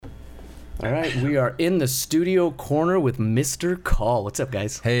All right, we are in the studio corner with Mr. Call. What's up,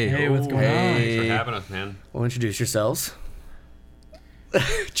 guys? Hey, what's going on? Thanks for having us, man. Well, introduce yourselves.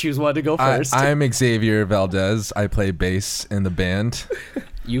 Choose one to go first. I'm Xavier Valdez. I play bass in the band.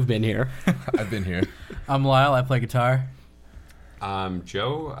 You've been here. I've been here. I'm Lyle. I play guitar. I'm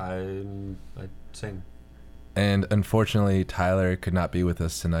Joe. I sing. And unfortunately, Tyler could not be with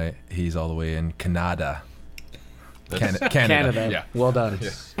us tonight. He's all the way in Canada. Canada. Yeah. Well done. Yeah.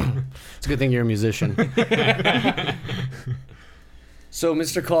 It's a good thing you're a musician. So,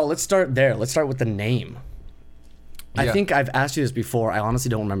 Mr. Call, let's start there. Let's start with the name. I think I've asked you this before. I honestly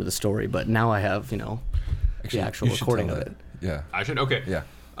don't remember the story, but now I have, the actual recording of it. Yeah. I should? Okay. Yeah.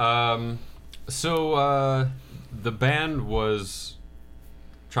 So the band was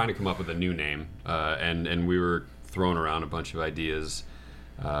trying to come up with a new name, and we were throwing around a bunch of ideas,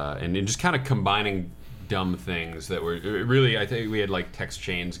 and just kind of combining dumb things that were really, I think we had like text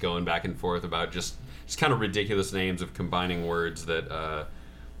chains going back and forth about just kind of ridiculous names of combining words that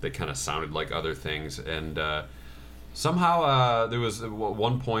kind of sounded like other things. And somehow there was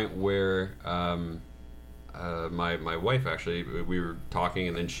one point where my wife, actually, we were talking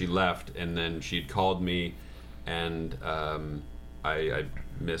and then she left, and then she'd called me, and I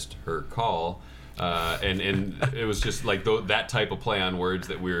missed her call. And it was just like that type of play on words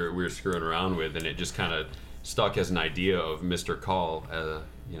that we were screwing around with, and it just kind of stuck as an idea of Mr. Call,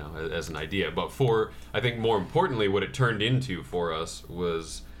 as an idea. But I think more importantly, what it turned into for us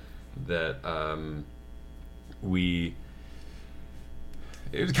was that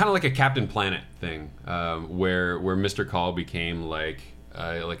it was kind of like a Captain Planet thing, where Mr. Call became like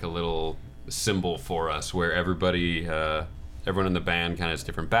a little symbol for us, where everyone in the band kind of has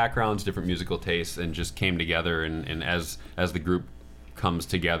different backgrounds, different musical tastes, and just came together. And as the group comes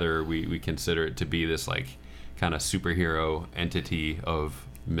together, we consider it to be this like kind of superhero entity of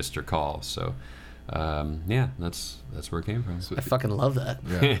Mr. Call. So that's where it came from. I fucking love that.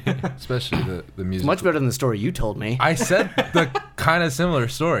 Yeah. Especially the music. Much better than the story you told me. I said the kind of similar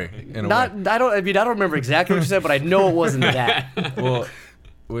story in a way. I don't remember exactly what you said, but I know it wasn't that. Well,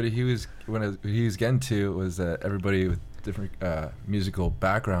 what he was getting to was that everybody with different musical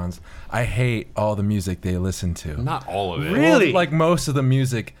backgrounds, I hate all the music they listen to. Not all of it. Really? Well, like most of the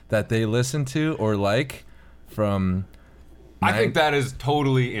music that they listen to or like from... I think that is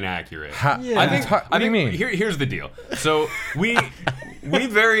totally inaccurate. What do you mean? Here's the deal. So we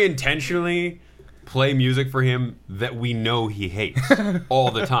very intentionally play music for him that we know he hates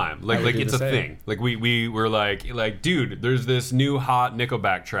all the time. Like it's a thing. Like we were like, dude, there's this new hot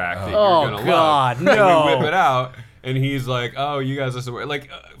Nickelback track that you're gonna love. Oh God, no! And we whip it out, and he's like, oh, you guys listen.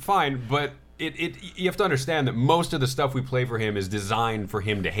 Fine, but you have to understand that most of the stuff we play for him is designed for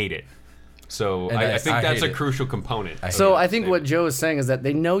him to hate it. So I think that's a crucial component. So I think what Joe is saying is that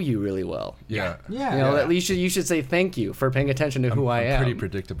they know you really well. Yeah. At least you should say thank you for paying attention to who I am. Pretty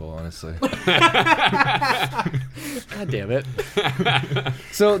predictable, honestly. God damn it.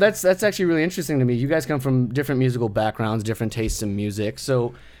 So that's actually really interesting to me. You guys come from different musical backgrounds, different tastes in music.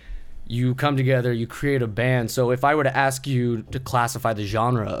 So you come together, you create a band. So if I were to ask you to classify the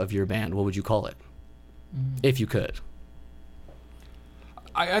genre of your band, what would you call it? If you could.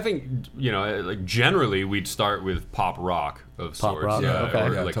 I think, like generally we'd start with pop rock of sorts. Rock? Yeah, okay.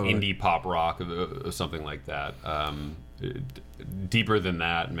 or Totally. indie pop rock or something like that. Deeper than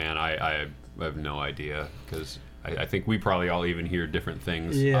that, man, I have no idea, because I think we probably all even hear different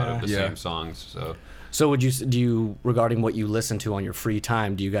things out of the same songs. So do you, regarding what you listen to on your free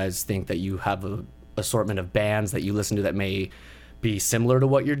time, do you guys think that you have a assortment of bands that you listen to that may be similar to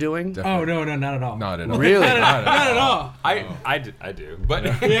what you're doing? Definitely. Oh, no, not at all. Not at all. Really? Not at all. I do. But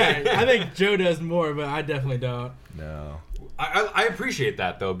Yeah, I think Joe does more, but I definitely don't. No. I appreciate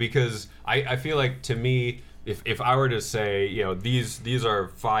that, though, because I feel like, to me, if I were to say, these are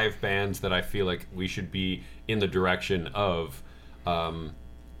 5 bands that I feel like we should be in the direction of,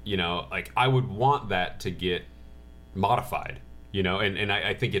 like I would want that to get modified. And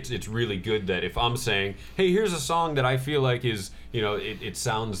I think it's really good that if I'm saying, hey, here's a song that I feel like is, it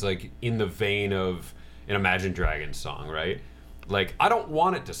sounds like in the vein of an Imagine Dragons song, right? Like, I don't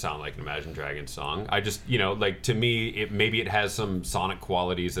want it to sound like an Imagine Dragons song. I just, to me, maybe it has some sonic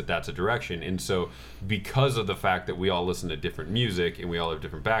qualities that's a direction. And so because of the fact that we all listen to different music and we all have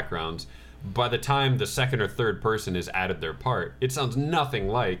different backgrounds, by the time the second or third person has added their part, it sounds nothing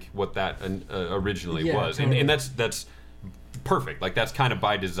like what that originally was. Totally. And that's perfect. Like, that's kind of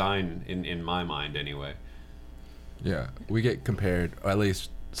by design in my mind anyway. Yeah, we get compared, or at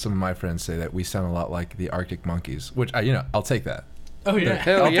least some of my friends say that we sound a lot like the Arctic Monkeys, which I'll take that. Oh yeah.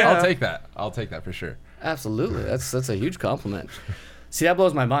 Hell yeah. I'll take that. I'll take that for sure. Absolutely. That's a huge compliment. See, that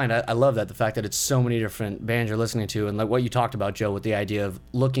blows my mind. I love that, the fact that it's so many different bands you're listening to, and like what you talked about, Joe, with the idea of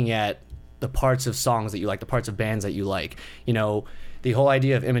looking at the parts of songs that you like, the parts of bands that you like. You know, the whole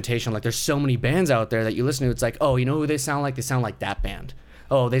idea of imitation. Like, there's so many bands out there that you listen to. It's like, oh, you know who they sound like? They sound like that band.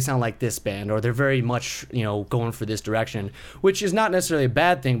 Oh, they sound like this band, or they're very much, you know, going for this direction, which is not necessarily a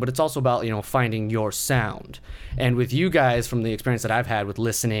bad thing, but it's also about, you know, finding your sound. And with you guys, from the experience that I've had with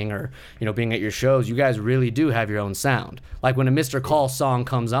listening or, you know, being at your shows, you guys really do have your own sound. Like when a Mr. Call song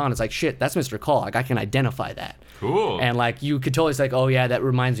comes on, it's like, shit, that's Mr. Call. Like, I can identify that. Cool. And like, you could totally say, like, oh yeah, that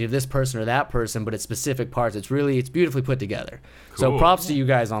reminds me of this person or that person, but it's specific parts. It's beautifully put together. So Cool. props to you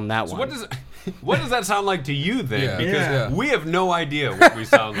guys on that one. What does that sound like to you then? Yeah. Because Yeah. we have no idea what we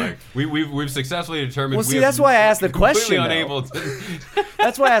sound like. We've successfully determined. Well, see, we that's why I asked the question, Completely though. unable to.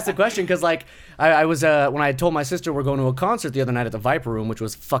 That's why I asked the question, because like I was when I told my sister we're going to a concert the other night at the Viper Room, which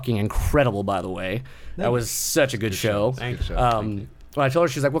was fucking incredible, by the way. That was such a good show. Thank you. When I told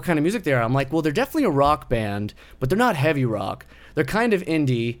her, she's like, "What kind of music they are?" I'm like, "Well, they're definitely a rock band, but they're not heavy rock. They're kind of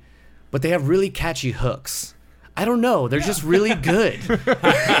indie, but they have really catchy hooks. I don't know. They're just really good."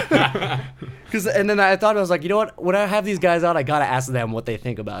 And then I thought, I was like, you know what? When I have these guys out, I gotta ask them what they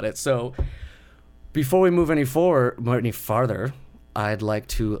think about it. So before we move any farther, I'd like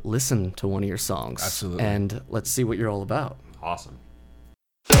to listen to one of your songs. Absolutely. And let's see what you're all about. Awesome.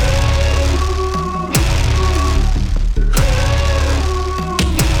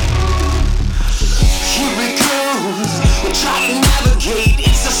 Here it goes. We're trying to navigate.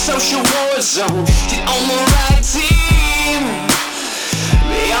 It's a social war zone. Get on the right team.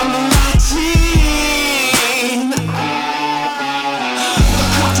 Be on the right team. The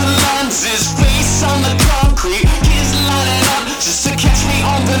curtain lenses, face on the concrete. Kids lining up just to catch me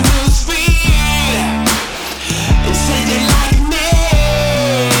on the news feed. And say they like me.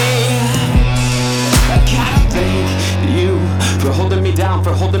 I gotta thank you for holding me down,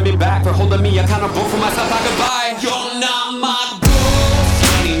 for holding me back, for holding me accountable for myself. I goodbye. You're not my ghost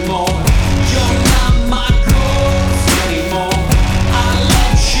anymore. You're not my ghost anymore. I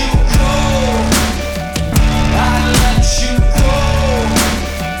let you go. I let you go.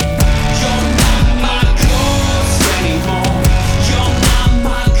 You're not my ghost anymore. You're not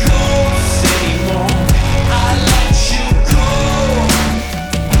my ghost anymore. I let you go.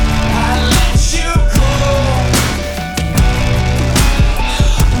 I let you go.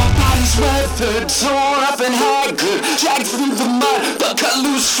 My body's weathered, torn up and haggard, dragged through the mud, but cut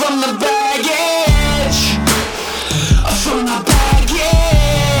loose from the baggage. From the baggage.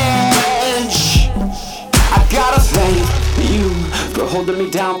 I gotta thank you for holding me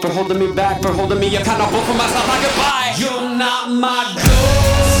down, for holding me back, for holding me accountable for myself. I goodbye. You're not my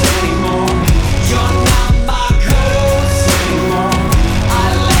ghost anymore. You're not my ghost anymore. I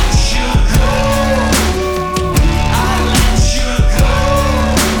let you go. I let you go.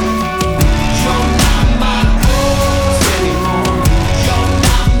 You're not my ghost anymore. You're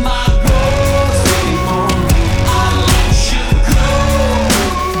not my ghost anymore. I let you go.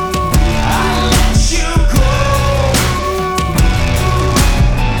 I let you go.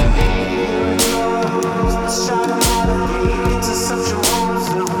 It's a social war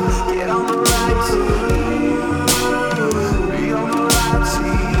zone. Get on the right team. Be on the right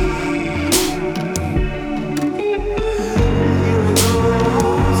team.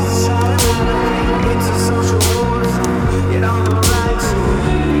 It's a social war zone. Get on the right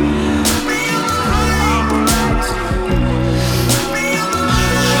team. Be on the right team. You're not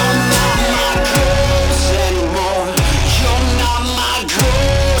my ghost anymore. You're not my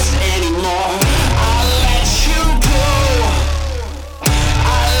ghost anymore. I let you go.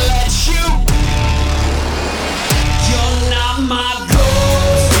 I let you. You're not my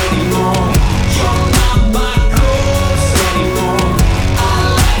ghost anymore. You're not my ghost anymore. I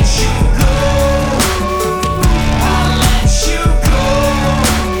let you go. I let you go.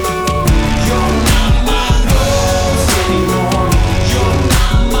 You're not my ghost anymore. You're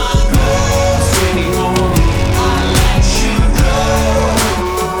not my ghost anymore. I let you go.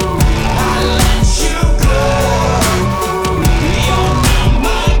 I let you go. You're not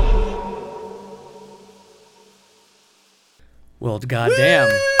my. Well, goddamn.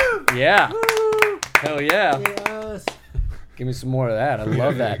 Yeah. Hell yeah. Give me some more of that. I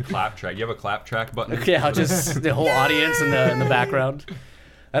love that. Clap track. You have a clap track button? Yeah, just the whole audience in the background.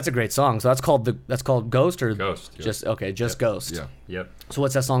 That's a great song. So that's called Ghost, or Ghost, yeah. just Ghost. Yeah. Yep. So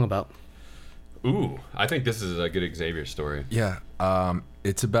what's that song about? Ooh, I think this is a good Xavier story. Yeah,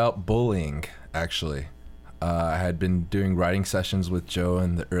 it's about bullying, actually. I had been doing writing sessions with Joe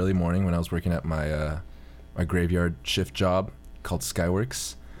in the early morning when I was working at my my graveyard shift job called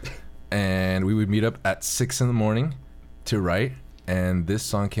Skyworks, and we would meet up at 6 in the morning to write. and this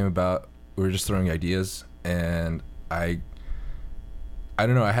song came about. We were just throwing ideas, and I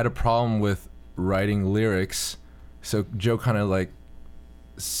don't know, I had a problem with writing lyrics, so Joe kind of like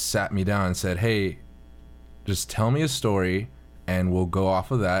sat me down and said, hey, just tell me a story and we'll go off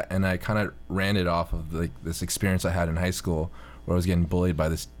of that. And I kind of ran it off of like this experience I had in high school where I was getting bullied by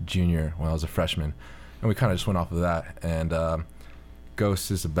this junior when I was a freshman, and we kind of just went off of that. And Ghost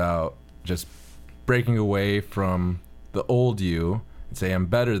is about just breaking away from the old you and say I'm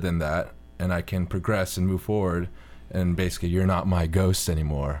better than that and I can progress and move forward, and basically you're not my ghost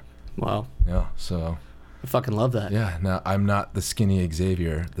anymore. Wow. Yeah, so I fucking love that. yeah, now I'm not the skinny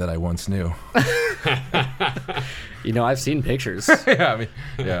Xavier that I once knew. You know, I've seen pictures. Yeah, I mean,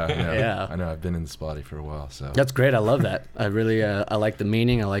 yeah. Yeah. I know, I've been in this body for a while, so. That's great. I love that. I really, I like the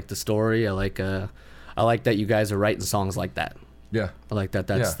meaning. I like the story. I like that you guys are writing songs like that. Yeah. I like that.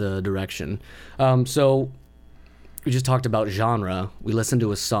 That's the direction. So we just talked about genre. We listened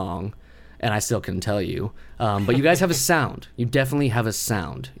to a song, and I still couldn't tell you. But you guys have a sound. You definitely have a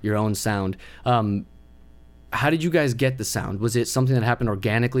sound, your own sound. How did you guys get the sound? Was it something that happened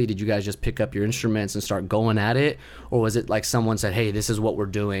organically? Did you guys just pick up your instruments and start going at it? Or was it like someone said, hey, this is what we're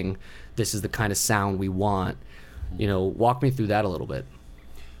doing. This is the kind of sound we want. You know, walk me through that a little bit.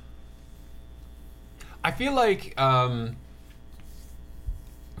 I feel like,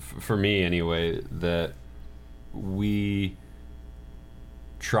 for me anyway, that we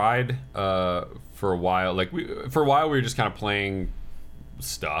tried for a while. Like for a while, we were just kind of playing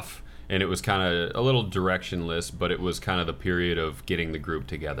stuff, and it was kind of a little directionless. But it was kind of the period of getting the group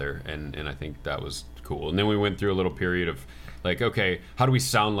together, and I think that was cool. And then we went through a little period of like, okay, how do we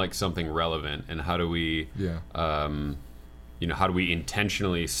sound like something relevant, and how do we, how do we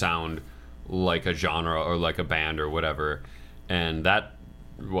intentionally sound like a genre or like a band or whatever? And that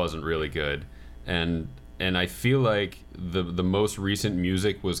wasn't really good. And I feel like the most recent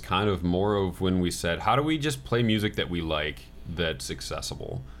music was kind of more of when we said, how do we just play music that we like, that's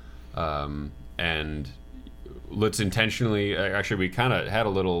accessible, and let's intentionally, actually we kind of had a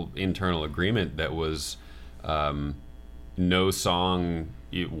little internal agreement that was no song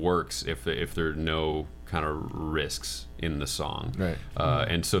it works if there are no kind of risks in the song, Right.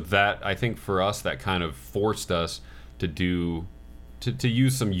 And so that, I think for us, that kind of forced us to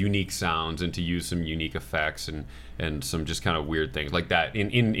use some unique sounds and to use some unique effects and some just kind of weird things like that.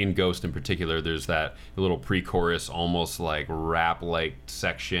 In Ghost in particular, there's that little pre-chorus, almost like rap-like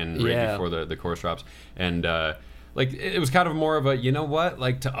section right before the chorus drops. And like it was kind of more of a, you know what,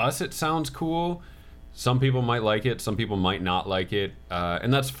 like to us it sounds cool. Some people might like it, some people might not like it,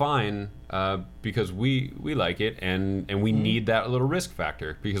 and that's fine because we like it, and we need that little risk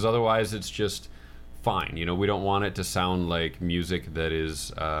factor, because otherwise it's just fine. You know, we don't want it to sound like music that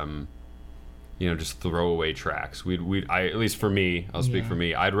is, just throwaway tracks. At least for me, I'll speak for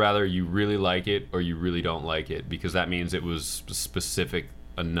me. I'd rather you really like it or you really don't like it, because that means it was specific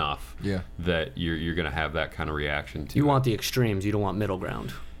enough that you're gonna have that kind of reaction to. You want the extremes. You don't want middle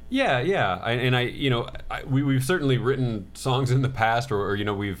ground. Yeah. We've certainly written songs in the past, or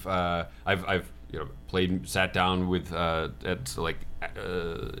we've I've sat down with at like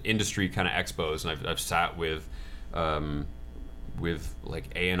industry kind of expos, and I've sat with like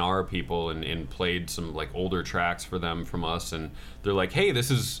A&R people and played some like older tracks for them from us, and they're like, hey,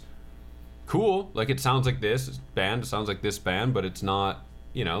 this is cool, like it sounds like this band, it sounds like this band, but it's not,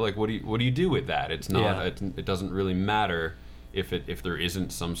 like what do you do with that? It's not it doesn't really matter if there isn't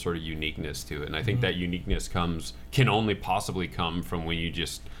some sort of uniqueness to it. And I think that uniqueness can only possibly come from when you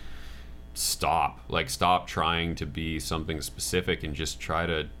just stop trying to be something specific and just try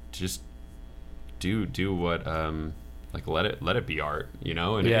to just do what like let it be art,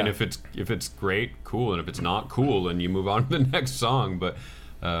 and if it's great, cool, and if it's not cool, then you move on to the next song. But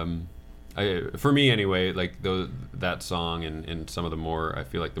for me anyway, like that song and some of the more, I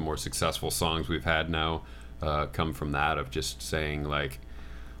feel like the more successful songs we've had now come from that, of just saying like,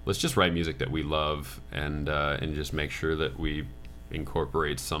 let's just write music that we love, and just make sure that we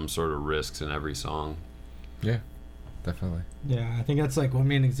incorporate some sort of risks in every song. Yeah, definitely. Yeah, I think that's like what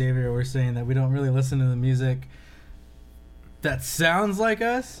me and Xavier were saying, that we don't really listen to the music that sounds like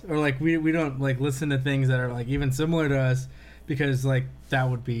us, or like we don't like listen to things that are like even similar to us, because like that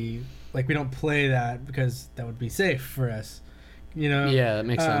would be like, we don't play that because that would be safe for us, Yeah, that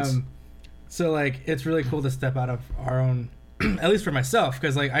makes sense. So like it's really cool to step out of our own, at least for myself,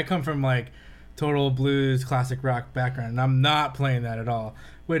 because like I come from like total blues, classic rock background, and I'm not playing that at all,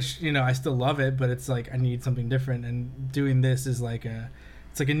 which I still love it, but it's like I need something different, and doing this is like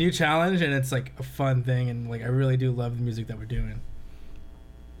it's like a new challenge, and it's like a fun thing, and like I really do love the music that we're doing.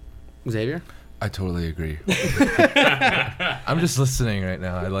 Xavier? I totally agree. I'm just listening right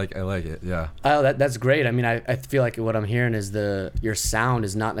now. I like it. Yeah. Oh, that's great. I mean, I feel like what I'm hearing is your sound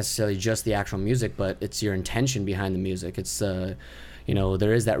is not necessarily just the actual music, but it's your intention behind the music. It's there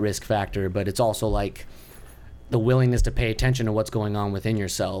is that risk factor, but it's also like the willingness to pay attention to what's going on within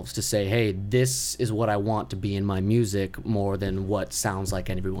yourselves, to say, hey, this is what I want to be in my music more than what sounds like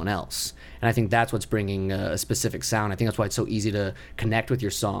everyone else. And I think that's what's bringing a specific sound. I think that's why it's so easy to connect with your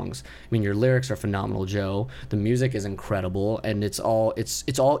songs. I mean, your lyrics are phenomenal, Joe. The music is incredible, and it's all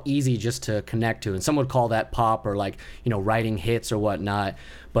easy just to connect to. And some would call that pop or like, writing hits or whatnot.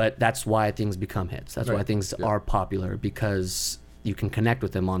 But that's why things become hits. That's why things are popular, because you can connect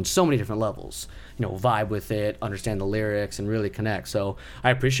with them on so many different levels. Vibe with it, understand the lyrics, and really connect. So I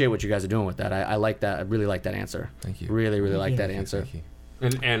appreciate what you guys are doing with that. I like that. I really like that answer. Thank you. Really, really like that answer. Thank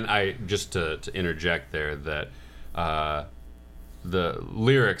you. And I just to interject there that the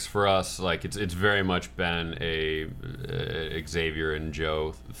lyrics for us, like it's very much been a Xavier and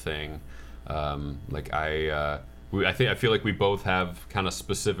Joe thing. I feel like we both have kind of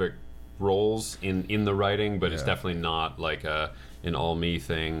specific roles in the writing, but it's definitely not like an all me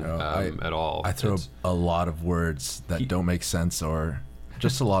thing at all. I throw a lot of words that don't make sense, or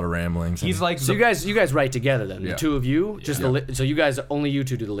just a lot of ramblings. He's like, so you guys write together then, the two of you, so you guys only you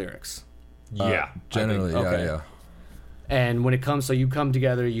two do the lyrics. Generally, yeah. And when it comes, so you come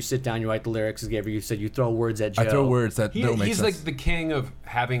together, you sit down, you write the lyrics. As you said, you throw words at Joe. I throw words that don't make sense. He's like the king of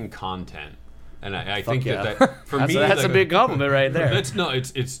having content. And I think that for me, that's a big compliment right there.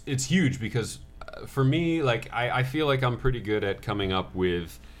 It's huge, because for me, like I feel like I'm pretty good at coming up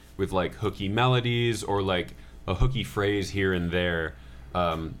with like hooky melodies or like a hooky phrase here and there,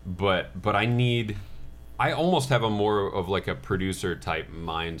 but I almost have a more of like a producer type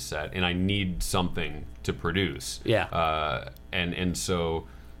mindset, and I need something to produce. And so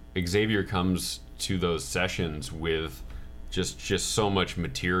Xavier comes to those sessions with just so much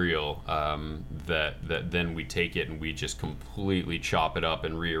material that then we take it and we just completely chop it up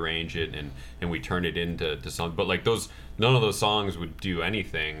and rearrange it and we turn it into something. But like none of those songs would do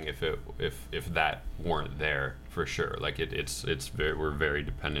anything if that weren't there, for sure. Like we're very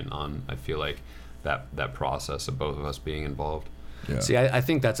dependent on, I feel like, that process of both of us being involved. Yeah. See, I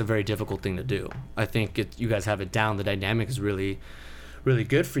think that's a very difficult thing to do. I think you guys have it down. The dynamic is really, really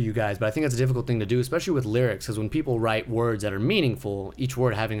good for you guys, but I think that's a difficult thing to do, especially with lyrics, because when people write words that are meaningful, each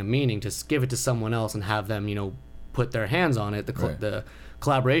word having a meaning, to give it to someone else and have them, put their hands on it, the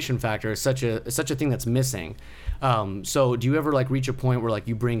collaboration factor is such a thing that's missing. So do you ever like reach a point where like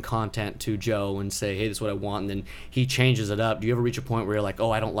you bring content to Joe and say, hey, this is what I want, and then he changes it up? Do you ever reach a point where you're like,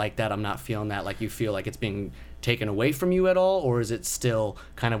 oh, I don't like that, I'm not feeling that, like you feel like it's being taken away from you at all, or is it still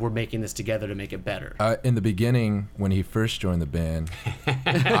kind of we're making this together to make it better? In the beginning, when he first joined the band,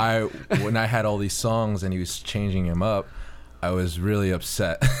 when I had all these songs and he was changing them up, I was really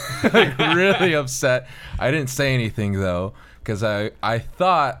upset. Like, really upset. I didn't say anything though, because I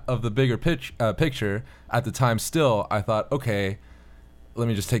thought of the bigger picture at the time. Still, I thought, okay, let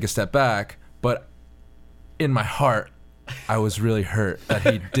me just take a step back. But in my heart, I was really hurt that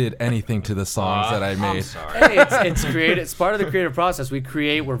he did anything to the songs that I made. I'm sorry. Hey, it's creative. It's part of the creative process. We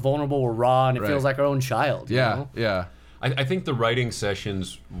create, we're vulnerable, we're raw, and it feels like our own child. Yeah. I think the writing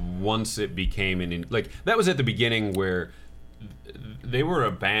sessions, once it became like that was at the beginning where they were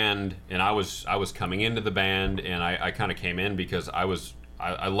a band and I was coming into the band, and I kind of came in because I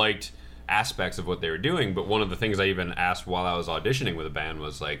liked aspects of what they were doing. But one of the things I even asked while I was auditioning with a band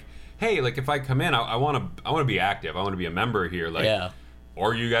was like, hey, like if I come in, I want to be active. I want to be a member here. Like,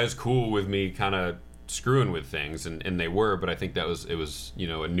 are you guys cool with me kind of screwing with things? And they were, but I think it was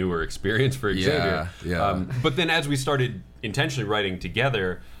a newer experience for Xavier. Yeah. But then as we started intentionally writing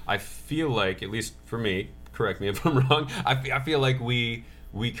together, I feel like, at least for me, correct me if I'm wrong, I feel like we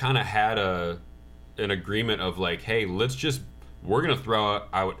kind of had an agreement of like, hey, we're going to throw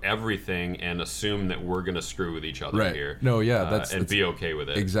out everything and assume that we're going to screw with each other here. No, yeah, that's be okay with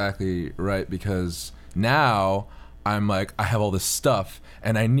it. Exactly right, because now I'm like, I have all this stuff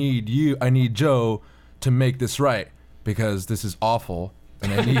and I need Joe to make this right, because this is awful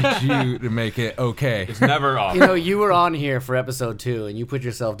and I need you to make it okay. It's never awful. You were on here for episode 2 and you put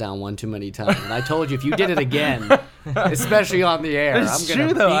yourself down one too many times. And I told you, if you did it again, especially on the air, it's I'm going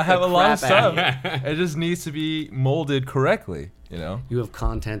to true though. I have a lot of stuff. It just needs to be molded correctly. You have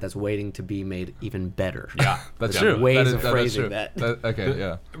content that's waiting to be made even better. Yeah, that's true. Ways of phrasing that. Okay,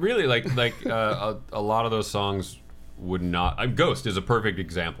 yeah. Really, like a lot of those songs would not. Ghost is a perfect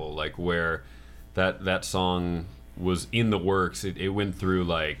example, like where that song was in the works. It went through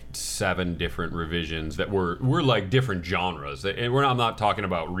like 7 different revisions that were like different genres. And I'm not talking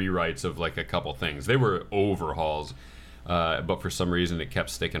about rewrites of like a couple things. They were overhauls, but for some reason it kept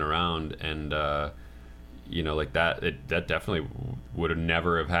sticking around. And like that definitely would have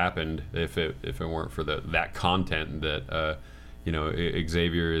never have happened if it weren't for that content that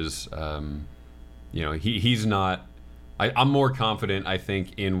Xavier is. He's not. I'm more confident, I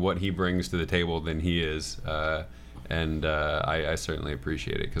think, in what he brings to the table than he is. And I certainly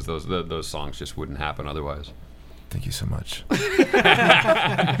appreciate it, because those songs just wouldn't happen otherwise. Thank you so much.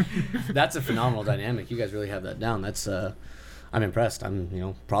 That's a phenomenal dynamic. You guys really have that down. That's I'm impressed.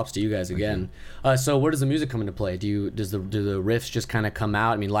 Props to you guys again. So where does the music come into play? Do the riffs just kind of come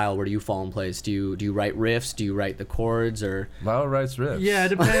out? I mean, Lyle, where do you fall in place? Do you write riffs? Do you write the chords? Or Lyle writes riffs. Yeah, it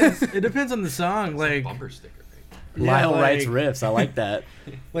depends. It depends on the song. Like Bumper sticker. Lyle writes riffs. I like that.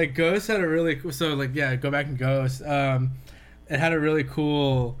 Like Ghost had a really go back and Ghost. It had a really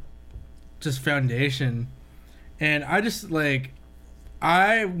cool just foundation, and I just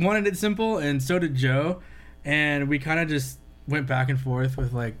I wanted it simple, and so did Joe, and we kind of just went back and forth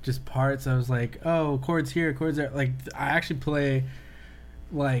with like just parts. I was like, oh, chords here, chords there. Like I actually play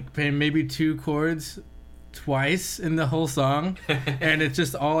maybe 2 chords twice in the whole song, and it's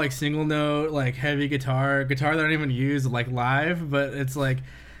just all like single note, like heavy guitar that I don't even use like live, but it's like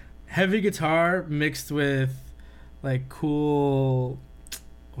heavy guitar mixed with like cool,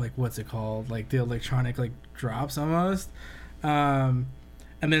 like what's it called, like the electronic like drops almost, and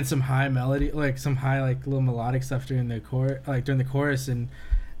then some high melody, like some high like little melodic stuff during the chorus, and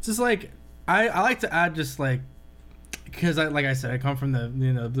it's just like I like to add just like, because I said I come from the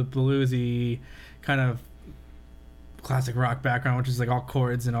the bluesy kind of classic rock background, which is like all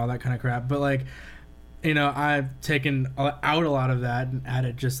chords and all that kind of crap, but like I've taken out a lot of that and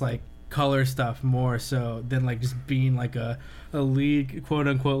added just like color stuff more so than like just being like a lead, quote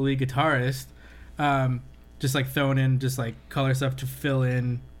unquote lead guitarist, just like throwing in just like color stuff to fill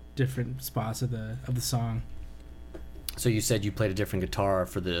in different spots of the song. So you said you played a different guitar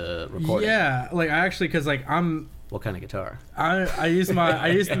for the recording? Yeah, like I actually, because like what kind of guitar? I used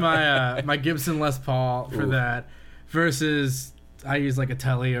my my Gibson Les Paul for that, versus I use like a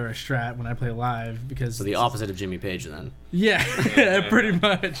Telly or a Strat when I play live, because so the opposite of Jimmy Page then. Yeah, pretty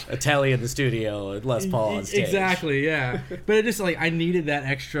much. A Telly in the studio, a Les Paul on stage. Exactly, yeah. But it just like I needed that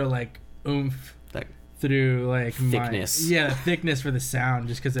extra like oomph through like thickness. Thickness for the sound,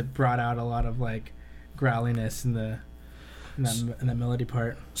 just because it brought out a lot of like growliness in that melody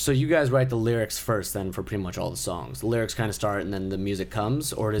part. So you guys write the lyrics first then for pretty much all the songs. The lyrics kind of start and then the music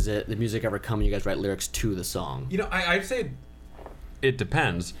comes, or does the music ever come and you guys write lyrics to the song? I'd say it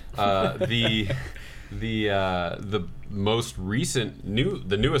depends. The most recent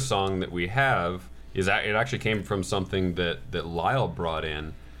the newest song that we have it actually came from something that Lyle brought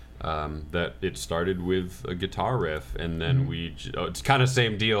in. That it started with a guitar riff, and then it's kind of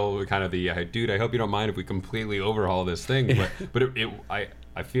same deal, kind of the dude, I hope you don't mind if we completely overhaul this thing, but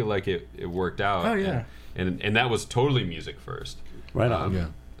I feel like it worked out. Oh yeah, and that was totally music first. Right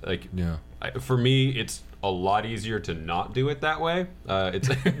on. For me, it's a lot easier to not do it that way. It's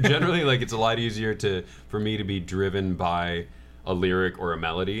generally like it's a lot easier for me to be driven by a lyric or a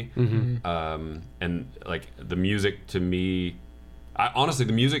melody, and like the music to me. Honestly,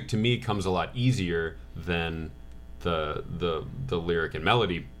 the music to me comes a lot easier than the lyric and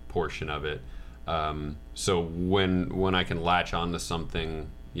melody portion of it. So when I can latch on to something,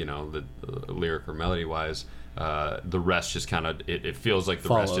 the lyric or melody wise, the rest just kind of it feels like the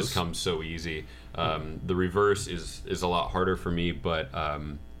follows. rest just comes so easy. The reverse is a lot harder for me, but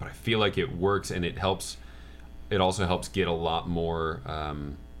I feel like it works, and it helps. It also helps get a lot more.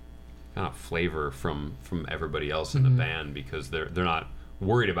 Kind of flavor from everybody else in the band, because they're not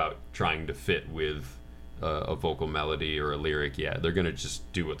worried about trying to fit with a vocal melody or a lyric yet. They're gonna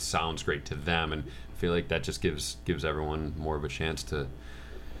just do what sounds great to them, and I feel like that just gives everyone more of a chance to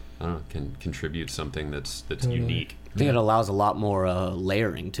can contribute something that's unique. I think it allows a lot more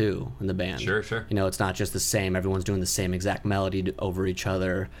layering too in the band. Sure. It's not just the same. Everyone's doing the same exact melody over each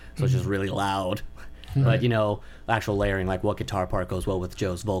other, so it's just really loud. But actual layering, like what guitar part goes well with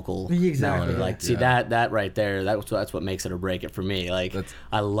Joe's vocal melody. Like, see that right there. That's what makes it or break it for me. Like,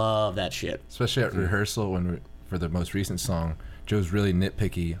 I love that shit. Especially at rehearsal for the most recent song, Joe's really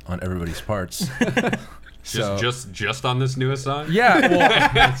nitpicky on everybody's parts. Just on this newest song. Yeah,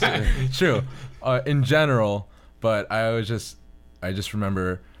 well, it's true. In general, but I just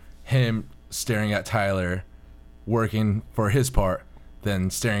remember him staring at Tyler, working for his part,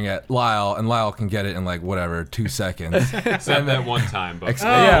 than staring at Lyle, and Lyle can get it in like whatever 2 seconds. Except that one time, but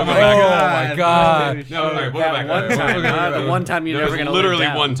Yeah, my God. no, okay, we'll go That back. one time, back. the one time you're There was never gonna literally live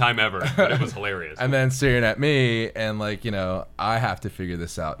down. one time ever, but it was hilarious. And then staring at me, and like, you know, I have to figure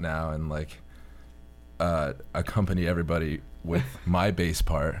this out now, and like accompany everybody with my bass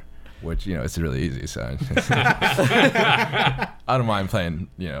part, which, you know, it's really easy. So I don't mind playing,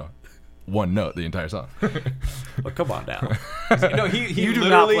 you know, one note the entire song. But come on now. No, he You do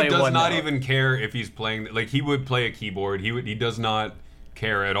not literally play does one not note. even care if he's playing. Like, he would play a keyboard. He does not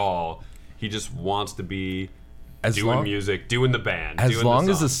care at all. He just wants to be doing music, doing the band. As doing long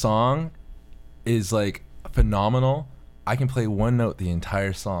the as the song is like phenomenal, I can play one note the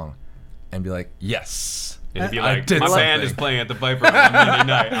entire song and be like, yes. and he'd be I like, did my band something." is playing at the Viper on Monday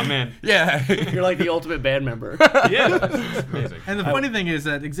night. I'm in. Yeah. You're like the ultimate band member. Yeah, it's amazing. And the funny thing is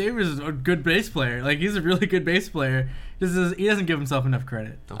that Xavier's a good bass player. Like, he's a really good bass player. He doesn't give himself enough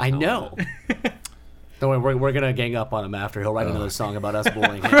credit. I know. Don't worry, we're gonna gang up on him after. He'll write another song about us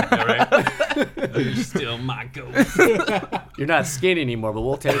bullying him. All right. You're still my ghost. You're not skinny anymore, but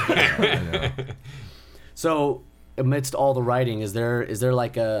we'll take it. So, amidst all the writing, is there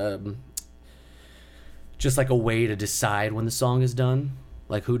like just like a way to decide when the song is done?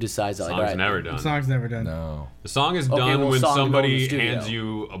 Like, who decides that? Like, Song's all right, never done. The song's never done. No. The song is Okay, done well, when song go in the somebody studio. hands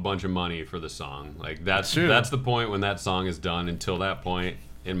you a bunch of money for the song. Like, that's true. the point when that song is done. Until that point,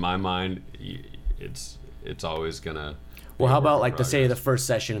 in my mind, it's always gonna. Well, how about like the to say the first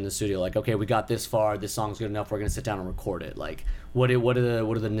session in the studio? Like, okay, we got this far. This song's good enough. We're gonna sit down and record it. Like, what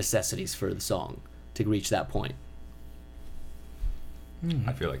are the necessities for the song to reach that point?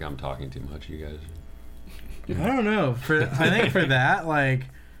 I feel like I'm talking too much, you guys. I don't know. I think for that, like,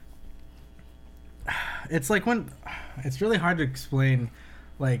 it's like it's really hard to explain.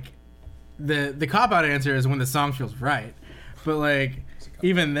 Like, the cop out answer is when the song feels right, but like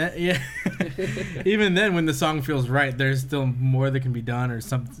even then, yeah, even then when the song feels right, there's still more that can be done or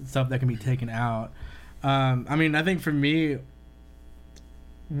some stuff that can be taken out. I mean, I think for me,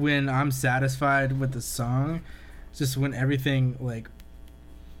 when I'm satisfied with the song, it's just when everything like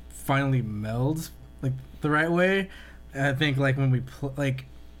finally melds like the right way. I think like when we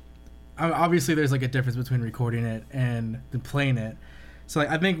obviously there's like a difference between recording it and then playing it. So like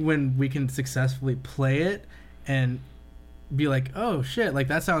I think when we can successfully play it and be like, oh shit, like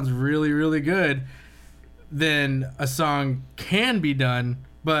that sounds really, really good, then a song can be done.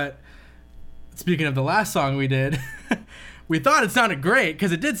 But speaking of the last song we did, we thought it sounded great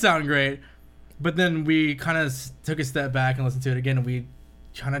because it did sound great, but then we kind of took a step back and listened to it again, and we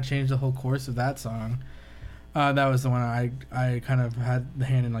kind of changed the whole course of that song. That was the one I kind of had the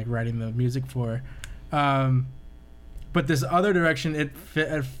hand in like writing the music for. But this other direction,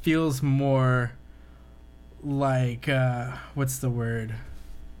 it feels more like what's the word?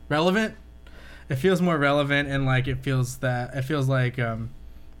 Relevant. It feels more relevant, and like it feels like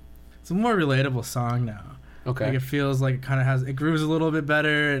it's a more relatable song now. Okay. Like it feels like it grooves a little bit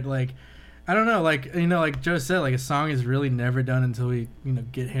better. It like, I don't know, like, you know, like Joe said, like a song is really never done until we, you know,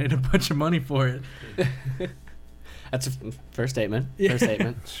 get handed a bunch of money for it. That's a first statement. Yeah. First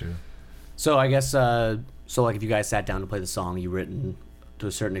statement. That's true. So I guess so like if you guys sat down to play the song you've written to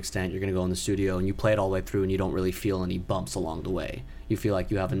a certain extent, you're gonna go in the studio and you play it all the way through and you don't really feel any bumps along the way. You feel like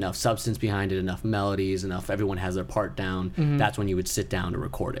you have enough substance behind it, enough melodies, enough everyone has their part down. Mm-hmm. That's when you would sit down to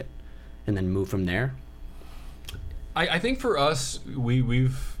record it and then move from there. I think for us,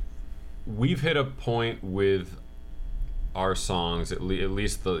 we've hit a point with our songs, at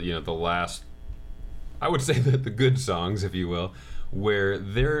least the last, I would say the good songs, if you will, where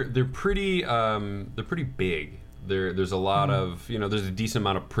they're pretty big. There's a lot of there's a decent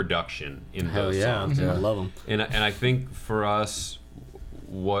amount of production in those songs. I love them. And I think for us,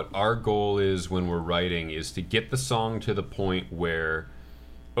 what our goal is when we're writing is to get the song to the point where,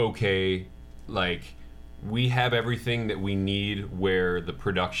 okay, like we have everything that we need, where the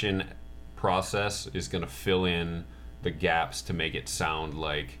production process is going to fill in the gaps to make it sound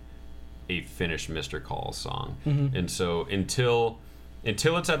like a finished Mr. Call song. Mm-hmm. And so until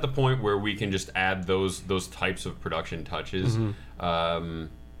it's at the point where we can just add those types of production touches,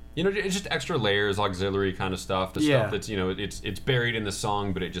 it's just extra layers, auxiliary kind of stuff, the stuff that's it's buried in the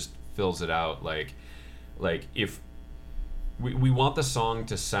song, but it just fills it out. Like if we want the song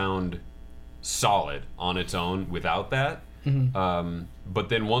to sound solid on its own without that. But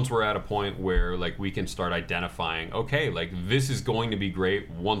then once we're at a point where like we can start identifying, okay, like this is going to be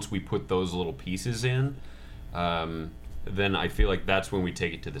great once we put those little pieces in, then I feel like that's when we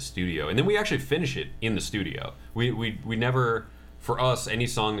take it to the studio, and then we actually finish it in the studio. We never, for us, any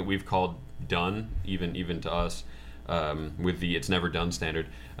song that we've called done, even to us, with the It's Never Done standard.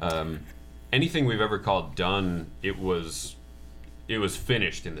 Anything we've ever called done, it was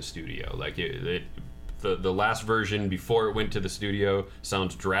finished in the studio. Like the last version before it went to the studio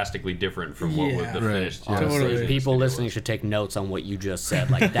sounds drastically different from what was the finished. Yeah. Honestly, people listening should take notes on what you just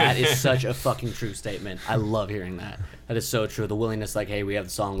said. Like, that is such a fucking true statement. I love hearing that. That is so true. The willingness, like, hey, we have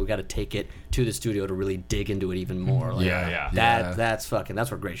the song, we got to take it to the studio to really dig into it even more. Like, that's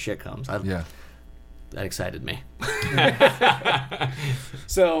where great shit comes. That excited me.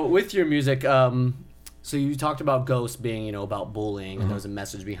 So with your music, so you talked about Ghost being, about bullying, and there's a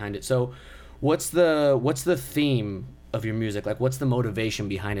message behind it. So what's the theme of your music? Like, what's the motivation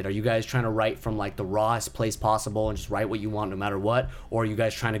behind it? Are you guys trying to write from like the rawest place possible and just write what you want no matter what? Or are you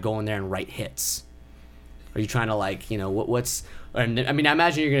guys trying to go in there and write hits? Are you trying to like, what's, and I mean, I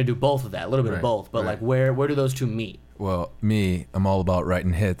imagine you're going to do both of that, a little bit of both, but like where do those two meet? Well, I'm all about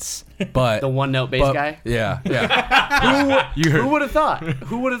writing hits, but The one-note bass guy? Yeah. Who would have thought?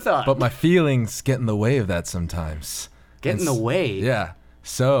 Who would have thought? But my feelings get in the way of that sometimes. Get in the way? Yeah.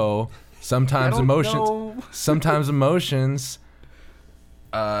 So sometimes emotions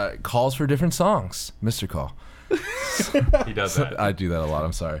calls for different songs. Mr. Call. He does that. I do that a lot.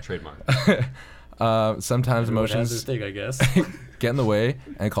 I'm sorry. Trademark. Sometimes emotions thing, I guess. get in the way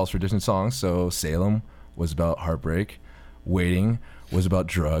and it calls for different songs. So Salem was about heartbreak. Waiting was about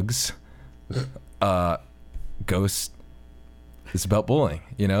drugs. Ghost is about bullying,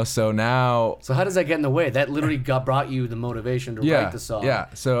 So now... So how does that get in the way? That literally brought you the motivation to write the song. Yeah,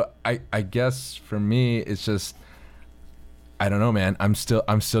 so I guess for me, it's just... I don't know, man. I'm still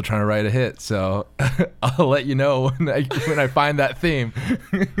trying to write a hit, so I'll let you know when I find that theme.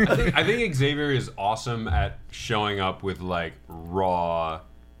 I think Xavier is awesome at showing up with like raw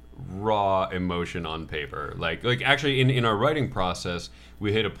emotion on paper. Like actually in our writing process,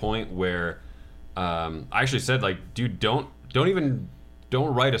 we hit a point where I actually said like, dude, don't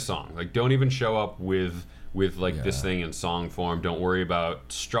write a song. Like, don't even show up with like this thing in song form. Don't worry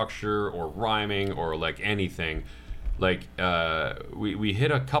about structure or rhyming or like anything. Like we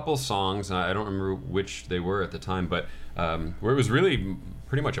hit a couple songs, and I don't remember which they were at the time, but where it was really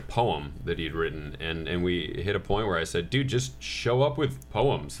pretty much a poem that he'd written, and we hit a point where I said, dude, just show up with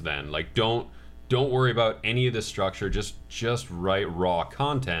poems then. Like, don't worry about any of the structure, just write raw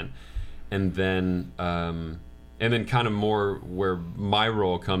content. And then kind of more where my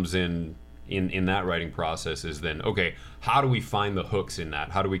role comes in that writing process is then, okay, how do we find the hooks in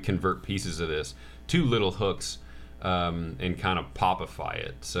that? How do we convert pieces of this to little hooks and kind of popify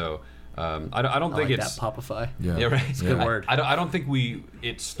it? So I don't think like it's that, popify. Yeah, right. It's a good word. I don't think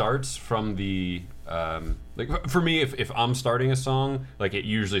it starts from the like for me, if I'm starting a song, like it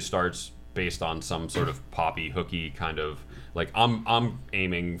usually starts based on some sort of poppy, hooky kind of, like I'm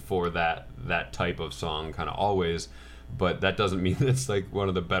aiming for that type of song kind of always, but that doesn't mean it's like one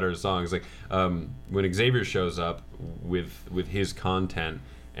of the better songs. Like when Xavier shows up with his content,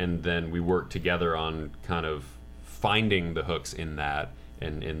 and then we work together on kind of finding the hooks in that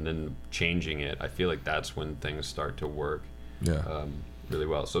and then changing it, I feel like that's when things start to work really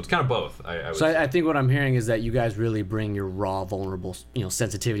well. So it's kind of both. I think what I'm hearing is that you guys really bring your raw, vulnerable,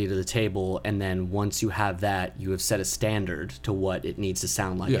 sensitivity to the table, and then once you have that, you have set a standard to what it needs to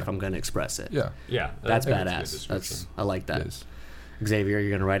sound like if I'm going to express it. Yeah. That's badass. I like that. Xavier, you're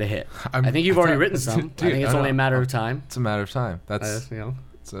going to write a hit. I think you've already written some. Dude, I think it's only a matter of time. It's a matter of time. That's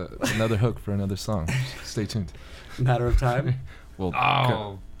it's another hook for another song. Stay tuned. Matter of time.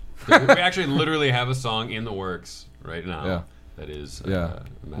 Well, we actually literally have a song in the works right now. Yeah. That is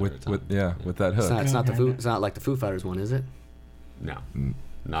with that hook. It's not like the Foo Fighters one, is it? No,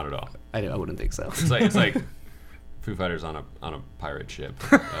 not at all. I wouldn't think so. It's like Foo Fighters on a pirate ship.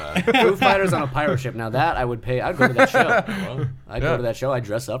 Foo Fighters on a pirate ship. Now that I would pay. I'd go to that show. I'd go to that show. I'd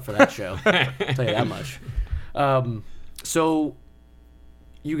dress up for that show. I'll tell you that much. So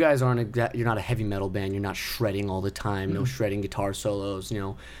you guys you're not a heavy metal band. You're not shredding all the time. No shredding guitar solos.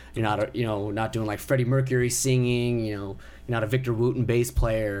 You're not not doing like Freddie Mercury singing. You're not a Victor Wooten bass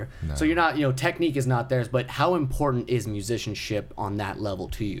player. No. So you're not, technique is not theirs. But how important is musicianship on that level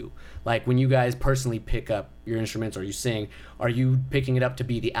to you? Like when you guys personally pick up your instruments or you sing, are you picking it up to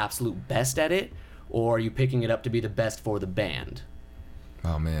be the absolute best at it, or are you picking it up to be the best for the band?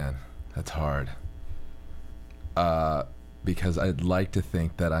 Oh man, that's hard. Because I'd like to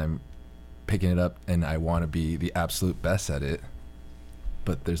think that I'm picking it up and I want to be the absolute best at it,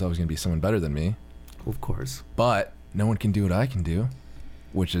 but there's always going to be someone better than me. Of course. But no one can do what I can do,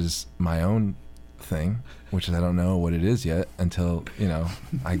 which is my own thing, which is I don't know what it is yet until,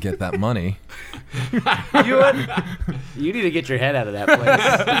 I get that money. You need to get your head out of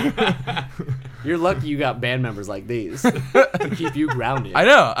that place. You're lucky you got band members like these to keep you grounded. I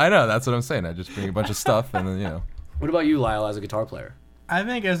know. That's what I'm saying. I just bring a bunch of stuff and then. What about you, Lyle, as a guitar player? I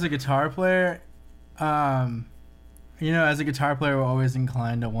think as a guitar player, as a guitar player, we're always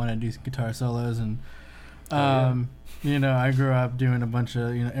inclined to want to do guitar solos, and I grew up doing a bunch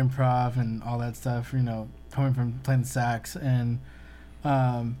of improv and all that stuff. Coming from playing the sax and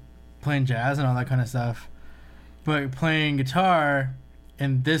playing jazz and all that kind of stuff, but playing guitar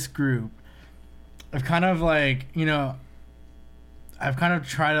in this group, I've kind of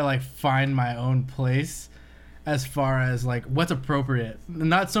tried to find my own place as far as what's appropriate,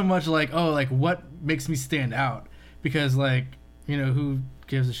 not so much what makes me stand out, because who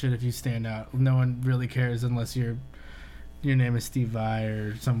gives a shit if you stand out? No one really cares unless your name is Steve Vai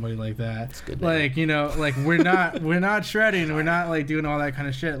or somebody like that. That's good. We're not shredding, we're not doing all that kind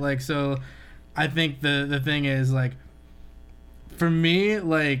of shit. So I think the thing is for me,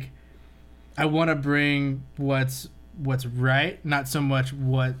 I want to bring what's right, not so much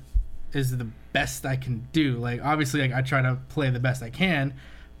what is the best I can do. Obviously I try to play the best I can,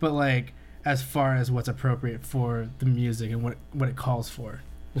 but as far as what's appropriate for the music and what it calls for.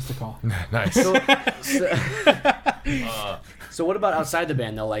 Just a call. Nice. So what about outside the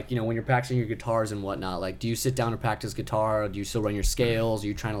band though? When you're practicing your guitars and whatnot, do you sit down and practice guitar? Do you still run your scales? Are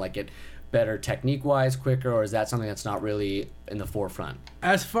you trying to get better technique wise, quicker, or is that something that's not really in the forefront?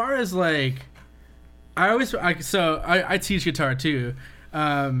 As far as I teach guitar too. You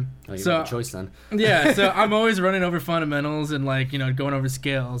have a choice then. Yeah, so I'm always running over fundamentals and going over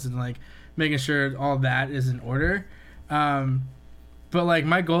scales and making sure all that is in order. But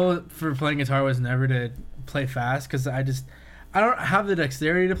my goal for playing guitar was never to play fast, because I don't have the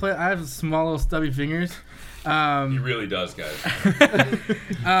dexterity to play. I have small little stubby fingers. He really does, guys.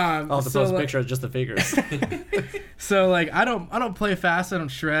 I'll have to post a picture of just the fingers. So I don't play fast. I don't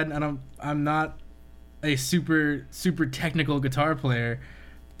shred. I'm not a super technical guitar player,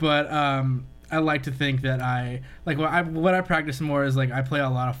 but I like to think that what I practice more is I play a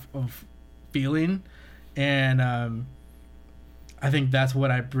lot of feeling, and I think that's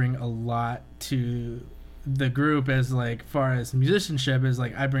what I bring a lot to the group as far as musicianship is.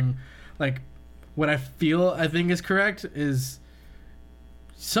 I bring what I feel I think is correct is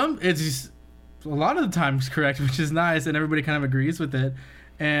it's just a lot of the times correct, which is nice, and everybody kind of agrees with it.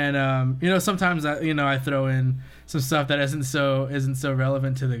 And sometimes I throw in some stuff that isn't so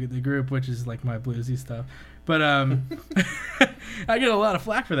relevant to the group, which is my bluesy stuff. But I get a lot of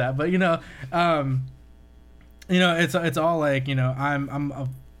flack for that. But it's all I'm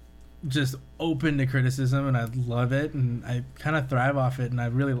just open to criticism, and I love it, and I kind of thrive off it, and I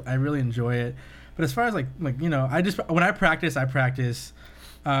really enjoy it. But as far as when I practice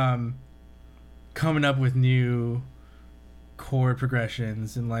coming up with new chord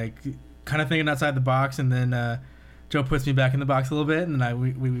progressions and kind of thinking outside the box, and then Joe puts me back in the box a little bit, and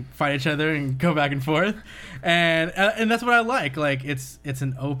then we fight each other and go back and forth, and that's what I like. It's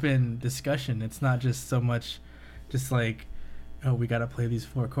an open discussion. It's not just so much just oh, we gotta play these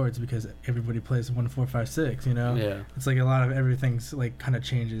 4 chords because everybody plays 1, 4, 5, 6. Yeah. It's a lot of everything's kind of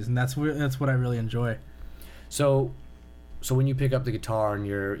changes, and that's what I really enjoy. So when you pick up the guitar and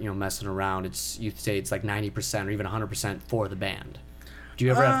you're messing around, you say it's 90% or even 100% for the band. Do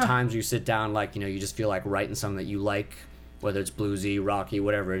you ever have times where you sit down you just feel like writing something that you like, whether it's bluesy, rocky,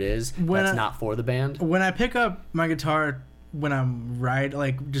 whatever it is, that's not for the band? When I pick up my guitar, when I'm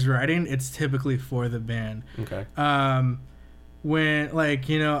just writing, it's typically for the band. Okay. When I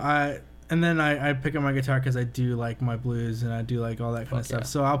pick up my guitar because I do my blues and I do all that kind of stuff.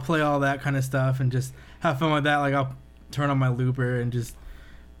 So I'll play all that kind of stuff and just have fun with that. I'll turn on my looper and just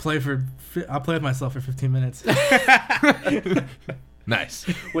I'll play with myself for 15 minutes.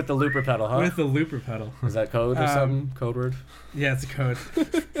 Nice. With the looper pedal, huh? With the looper pedal. Is that code or something? Code word? Yeah, it's a code.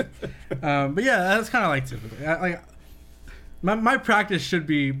 But yeah, that's kind of typically. My practice should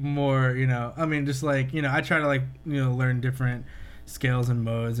be more, just I try to learn different scales and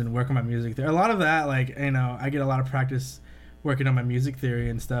modes and work on my music theory. A lot of that, I get a lot of practice working on my music theory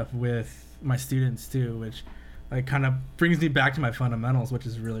and stuff with my students too, which kind of brings me back to my fundamentals, which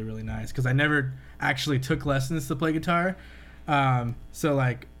is really, really nice, because I never actually took lessons to play guitar. So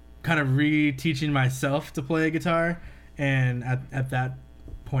kind of re-teaching myself to play guitar, and at that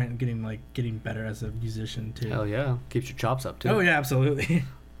point getting better as a musician too. Hell yeah, keeps your chops up too. Oh yeah, absolutely.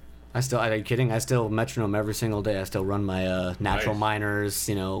 Are you kidding? I still metronome every single day. I still run my natural minors,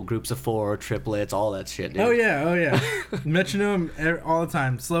 groups of 4, triplets, all that shit, dude. Oh yeah. Metronome all the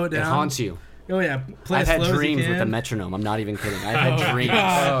time. Slow it down. It haunts you. Oh yeah. I've had dreams with the metronome. I'm not even kidding. I've had dreams.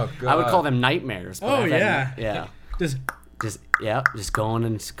 Oh, God. I would call them nightmares. Yeah. Yeah. Just just going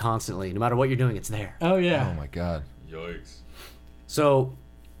and constantly, no matter what you're doing, it's there. Oh yeah. Oh my god. Yikes. So,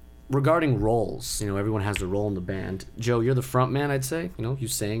 regarding roles, everyone has their role in the band. Joe, you're the front man, I'd say. You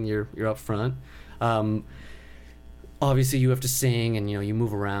sing, you're up front. Obviously, you have to sing, and you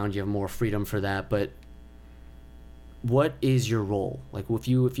move around. You have more freedom for that. But what is your role? Like, if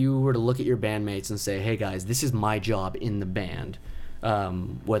you were to look at your bandmates and say, "Hey guys, this is my job in the band."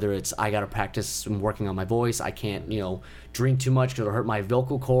 Whether it's I gotta practice and working on my voice, I can't drink too much because it'll hurt my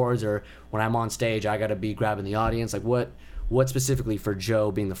vocal cords, or when I'm on stage, I gotta be grabbing the audience. Like, what specifically for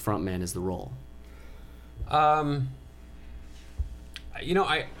Joe being the front man is the role? I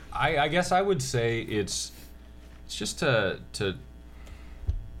guess I would say it's just to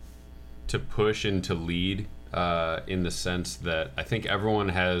push and to lead, in the sense that I think everyone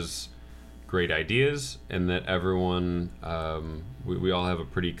has great ideas, and that everyone we all have a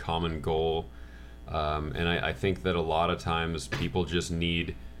pretty common goal, and I think that a lot of times people just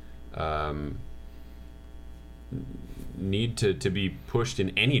need to be pushed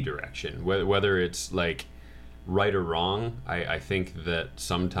in any direction, whether it's like right or wrong. I think that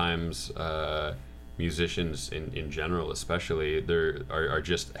sometimes musicians in general, especially, are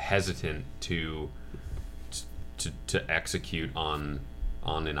just hesitant to execute on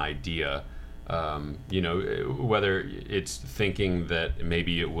an idea. Whether it's thinking that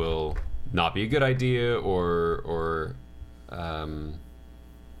maybe it will not be a good idea, or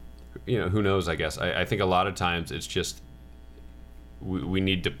who knows, I guess. I think a lot of times it's just we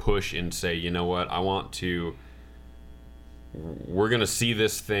need to push and say, you know what, we're going to see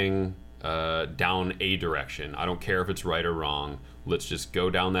this thing down a direction. I don't care if it's right or wrong. Let's just go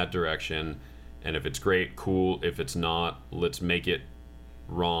down that direction. And if it's great, cool. If it's not, let's make it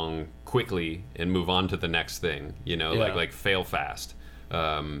wrong quickly and move on to the next thing. Like fail fast,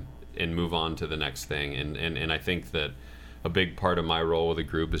 and move on to the next thing. And I think that a big part of my role with the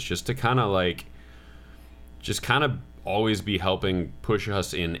group is just to kind of always be helping push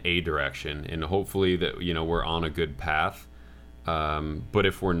us in a direction, and hopefully that we're on a good path. But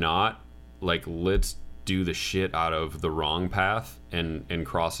if we're not, let's do the shit out of the wrong path and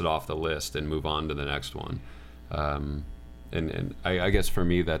cross it off the list and move on to the next one. And I guess for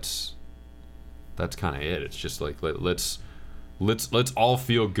me that's kind of it. It's just let's all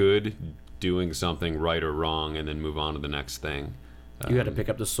feel good doing something right or wrong, and then move on to the next thing. You got to pick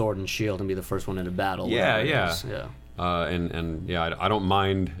up the sword and shield and be the first one into battle. Yeah. I don't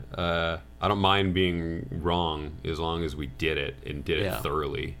mind. I don't mind being wrong as long as we did it and did it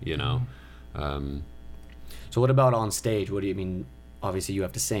thoroughly. So what about on stage? What do you mean? Obviously, you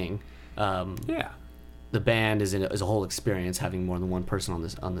have to sing. The band is a whole experience, having more than one person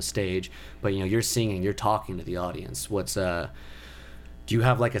on the stage. But you're singing, you're talking to the audience. Do you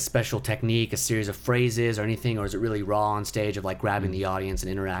have like a special technique, a series of phrases or anything, or is it really raw on stage of grabbing the audience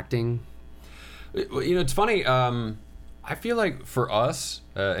and interacting? It's funny. I feel like for us,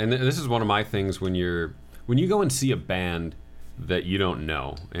 and this is one of my things when you go and see a band that you don't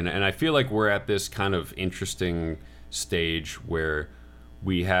know, and I feel like we're at this kind of interesting stage where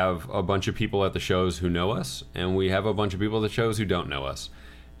we have a bunch of people at the shows who know us, and we have a bunch of people at the shows who don't know us.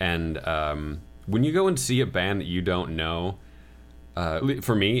 And when you go and see a band that you don't know,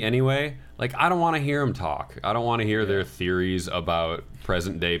 for me anyway, I don't want to hear them talk. I don't want to hear their theories about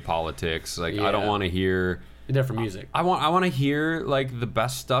present day politics. I don't want to hear. You're there for music. I want to hear the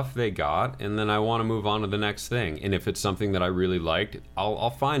best stuff they got, and then I want to move on to the next thing. And if it's something that I really liked,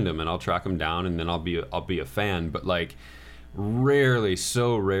 I'll find them and I'll track them down, and then I'll be a fan. But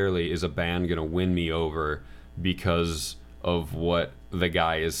so rarely is a band gonna win me over because of what the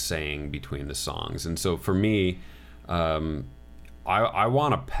guy is saying between the songs. And so for me, I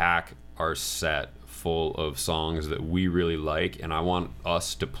want to pack our set full of songs that we really like, and I want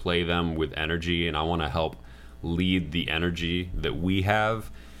us to play them with energy, and I want to help lead the energy that we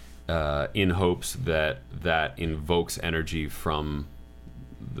have, in hopes that invokes energy from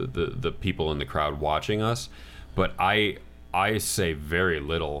the people in the crowd watching us. But I say very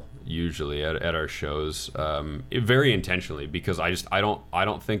little usually at our shows, very intentionally, because I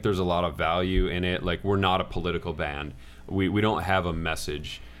don't think there's a lot of value in it. We're not a political band. We don't have a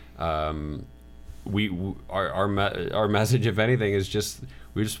message. Our message, if anything, is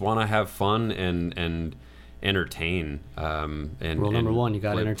we just want to have fun and entertain. And rule number one, you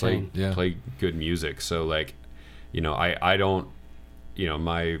got to entertain. Play good music. So I don't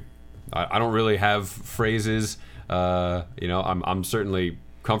really have phrases. I'm certainly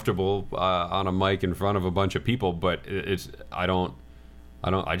comfortable on a mic in front of a bunch of people, but I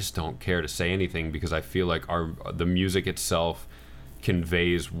just don't care to say anything, because I feel like the music itself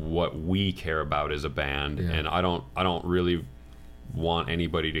conveys what we care about as a band, and I don't really want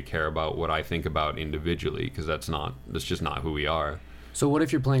anybody to care about what I think about individually, because that's just not who we are. So what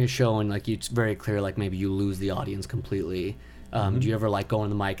if you're playing a show and like it's very clear, like maybe you lose the audience completely? Do you ever like go on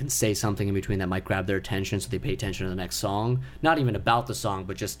the mic and say something in between that might grab their attention so they pay attention to the next song? Not even about the song,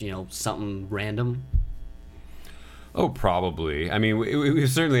 but just, something random? Oh, probably. I mean, we've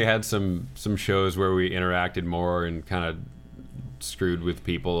certainly had some shows where we interacted more and kind of screwed with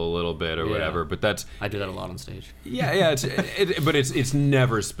people a little bit or whatever, but that's... I do that a lot on stage. Yeah, but it's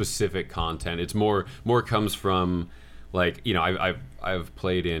never specific content. It's more comes from, like, I've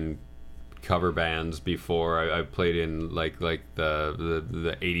played in cover bands before. I've played in like the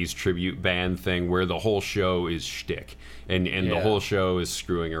 80s tribute band thing where the whole show is shtick and the whole show is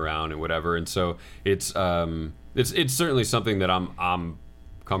screwing around and whatever. And so it's certainly something that I'm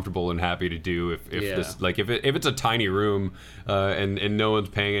comfortable and happy to do if this, like, if it's a tiny room and no one's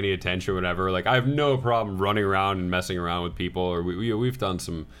paying any attention or whatever, like, I have no problem running around and messing around with people, or we've done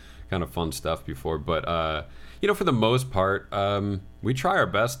some kind of fun stuff before, but for the most part, we try our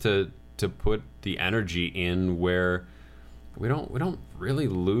best to put the energy in where we don't really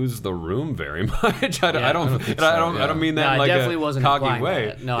lose the room very much. I don't mean that in like a cocky way.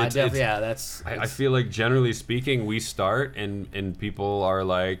 That. No, I feel like generally speaking, we start and people are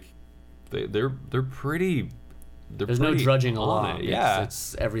like, they're pretty. There's no drudging along. Yeah,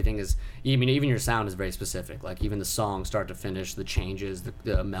 it's everything is. Even your sound is very specific. Like even the song, start to finish, the changes,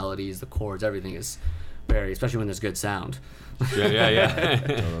 the melodies, the chords, everything is very. Especially when there's good sound. Yeah.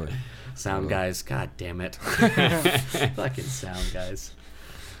 Totally. Sound guys, god damn it. Fucking sound guys.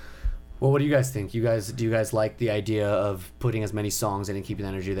 Well, what do you guys think? Do you guys like the idea of putting as many songs in and keeping the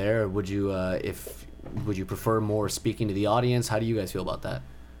energy there, or would you prefer more speaking to the audience? How do you guys feel about that?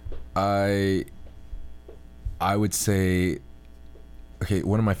 I would say, okay,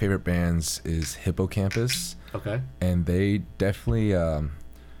 one of my favorite bands is Hippocampus. Okay. And they definitely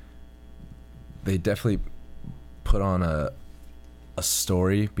put on a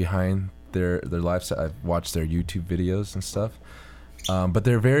story behind their lives. I've watched their YouTube videos and stuff, but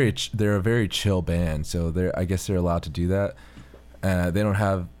they're a very chill band, so I guess they're allowed to do that. They don't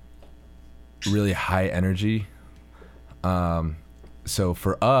have really high energy, so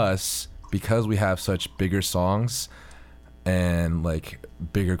for us, because we have such bigger songs and like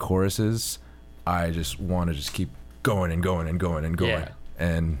bigger choruses, I just want to just keep going and going and going and going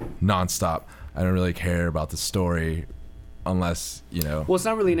and nonstop. I don't really care about the story unless, Well, it's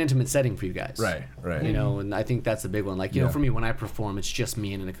not really an intimate setting for you guys. Right. And I think that's the big one. Like, for me, when I perform, it's just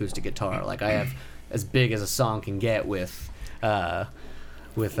me and an acoustic guitar. Like, I have as big as a song can get with just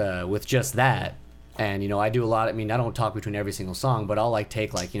that. And, I do a lot. I mean, I don't talk between every single song, but I'll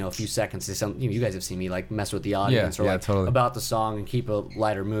take a few seconds to some. You guys have seen me like mess with the audience totally. About the song and keep a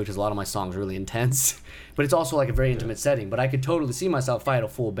lighter mood, because a lot of my songs are really intense. But it's also like a very intimate setting. But I could totally see myself fight a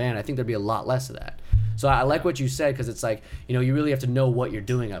full band. I think there'd be a lot less of that. So I like what you said, because it's like, you really have to know what you're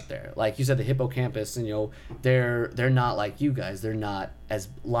doing up there. Like you said, the Hippocampus, and they're not like you guys. They're not as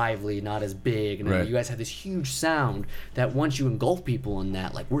lively, not as big. And you guys have this huge sound that once you engulf people in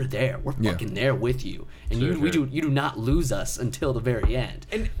that, like, we're there. We're fucking there with you. And you do not lose us until the very end.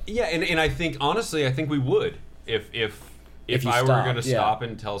 And I think, honestly, I think we would if I were going to stop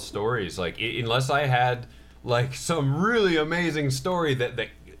and tell stories. Like, unless I had like some really amazing story that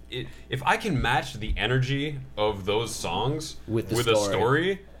if I can match the energy of those songs with a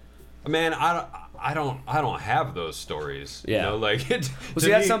story, man, I don't have those stories. Yeah. Like it. Well, see,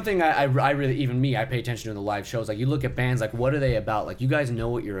 that's something I really, even me, I pay attention to in the live shows. Like, you look at bands, like, what are they about? Like, you guys know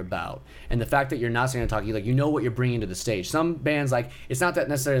what you're about, and the fact that you're not sitting and talking, like, you know what you're bringing to the stage. Some bands, like, it's not that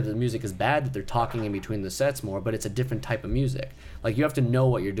necessarily that the music is bad, that they're talking in between the sets more, but it's a different type of music. Like, you have to know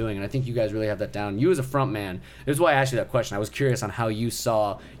what you're doing, and I think you guys really have that down. You as a front man, this is why I asked you that question. I was curious on how you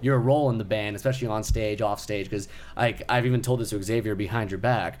saw your role in the band, especially on stage, off stage, because I've even told this to Xavier behind your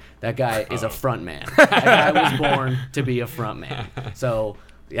back. That guy is a front man. That guy was born to be a front man. So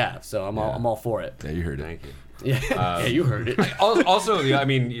I'm all for it. Yeah, you heard it. Thank you. Yeah, you heard it. Also, I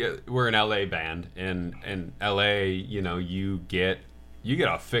mean, we're an LA band, and LA, you get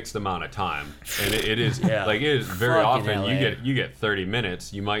a fixed amount of time, and it is like, it is very Fucking often LA. you get 30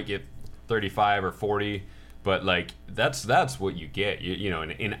 minutes. You might get 35 or 40, but like that's what you get.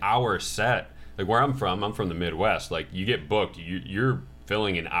 In our set, like where I'm from the Midwest. Like, you get booked, you're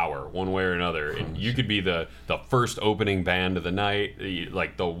filling an hour one way or another, and you could be the first opening band of the night,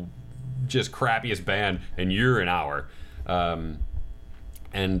 like the just crappiest band, and you're an hour.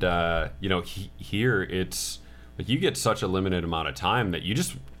 Here it's like you get such a limited amount of time that you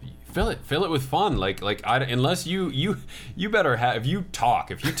just fill it with fun. Unless you better have, if you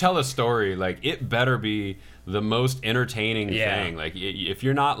tell a story, like, it better be the most entertaining thing. Like, if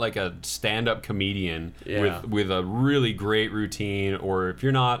you're not like a stand-up comedian with a really great routine, or if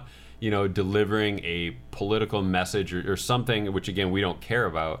you're not, delivering a political message or something, which again we don't care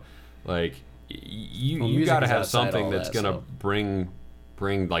about, like, you got to have something that's gonna bring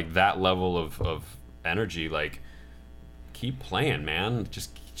like that level of energy. Like, keep playing, man.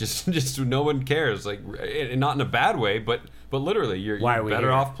 Just no one cares. Like, and not in a bad way, but literally, you're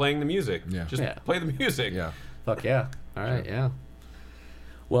better off playing the music. Yeah. Just play the music. Yeah. Fuck yeah. All right. Yeah.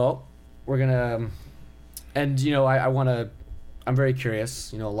 Well, we're gonna, and I want to. I'm very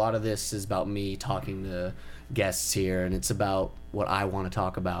curious. A lot of this is about me talking to guests here, and it's about what I want to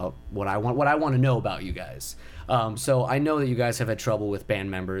talk about, what I want to know about you guys. So I know that you guys have had trouble with band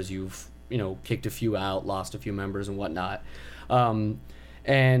members. You've kicked a few out, lost a few members, and whatnot.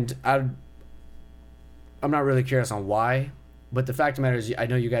 And I'm not really curious on why, but the fact of the matter is, I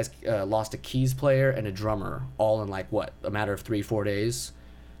know you guys lost a keys player and a drummer all in like a matter of 3-4 days.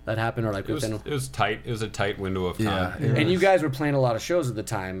 That happened, or like it was tight. It was a tight window of time. Yeah, and you guys were playing a lot of shows at the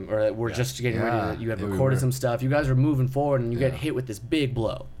time, or were just getting ready to. You had recorded some stuff. You guys were moving forward, and you get hit with this big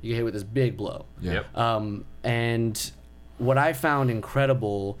blow. Yep. And what I found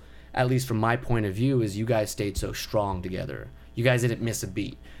incredible, at least from my point of view, is you guys stayed so strong together. You guys didn't miss a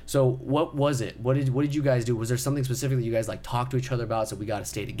beat. So what was it? What did you guys do? Was there something specific that you guys like talked to each other about? So we got to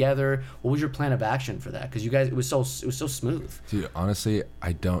stay together. What was your plan of action for that? Because you guys, it was so smooth. Dude, honestly,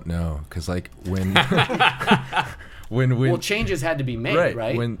 I don't know. Because like when well, changes had to be made,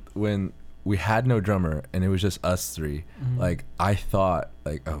 right? When we had no drummer and it was just us three, like I thought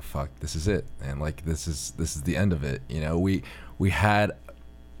like, oh fuck, this is it, and like this is the end of it. We had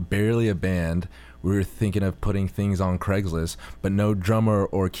barely a band. We were thinking of putting things on Craigslist, but no drummer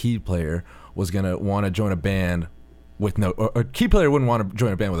or key player was gonna want to join a band with no. Or a key player wouldn't want to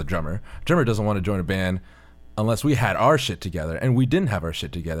join a band with a drummer. Drummer doesn't want to join a band unless we had our shit together, and we didn't have our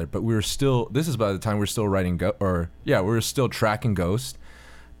shit together. But we were still. This is by the time we were still writing we were still tracking Ghost,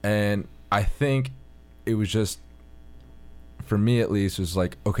 and I think it was just, for me at least, was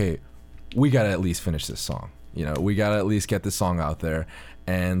like, okay, we gotta at least finish this song. We gotta at least get this song out there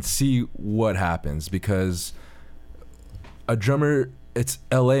and see what happens, because a drummer, it's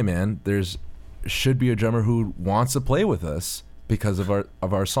LA, man. Should be a drummer who wants to play with us because of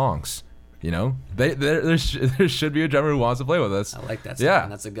our songs. There should be a drummer who wants to play with us. I like that. Yeah,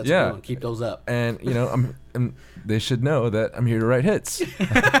 that's a good one. Keep those up. And they should know that I'm here to write hits.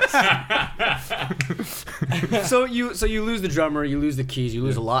 So you lose the drummer, you lose the keys, you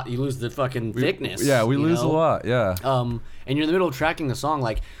lose a lot, you lose the fucking thickness. Yeah, we lose a lot. Yeah. And you're in the middle of tracking the song.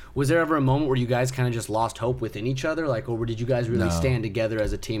 Like, was there ever a moment where you guys kind of just lost hope within each other? Like, or did you guys really stand together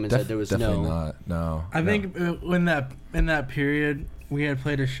as a team and said there was definitely not. No. I think in that period we had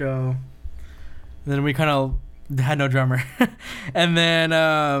played a show. Then we kind of had no drummer. And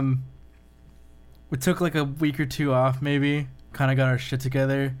then we took like a week or two off, maybe. Kind of got our shit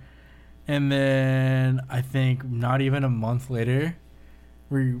together. And then I think not even a month later,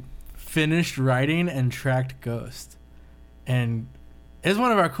 we finished writing and tracked Ghost. And it's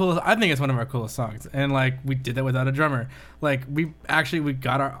one of our coolest, I think it's one of our coolest songs. And like, we did that without a drummer. Like, we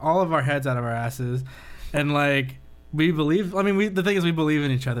got all of our heads out of our asses. And like, we believe, the thing is, we believe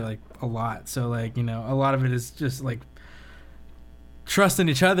in each other like a lot. So like, a lot of it is just like trust in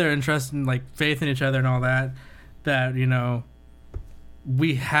each other and trust in like faith in each other and all that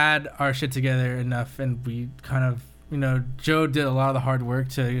we had our shit together enough, and we kind of, Joe did a lot of the hard work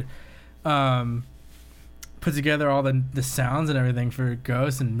to put together all the sounds and everything for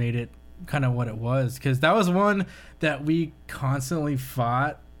Ghost and made it kind of what it was. Because that was one that we constantly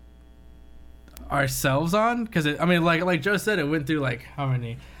fought ourselves on, because like Joe said, it went through like how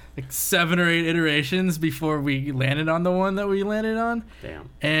many, like 7 or 8 iterations before we landed on the one that we landed on. Damn.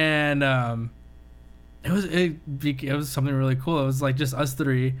 And it was something really cool. It was like just us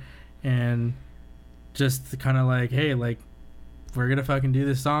three, and just kind of like, hey, like, we're gonna fucking do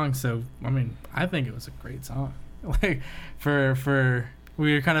this song. So I think it was a great song. Like for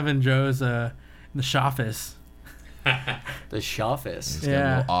we were kind of in Joe's the shoffice. The shoffice. He's got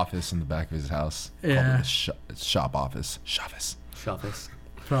a little office in the back of his house. Yeah. Called the shop office. Shoffice.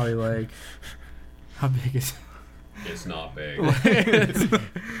 Probably like, how big is it? It's not big.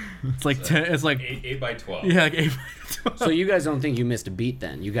 It's like 10. It's like 8 by 12. Yeah, like 8 by 12. So you guys don't think you missed a beat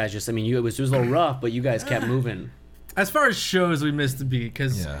then? You guys just, it was a little rough, but you guys kept moving. As far as shows, we missed a beat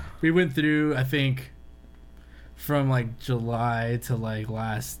because we went through, I think, from like July to like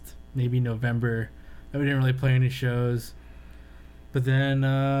last maybe November, that we didn't really play any shows. But then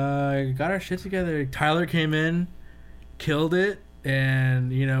got our shit together. Tyler came in, killed it,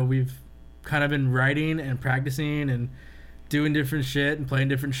 and we've kind of been writing and practicing and doing different shit and playing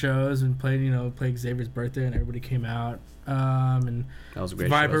different shows and played Xavier's birthday and everybody came out. And That was a great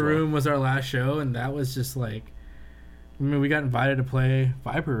Viper show as well. Room was our last show, and that was just like, we got invited to play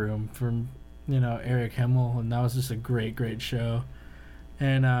Viper Room from Eric Hemmel, and that was just a great show.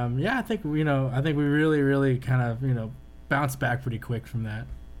 And I think we really kind of bounced back pretty quick from that.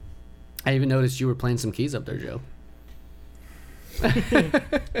 I even noticed you were playing some keys up there, Joe.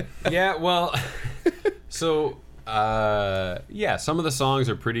 Yeah, well, so some of the songs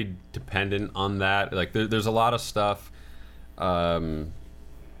are pretty dependent on that. Like there's a lot of stuff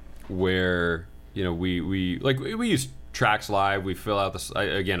where we use tracks live. We fill out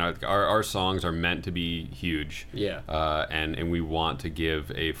again. Our songs are meant to be huge. Yeah. And we want to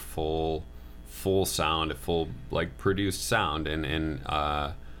give a full sound, a full produced sound, and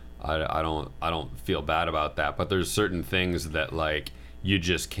I don't feel bad about that. But there's certain things that you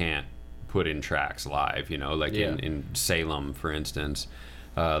just can't put in tracks live. In Salem, for instance,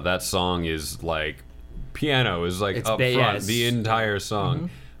 that song is piano is up front the entire song.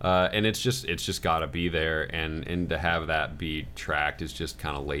 Mm-hmm. And it's just got to be there, and to have that be tracked is just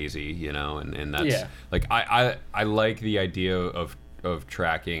kind of lazy, and that's I like the idea of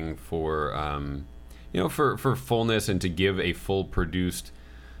tracking for for fullness and to give a full produced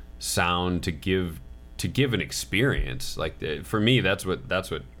sound, to give an experience. For me, that's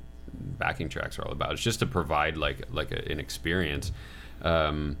what backing tracks are all about. It's just to provide an experience.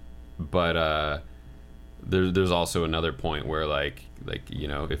 But there's also another point where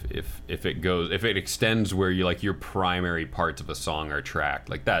if it extends where your primary parts of a song are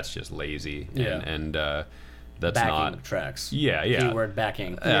tracked, that's just lazy. And that's backing not tracks. Yeah. Keyword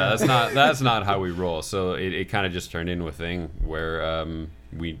backing. Yeah, that's not how we roll. So it kind of just turned into a thing where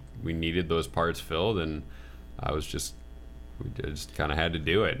we needed those parts filled, and we just kind of had to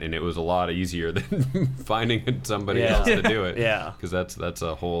do it, and it was a lot easier than finding somebody else to do it. Yeah, because that's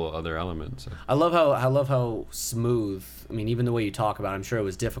a whole other element. So. I love how smooth. I mean, even the way you talk about it, I'm sure it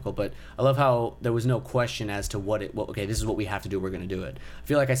was difficult, but I love how there was no question as to okay, this is what we have to do. We're going to do it. I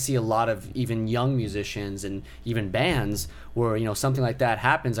feel like I see a lot of even young musicians and even bands where something like that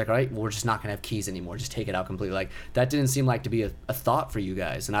happens. All right, well, we're just not going to have keys anymore. Just take it out completely. That didn't seem like to be a thought for you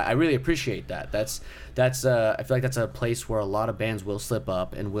guys, and I really appreciate that. That's I feel like that's a place where a lot of bands will slip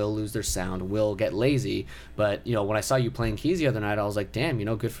up and will lose their sound, will get lazy. But when I saw you playing keys the other night, I was like, damn,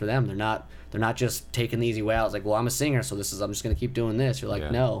 good for them. They're not just taking the easy way out. I was like, well, I'm a singer, so I'm just gonna keep doing this. You're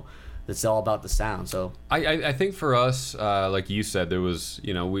like, no, it's all about the sound. So I think for us, like you said, there was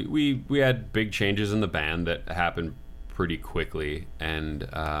we had big changes in the band that happened pretty quickly, and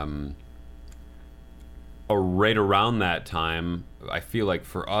right around that time, I feel like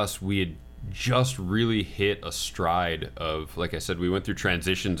for us, we had just really hit a stride of, like I said, we went through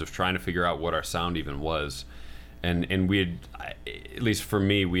transitions of trying to figure out what our sound even was, and we had, at least for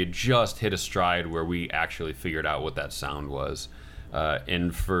me, we had just hit a stride where we actually figured out what that sound was,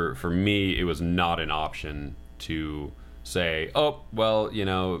 and for me, it was not an option to say, oh well,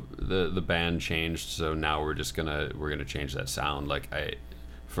 the band changed, so now we're gonna change that sound.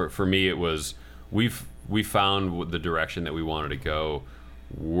 For me, it was we found the direction that we wanted to go.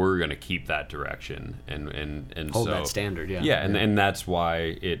 We're gonna keep that direction and hold so, that standard. And that's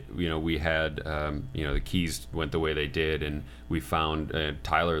why we had the keys went the way they did, and we found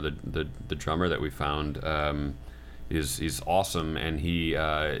Tyler, the drummer that we found, is awesome, and he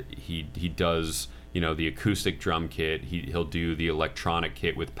does the acoustic drum kit. He'll do the electronic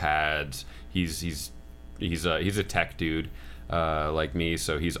kit with pads. He's a tech dude like me,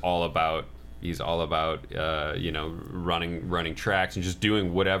 so he's all about running tracks and just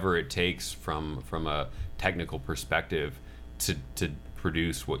doing whatever it takes from a technical perspective to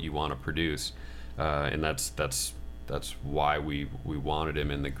produce what you want to produce, and that's why we wanted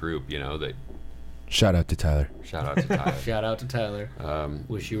him in the group. That shout out to Tyler. Shout out to Tyler. Shout out to Tyler.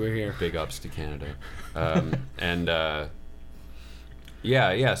 Wish you were here. Big ups to Canada. And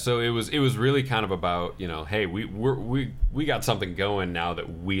so it was really kind of about, hey, we got something going now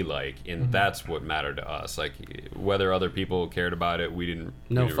that we like, and that's what mattered to us. Whether other people cared about it, we didn't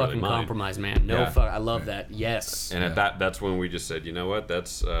fucking really mind. Compromise, man. I love that. Yes. And that's when we just said, you know what,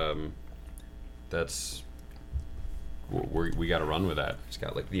 that's we got to run with that. It's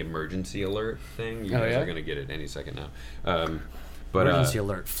got the emergency alert thing. You guys are gonna get it any second now. But emergency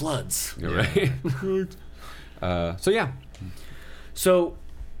alert, floods. Right. So yeah. So,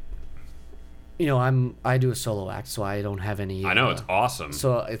 I do a solo act, so I don't have any. I know it's awesome.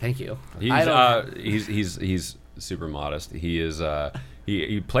 So thank you. He's super modest. He is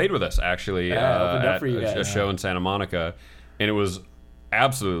he played with us actually opened up at for you a guys. show in Santa Monica, and it was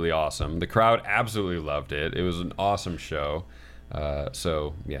absolutely awesome. The crowd absolutely loved it. It was an awesome show.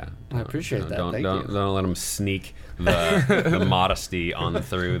 So yeah, I appreciate that. Thank don't you. let him sneak the modesty on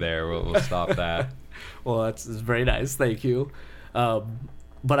through there. We'll stop that. Well, that's very nice. Thank you.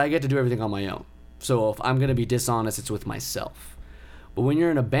 But I get to do everything on my own. So if I'm going to be dishonest, it's with myself. But when you're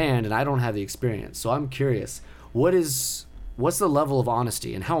in a band and I don't have the experience, so I'm curious, what's the level of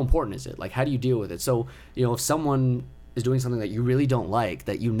honesty and how important is it? Like, how do you deal with it? So, if someone is doing something that you really don't like,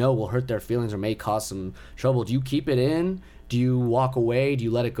 that will hurt their feelings or may cause some trouble, do you keep it in? Do you walk away? Do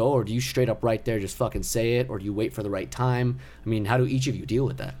you let it go? Or do you straight up right there just fucking say it? Or do you wait for the right time? I mean, how do each of you deal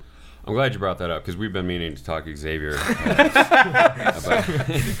with that? I'm glad you brought that up because we've been meaning to talk Xavier. About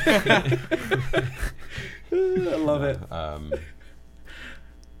I love it.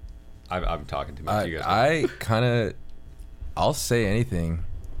 I'm talking too much. You guys. I kind of, I'll say anything,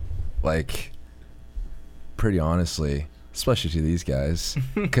 like, pretty honestly, especially to these guys,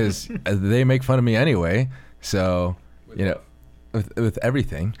 because they make fun of me anyway. So, with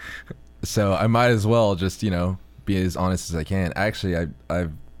everything. So I might as well just, be as honest as I can. Actually,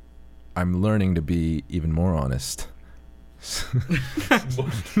 I'm learning to be even more honest.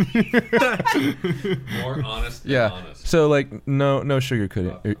 More honest than Yeah. honest. So like no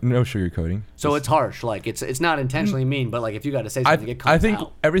sugarcoating. So it's harsh. Like, it's not intentionally mean, but like if you got to say something, it comes I think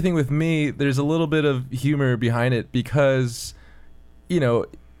out. everything with me, there's a little bit of humor behind it because,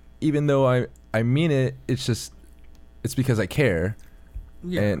 even though I mean it, it's because I care.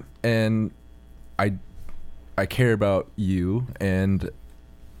 Yeah. And I care about you, and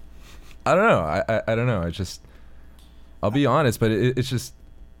I don't know. I don't know. I'll be honest, but it's just,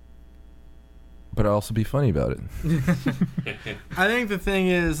 but I'll also be funny about it. I think the thing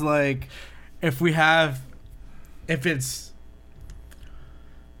is, like, if it's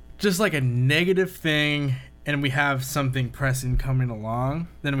just like a negative thing and we have something pressing coming along,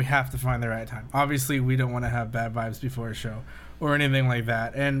 then we have to find the right time. Obviously, we don't want to have bad vibes before a show or anything like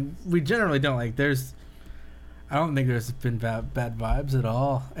that. And we generally don't. Like, I don't think there's been bad vibes at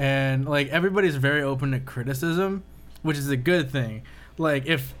all. And, like, everybody's very open to criticism, which is a good thing. Like,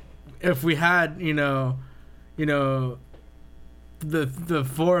 if we had, the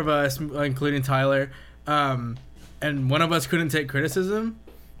four of us, including Tyler, and one of us couldn't take criticism,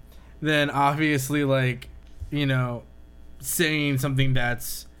 then obviously, like, saying something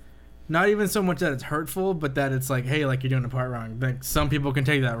that's not even so much that it's hurtful, but that it's like, hey, like, you're doing the part wrong. Like, some people can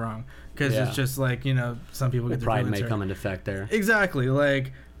take that wrong because it's just like, some people get their pride feelings may hurt. come into effect there. Exactly.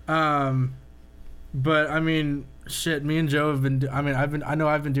 Like, but I mean, shit, me and Joe have been,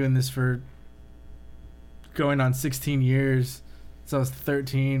 I've been doing this for going on 16 years. So I was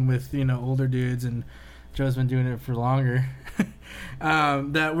 13 with, older dudes, and Joe's been doing it for longer.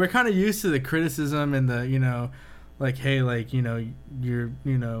 That we're kind of used to the criticism and the, like, hey, like, you're,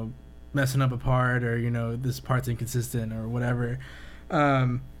 messing up a part, or, this part's inconsistent or whatever.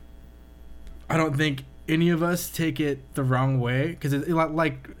 I don't think any of us take it the wrong way, because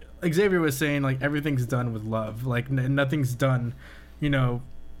like Xavier was saying, like, everything's done with love. Like, nothing's done,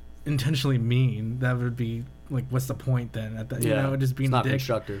 intentionally mean. That would be like, what's the point then? At that, just being it's not a dick.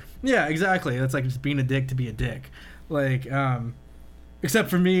 constructive. Yeah, exactly. It's like just being a dick to be a dick. Like, except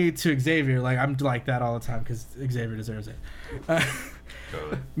for me to Xavier, like, I'm like that all the time because Xavier deserves it.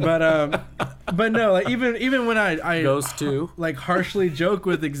 Totally. But no, like, even when I Goes to like harshly joke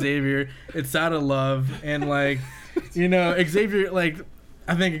with Xavier, it's out of love, and like, Xavier, like,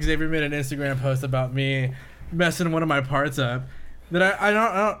 I think Xavier made an Instagram post about me messing one of my parts up. That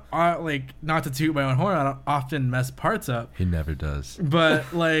I like, not to toot my own horn, I don't often mess parts up. He never does.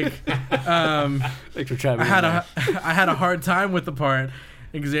 But like, thanks for trying. I had a hard time with the part.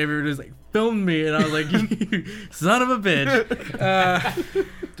 Xavier just like filmed me, and I was like, "You son of a bitch."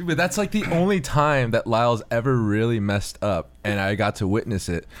 Dude, but that's like the only time that Lyle's ever really messed up, and I got to witness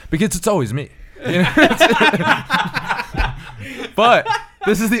it because it's always me. But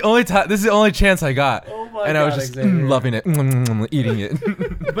this is the only time. This is the only chance I got, and I was just loving it, eating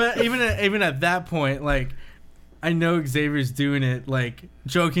it. But even at that point, like, I know Xavier's doing it like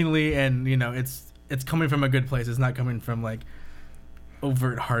jokingly, and it's coming from a good place. It's not coming from like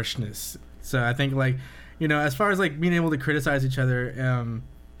overt harshness. So I think, like, as far as like being able to criticize each other,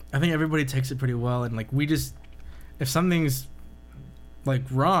 I think everybody takes it pretty well, and like, we just, if something's like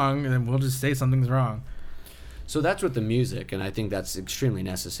wrong, then we'll just say something's wrong. So that's with the music, and I think that's extremely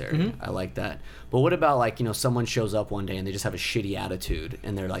necessary. I like that. But what about, like, you know, someone shows up one day and they just have a shitty attitude,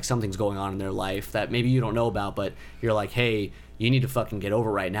 and they're like, something's going on in their life that maybe you don't know about, but you're like, hey, you need to fucking get over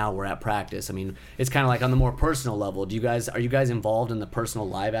right now. We're at practice. I mean, it's kind of like on the more personal level. Are you guys involved in the personal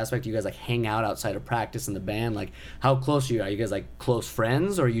live aspect? Do you guys like hang out outside of practice in the band? Like, how close are you? Are you guys like close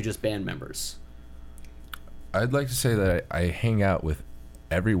friends, or are you just band members? I'd like to say that I hang out with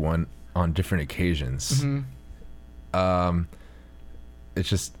everyone on different occasions. It's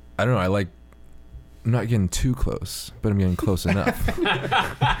just, I don't know, I'm not getting too close, but I'm getting close enough.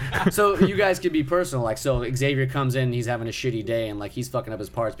 So you guys could be personal, like, so Xavier comes in, he's having a shitty day, and like he's fucking up his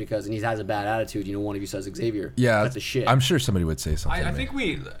parts and he has a bad attitude. You know, one of you says, Xavier, Yeah, that's the shit. I'm sure somebody would say something. I think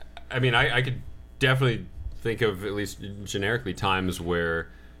I could definitely think of at least generically times where,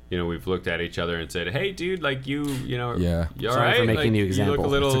 you know, we've looked at each other and said, hey, dude, like you know, Yeah. you all Sorry right? for making like, the example. You look a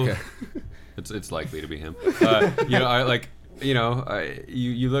little. It's okay. It's likely to be him. You know,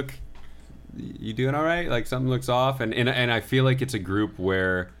 you look. You doing all right? Like something looks off, and I feel like it's a group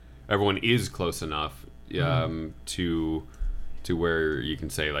where everyone is close enough to where you can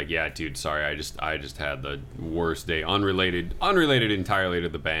say like, yeah, dude, sorry, I just had the worst day, unrelated entirely to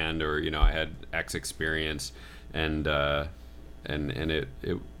the band, or, you know, I had X experience, and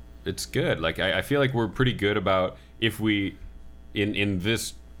it's good. Like I feel like we're pretty good about, if we in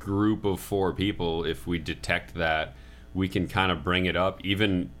this group of 4 people, if we detect that, we can kind of bring it up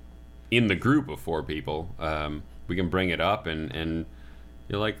even in the group of 4 people. We can bring it up and you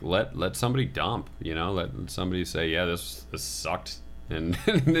know, like let somebody dump, you know, let somebody say, yeah, this sucked, and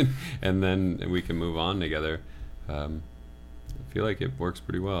and then we can move on together. I feel like it works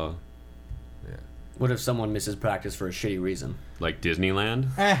pretty well. What if someone misses practice for a shitty reason? Like Disneyland.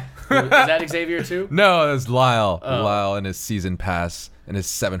 Is that Xavier too? No, it's Lyle. Oh. Lyle and his season pass, and his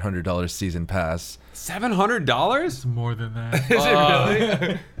 $700 season pass. $700? It's more than that. Is it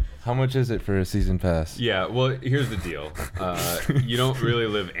really? How much is it for a season pass? Yeah, well, here's the deal. You don't really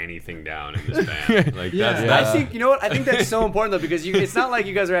live anything down in this band. Like that's I think, you know what? I think that's so important though, because it's not like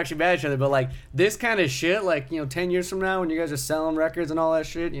you guys are actually mad at each other, but like this kind of shit, like, you know, 10 years from now when you guys are selling records and all that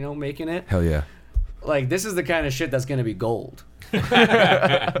shit, you know, making it, Hell yeah. like, this is the kind of shit that's going to be gold.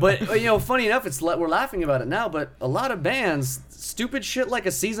 But, you know, funny enough, we're laughing about it now, but a lot of bands, stupid shit like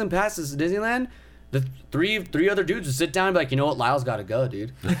a season pass to Disneyland, the three other dudes would sit down and be like, you know what, Lyle's got to go,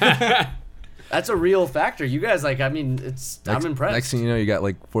 dude. That's a real factor. You guys, like, I mean, I'm impressed. Next thing you know, you got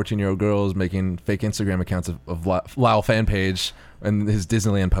like 14-year-old girls making fake Instagram accounts of Lyle fan page and his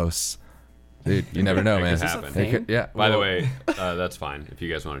Disneyland posts. Dude, you never know, That man. could happen. Is this a thing? Yeah. By the way, that's fine if you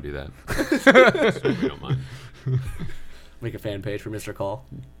guys want to do that. We don't mind. Make a fan page for Mr. Call.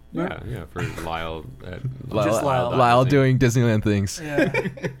 Yeah, for Lyle. Just Lyle. Lyle doing Disneyland things. Yeah.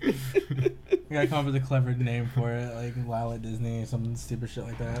 We gotta come up with a clever name for it, like Lyle at Disney, some stupid shit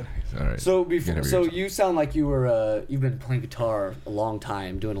like that. All right. So Get so over yourself. you sound like you've been playing guitar a long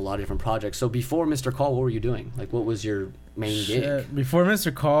time, doing a lot of different projects. So before Mr. Call, what were you doing? Like, what was your main gig? Shit. Before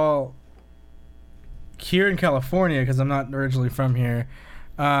Mr. Call, here in California, because I'm not originally from here,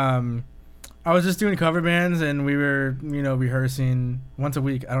 I was just doing cover bands, and we were, you know, rehearsing once a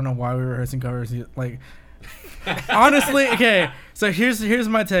week. I don't know why we were rehearsing covers. Like, honestly, okay. So here's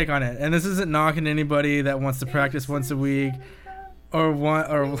my take on it, and this isn't knocking anybody that wants to practice once a week, or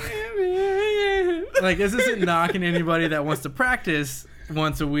like, this isn't knocking anybody that wants to practice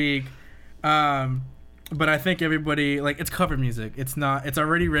once a week. But I think everybody, like, it's cover music. It's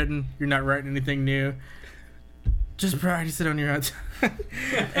already written. You're not writing anything new. Just practice it on your own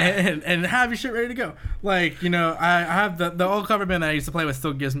and have your shit ready to go. Like, you know, I have the old cover band that I used to play with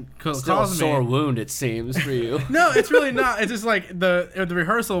still calls Still a me. sore wound, it seems, for you. No, it's really not. It's just like the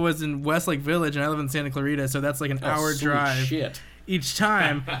rehearsal was in Westlake Village, and I live in Santa Clarita, so that's like an hour Sweet drive shit. each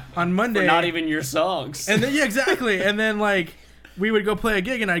time on Monday. For not even your songs. And then, yeah, exactly. And then, like, we would go play a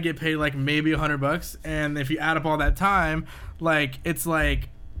gig, and I'd get paid like maybe $100. And if you add up all that time, like, it's like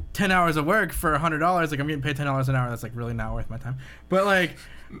 10 hours of work for $100. Like, I'm getting paid $10 an hour. That's like really not worth my time. But like,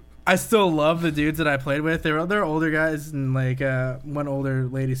 I still love the dudes that I played with. They're older guys, and like one older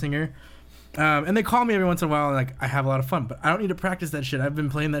lady singer. And they call me every once in a while, and like, I have a lot of fun. But I don't need to practice that shit. I've been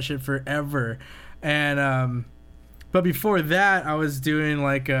playing that shit forever. And but before that, I was doing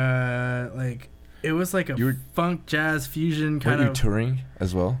like it was like a funk jazz fusion kind Weren't of. you touring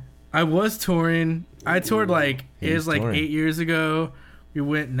as well? I was touring. I toured like He it was was like touring. 8 years ago. We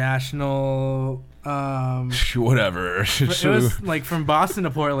went national. Whatever. It was like from Boston to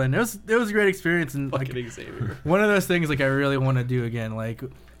Portland. It was a great experience, and like Fucking Xavier. one of those things like I really want to do again. Like,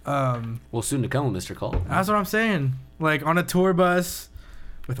 Well, soon to come, Mr. Call. that's what I'm saying. Like on a tour bus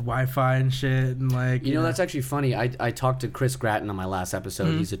with Wi-Fi and shit, and like You know, that's actually funny. I talked to Chris Gratton on my last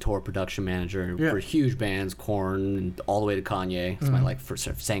episode. He's a tour production manager for huge bands, Korn, and all the way to Kanye. It's my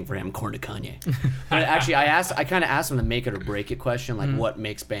saying for him, Korn to Kanye. But actually, I kind of asked him the make it or break it question, like what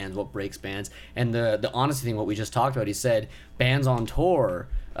makes bands, what breaks bands, and the honesty thing. What we just talked about, he said bands on tour.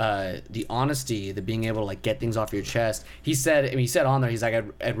 The honesty, the being able to like get things off your chest. He said on there, he's like,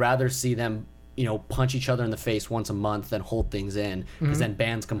 I'd rather see them, punch each other in the face once a month than hold things in, because then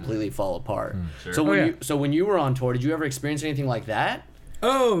bands completely fall apart. Sure. So when you were on tour, did you ever experience anything like that?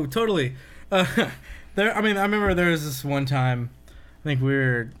 Oh, totally. I remember there was this one time, I think we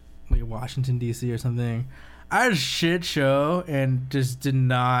were like Washington D.C. or something. I had a shit show and just did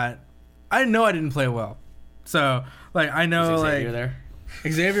not. I know I didn't play well, so like I know Was like Xavier there?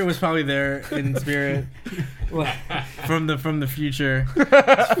 Xavier was probably there in spirit from the future,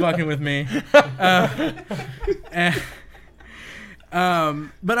 just fucking with me.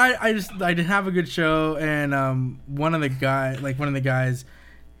 But I did have a good show, and one of the guys,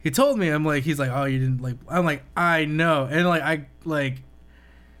 he told me, he's like, oh, you didn't like. I'm like, I know, and I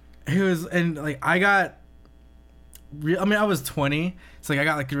was 20, so like I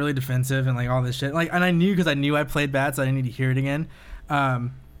got like really defensive and like all this shit, and I knew because I knew I played bad, so I didn't need to hear it again.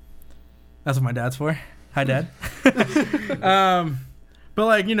 That's what my dad's for. Hi, Dad. But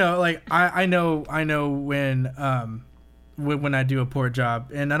I know when I do a poor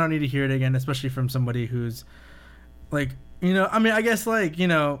job, and I don't need to hear it again, especially from somebody who's I guess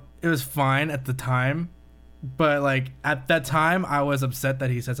it was fine at the time, but at that time I was upset that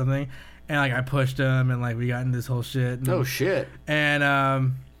he said something, and I pushed him, and we got into this whole shit. And, Oh shit. And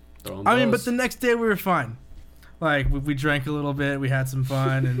but the next day we were fine. We drank a little bit, we had some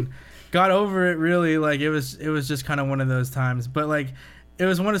fun, and got over it. Really, it was just kind of one of those times. But it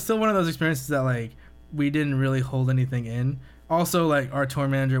was still one of those experiences that we didn't really hold anything in. Also, our tour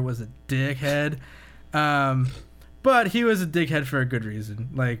manager was a dickhead, but he was a dickhead for a good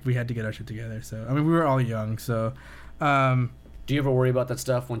reason. We had to get our shit together. So we were all young. So, do you ever worry about that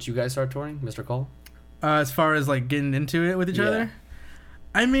stuff once you guys start touring, Mr. Cole? As far as getting into it with each other?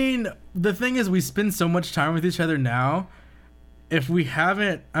 The thing is, we spend so much time with each other now. If we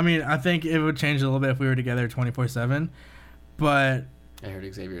haven't, I think it would change a little bit if we were together 24/7. But I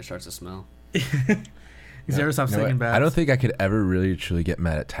heard Xavier starts to smell. Xavier stopped taking baths. I don't think I could ever really truly get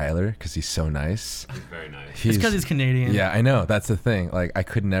mad at Tyler because he's so nice. He's very nice. It's because he's Canadian. Yeah, I know. That's the thing. I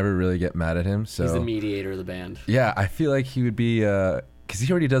could never really get mad at him. So He's the mediator of the band. Yeah, I feel like he would be, because he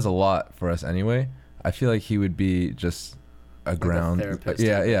already does a lot for us anyway. I feel like he would be just a ground. therapist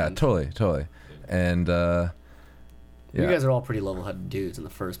Yeah, totally. And You guys are all pretty level-headed dudes in the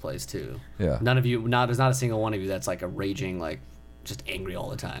first place too. Yeah. None of you, there's not a single one of you that's a raging, just angry all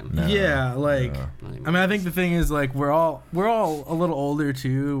the time. No. Yeah, I think the thing is we're all a little older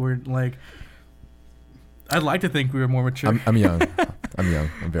too. We're I'd like to think we were more mature. I'm young. I'm young.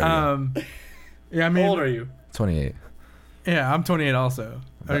 I'm very young. Yeah, How old are you? 28. Yeah, I'm 28 also.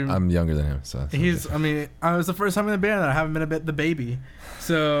 I'm younger than him, so. I was the first time in the band that I haven't been the baby.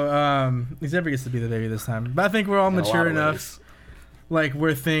 So, Xavier gets to be the baby this time. But I think we're all mature enough,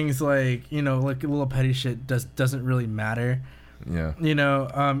 where things a little petty shit doesn't really matter. Yeah.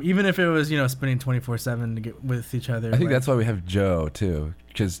 Even if it was, spending 24/7 to get with each other. I think that's why we have Joe, too.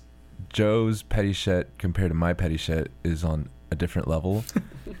 Because Joe's petty shit compared to my petty shit is on a different level.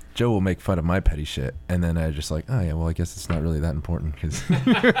 Joe will make fun of my petty shit, and then I just oh yeah, well I guess it's not really that important because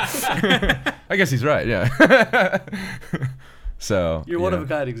I guess he's right, yeah. So You're one of a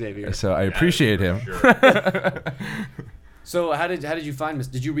kind, Xavier. So I appreciate him. Sure. So how did you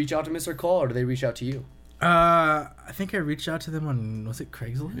find Did you reach out to Mr. Cole, or did they reach out to you? I think I reached out to them on, was it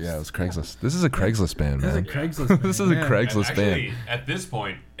Craigslist? Yeah, it was Craigslist. This is a Craigslist band, man. This is a Craigslist band. This is a Craigslist Actually, band. at this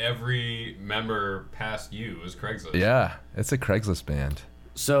point, every member past you is Craigslist. Yeah, it's a Craigslist band.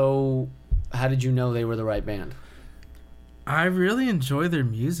 So how did you know they were the right band? I really enjoy their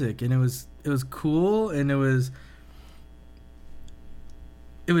music, and it was cool, and it was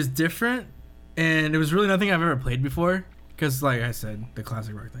different, and it was really nothing I've ever played before, because like I said, the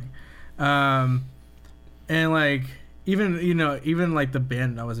classic rock thing. And even the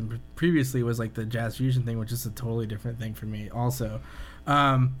band I was in previously was the jazz fusion thing, which is a totally different thing for me also.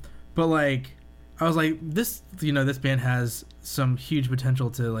 But I was this band has some huge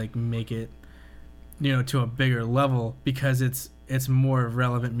potential to make it, to a bigger level, because it's more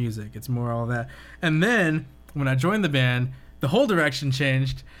relevant music. It's more all that. And then when I joined the band, the whole direction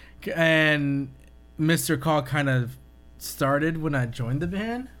changed, and Mr. Call kind of started when I joined the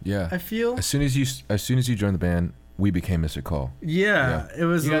band. Yeah. I feel as soon as you joined the band, we became Mr. Call. Yeah. It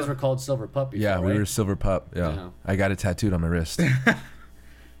was. You guys were called Silver Pup before, Yeah, we right? were Silver Pup. Yeah. I got it tattooed on my wrist.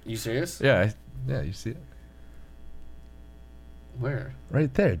 You serious? Yeah, you see it Where?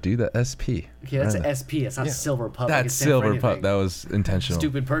 right there, dude. The SP. Okay, that's Right an SP. It's not Yeah. silver pup. It That's can stand for silver anything. pup. That was intentional.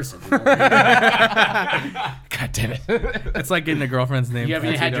 Stupid person. God damn it. It's like getting a girlfriend's name. You haven't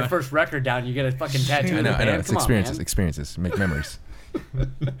even had your tattooed first record down. You get a fucking tattoo. I know. Man. It's Come on, experiences. man. Experiences make memories.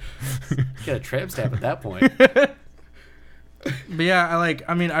 Get a tramp stamp at that point. But yeah, I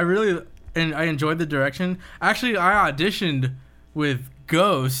enjoyed the direction. Actually, I auditioned with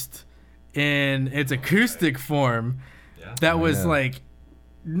Ghost in its acoustic form. Yeah. That was Yeah. like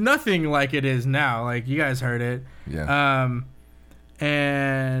nothing like it is now. Like you guys heard it. Yeah.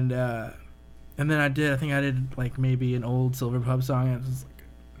 And then I think I did like maybe an old Silver Pub song. It was like,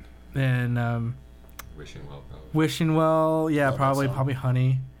 and Wishing well, probably. Wishing Well, yeah, Love that probably song.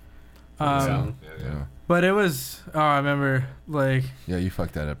 Honey. Sound. Yeah. But it was I remember like Yeah, you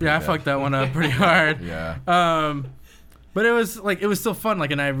fucked that up. yeah, I pretty bad. fucked that one up pretty hard. Yeah. But it was still fun,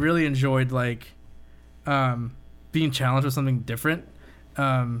 like, and I really enjoyed like being challenged with something different.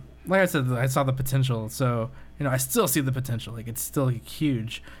 Like I said, I saw the potential, so I still see the potential. Like it's still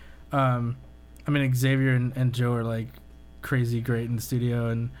huge. I mean, Xavier and Joe are like crazy great in the studio,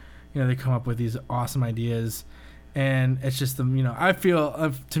 and they come up with these awesome ideas, and it's just I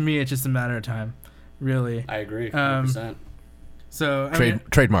feel to me it's just a matter of time, really. I agree. 100%. So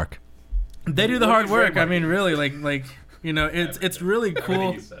Trademark. they do the hard work. I mean, really, like it's really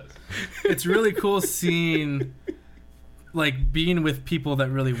cool. It's really cool seeing like being with people that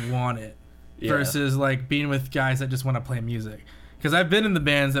really want it versus like being with guys that just want to play music. Because I've been in the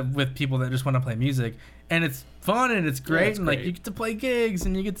bands with people that just want to play music, and it's fun and it's great, it's and like great. you get to play gigs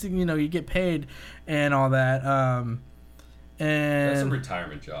and you get to you get paid and all that. That's a And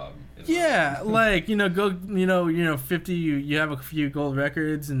retirement job. yeah, like go 50. You have a few gold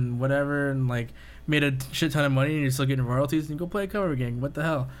records and whatever, and like made a shit ton of money, and you're still getting royalties, and you go play a cover gig. What the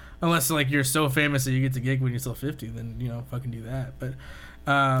hell? Unless like you're so famous that you get to gig when you're still 50, then fucking do that. But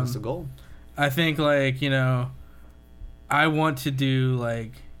That's the goal. I think like I want to do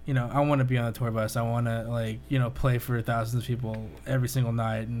like I want to be on the tour bus. I want to like play for thousands of people every single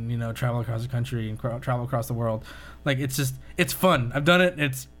night, and travel across the country and travel across the world. Like it's fun. I've done it.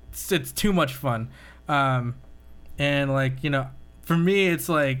 It's too much fun. And like for me it's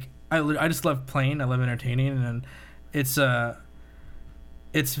like I just love playing. I love entertaining, and it's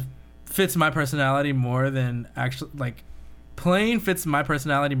fits my personality more than actually like playing fits my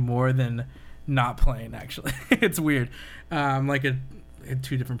personality more than not playing. Actually, it's weird. Like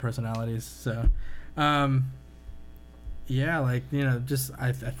two different personalities. So, yeah, like just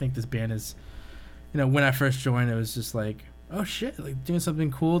I think this band is, when I first joined, it was just like, oh shit, like doing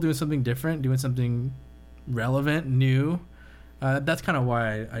something cool, doing something different, doing something relevant, new. That's kind of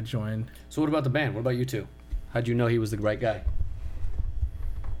why I joined. So what about the band? What about you two? How'd you know he was the right guy?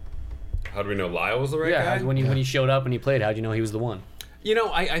 How do we know Lyle was the right guy? When he showed up and he played, how'd you know he was the one?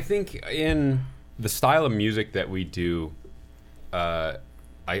 I think in the style of music that we do, I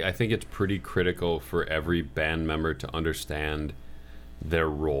think it's pretty critical for every band member to understand their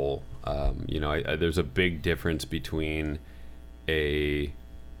role. There's a big difference between a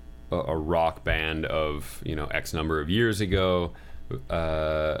rock band of X number of years ago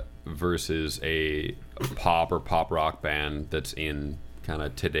versus a pop or pop rock band that's in kind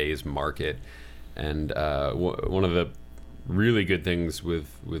of today's market. And one of the really good things with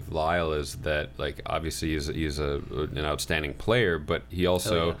Lyle is that like obviously he's an outstanding player, but he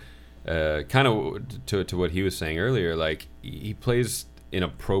also kind of to what he was saying earlier, like he plays an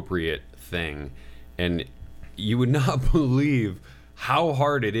appropriate thing, and you would not believe how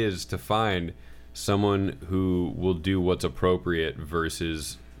hard it is to find someone who will do what's appropriate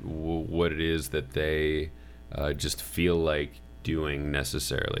versus what it is that they just feel like doing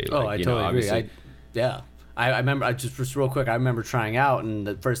necessarily. Oh, like, I totally agree. obviously- I remember, just real quick, I remember trying out, and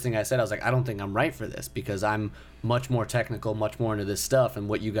the first thing I said, I was like, I don't think I'm right for this, because I'm much more technical, much more into this stuff, and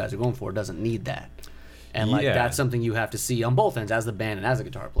what you guys are going for doesn't need that. And like Yeah. that's something you have to see on both ends, as the band and as a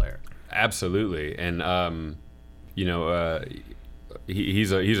guitar player. Absolutely, and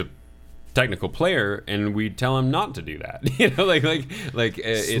he's a technical player, and we tell him not to do that.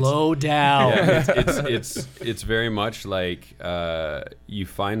 Slow down. Yeah, it's very much like you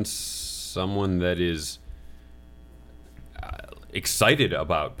find someone that is excited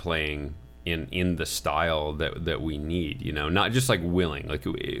about playing in the style that we need, not just like willing. Like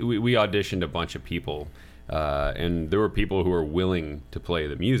we auditioned a bunch of people, and there were people who were willing to play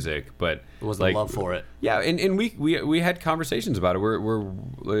the music, but There wasn't like, love for it. Yeah, and we had conversations about it. We're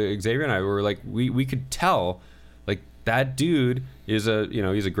Xavier and I were like, we could tell like that dude is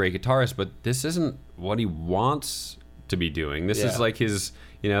he's a great guitarist, but this isn't what he wants to be doing. This is like his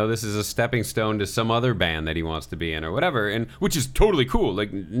you know, this is a stepping stone to some other band that he wants to be in or whatever, and which is totally cool. Like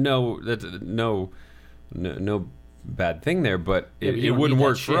that's no bad thing there, but Yeah, but you it don't wouldn't need that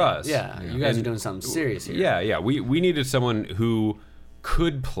work for shit. us. Yeah, you guys are And- doing something serious here. Yeah. We needed someone who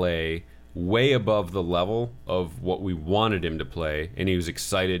could play way above the level of what we wanted him to play, and he was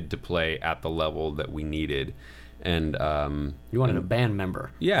excited to play at the level that we needed. And You wanted a band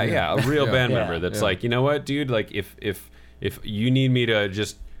member. yeah, a real Yeah. band Yeah. member that's Yeah. like, you know what, dude, like if you need me to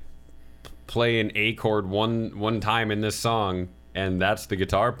just play an A chord one time in this song and that's the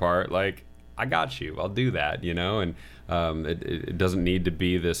guitar part, like I got you, I'll do that, you know. And it doesn't need to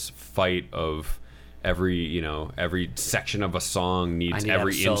be this fight of every section of a song needs need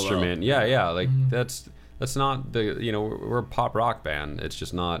every that solo. instrument. Yeah, like that's not the, you know, we're a pop rock band. It's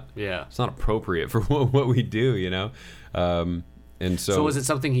just not, Yeah. it's not appropriate for what we do, you know. And So was it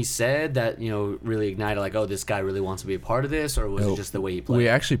something he said that, you know, really ignited, like, oh, this guy really wants to be a part of this, or was it just the way he played? We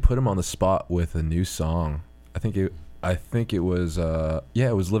actually put him on the spot with a new song. I think it was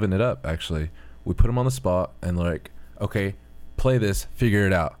it was Living It Up, actually. We put him on the spot and like, okay, play this, figure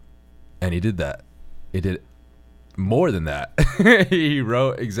it out. And he did that. He did more than that. He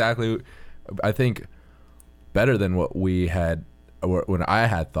wrote exactly, I think, better than what we had, or when I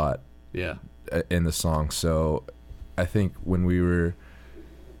had thought Yeah. in the song. So I think when we were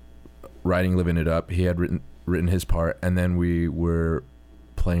writing Living It Up, he had written his part, and then we were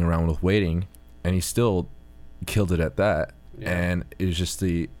playing around with Waiting, and he still killed it at that. Yeah. And it was just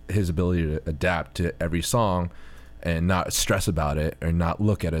his ability to adapt to every song and not stress about it or not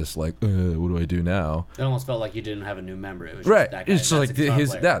look at us like, what do I do now? It almost felt like you didn't have a new member. It was just Right. that guy. It's just That's like the guitar his,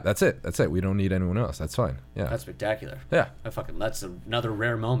 player. yeah, that's it. We don't need anyone else. That's fine. Yeah. That's spectacular. Yeah. That's another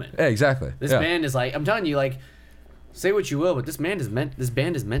rare moment. Yeah, exactly. This yeah. band is like, I'm telling you, like, say what you will, but this band is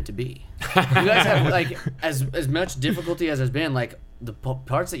meant to be. You guys have like as much difficulty as there's been, like the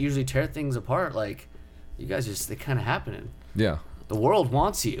parts that usually tear things apart, like you guys they kind of happening. Yeah. The world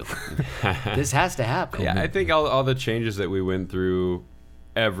wants you. This has to happen. Yeah, I think all the changes that we went through,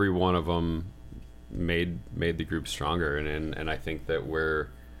 every one of them made the group stronger, and I think that we're,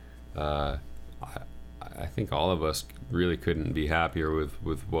 I think all of us really couldn't be happier with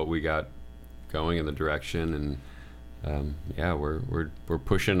what we got going in the direction, and we're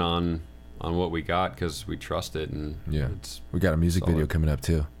pushing on what we got because we trust it, and Yeah. it's We got a music video solid. coming up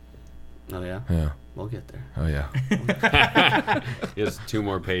too. Oh yeah. Yeah. We'll get there. Oh yeah. It's 2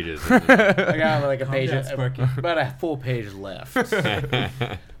 more pages. I got like a page, down, Sparky. about a full page left.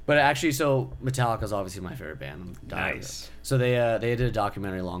 But actually, so Metallica's obviously my favorite band. I'm dying. Nice. So they did a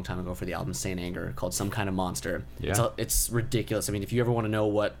documentary a long time ago for the album Saint Anger called Some Kind of Monster. Yeah. It's ridiculous. I mean, if you ever want to know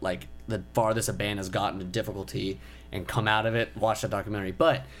what like the farthest a band has gotten to difficulty and come out of it, watch that documentary.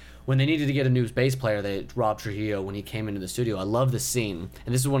 But when they needed to get a new bass player, Rob Trujillo, when he came into the studio, I love this scene,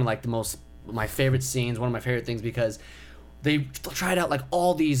 and this is one of like my favorite scenes, one of my favorite things, because they tried out like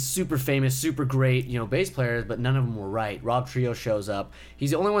all these super famous, super great, you know, bass players, but none of them were right. Rob Trio shows up.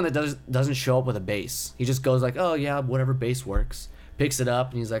 He's the only one that doesn't show up with a bass. He just goes like, oh yeah, whatever bass works. Picks it up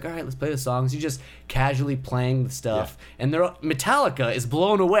and he's like, all right, let's play the songs. He's just casually playing the stuff, and Metallica is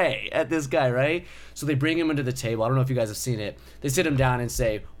blown away at this guy, right? So they bring him into the table. I don't know if you guys have seen it. They sit him down and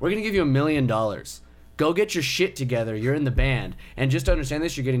say, we're gonna give you $1 million. Go get your shit together. You're in the band. And just to understand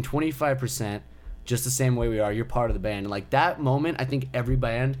this, you're getting 25%, just the same way we are. You're part of the band. And like that moment, I think every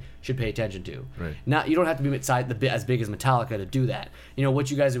band should pay attention to. Right. Now, you don't have to be as big as Metallica to do that. You know, what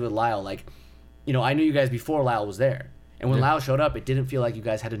you guys did with Lyle, like, you know, I knew you guys before Lyle was there. And when Lyle showed up, it didn't feel like you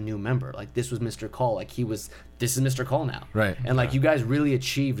guys had a new member. Like, this was Mr. Cole. Like, this is Mr. Cole now. Right. And, like, you guys really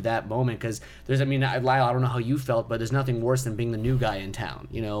achieved that moment because Lyle, I don't know how you felt, but there's nothing worse than being the new guy in town,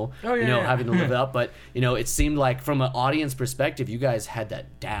 you know? Oh, yeah, You know, yeah. having to live it up. But, you know, it seemed like from an audience perspective, you guys had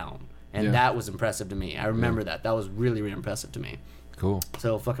that down. And Yeah. that was impressive to me. I remember that. That was really, really impressive to me. Cool.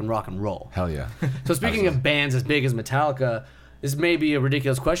 So, fucking rock and roll. Hell yeah. So speaking of bands as big as Metallica, this may be a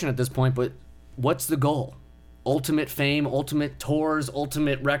ridiculous question at this point, but what's the goal? Ultimate fame, ultimate tours,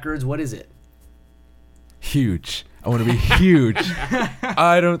 ultimate records, what is it? Huge. I want to be huge.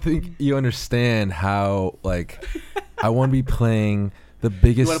 I don't think you understand how, like, I want to be playing the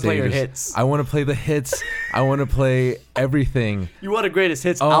biggest wanna play your stages. hits. I want to play the hits. I want to play everything. You want a greatest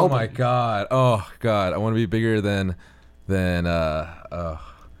hits Oh album. my god. Oh god. I want to be bigger than I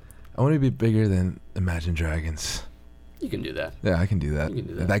want to be bigger than Imagine Dragons. You can do that. Yeah, I can do that. You can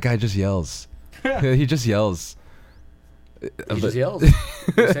do that. That guy just yells. He just yells. He just yells.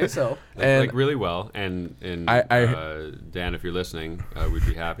 You say so. And like really well, and Dan, if you're listening, we'd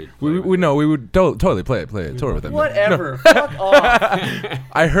be happy to play with we know we would totally play it, tour with him. Whatever. Fuck off.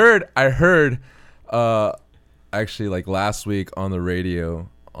 I heard actually, like last week on the radio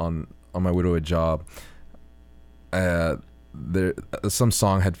on my way to a job, there some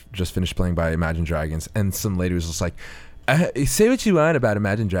song had just finished playing by Imagine Dragons, and some lady was just like, say what you want about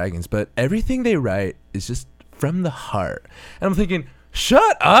Imagine Dragons, but everything they write is just from the heart. And I'm thinking,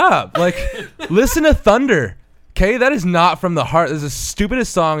 shut up! Like, listen to Thunder. Okay, that is not from the heart. This is the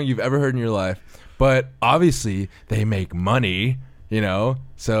stupidest song you've ever heard in your life. But obviously, they make money, you know.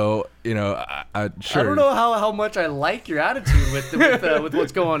 So, you know, sure. I don't know how much I like your attitude with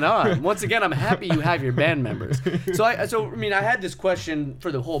what's going on. Once again, I'm happy you have your band members. So I had this question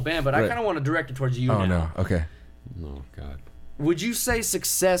for the whole band, but I kind of want to direct it towards you now. Oh, no. Okay. Oh, God. Would you say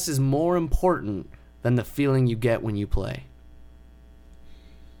success is more important than the feeling you get when you play?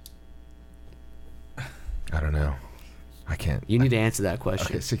 I don't know. I can't. You need to answer that question.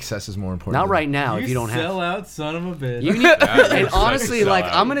 Okay, success is more important. Not right now if you don't have. Sell out, son of a bitch. You need, and honestly, Sell like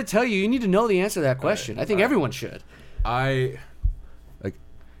out. I'm gonna tell you, you need to know the answer to that question. I think everyone should. If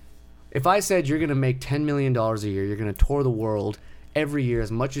I said you're gonna make $10 million a year, you're gonna tour the world every year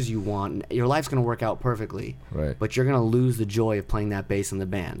as much as you want, and your life's gonna work out perfectly. Right. But you're gonna lose the joy of playing that bass in the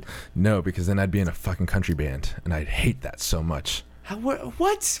band. No, because then I'd be in a fucking country band, and I'd hate that so much.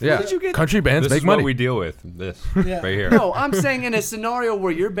 What? Yeah. Where did you get? Country bands This make is money. what we deal with. This Yeah. right here. No, I'm saying in a scenario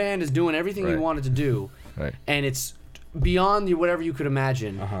where your band is doing everything you Right. wanted to do, Right. and it's beyond whatever you could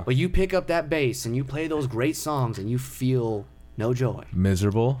imagine, but you pick up that bass and you play those great songs and you feel no joy.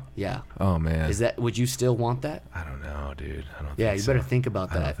 Miserable. Yeah. Oh man. Would you still want that? I don't know, dude. I don't. Yeah, think you so. better think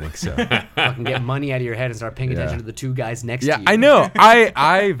about I don't that. think so. Fucking get money out of your head and start paying attention Yeah. to the two guys next Yeah, to you. I know.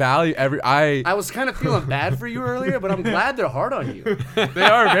 I value I was kind of feeling bad for you earlier, but I'm glad they're hard on you. They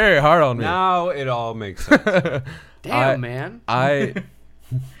are very hard on me. Now it all makes sense. Damn, man.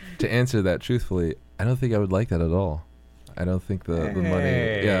 To answer that truthfully, I don't think I would like that at all. I don't think the money.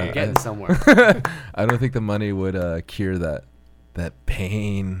 Hey. Yeah, You're getting somewhere. I don't think the money would cure that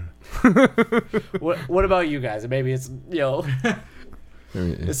pain. What about you guys? Maybe it's,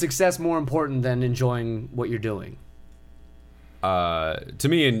 is success more important than enjoying what you're doing? To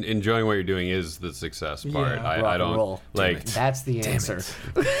me, enjoying what you're doing is the success part. Yeah. I Rock and don't roll. like. That's the answer.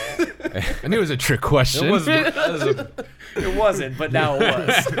 I knew it was a trick question. It was. It wasn't, but now it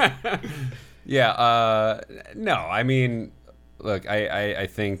was. Yeah. No. I mean, look. I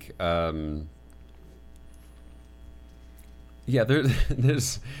think. Yeah.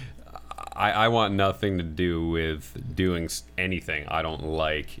 There's. I want nothing to do with doing anything I don't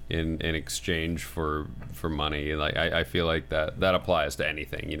like in exchange for money. Like I feel like that applies to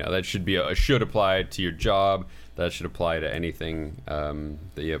anything. You know, that should apply to your job. That should apply to anything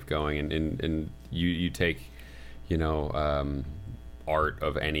that you have going. And you take, art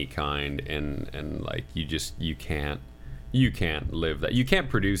of any kind and like you can't live that. You can't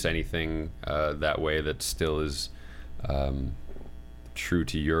produce anything that way that still is. True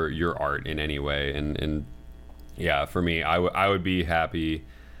to your art in any way, and yeah, for me, I would be happy,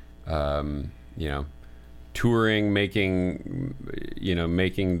 touring, making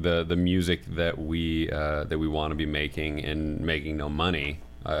the music that we want to be making and making no money.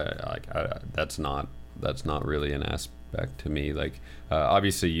 That's not really an aspect to me. Like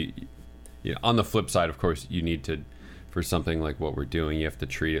obviously, you on the flip side, of course, you need to, for something like what we're doing, you have to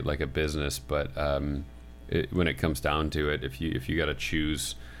treat it like a business, but. When it comes down to it, if you got to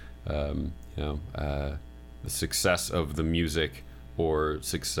choose, the success of the music or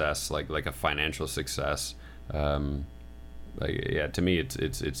success like a financial success, to me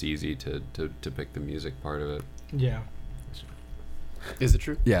it's easy to pick the music part of it. Yeah. Is it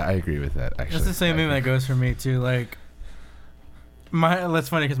true? Yeah, I agree with that. Actually, That's the same thing that goes for me too. Like, that's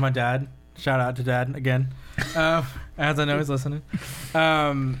funny because my dad. Shout out to Dad again, as I know he's listening.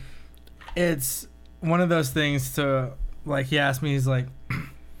 It's one of those things to, like, he asked me, he's like,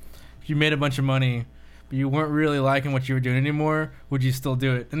 if you made a bunch of money, but you weren't really liking what you were doing anymore, would you still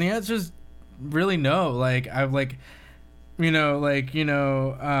do it? And the answer is really no. Like, I've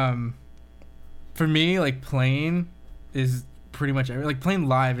for me, like, playing is pretty much, like, playing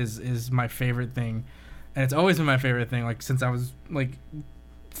live is my favorite thing. And it's always been my favorite thing, like, since I was, like,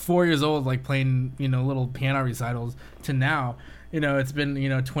 4 years old, like, playing, little piano recitals to now. It's been,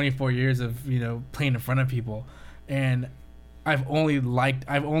 24 years of, playing in front of people. And I've only liked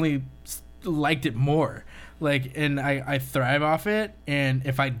it more. Like, and I thrive off it. And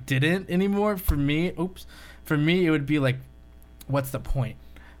if I didn't anymore, for me, it would be like, what's the point?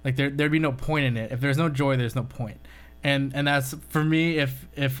 Like, there'd be no point in it. If there's no joy, there's no point. And that's, for me,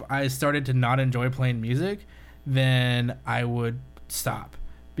 if I started to not enjoy playing music, then I would stop.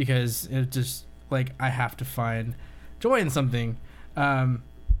 Because it just, like, I have to find joy in something.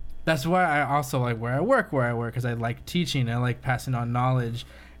 that's why I also like where I work because I like teaching. I like passing on knowledge,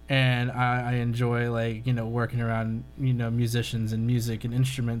 and I enjoy like working around musicians and music and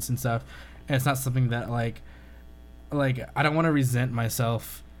instruments and stuff. And it's not something that like I don't want to resent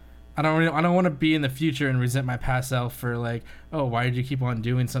myself. I don't want to be in the future and resent my past self for like, oh, why did you keep on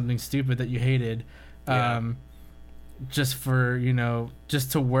doing something stupid that you hated, just for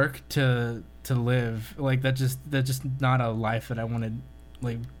just to work to live. Like that's just not a life that I want to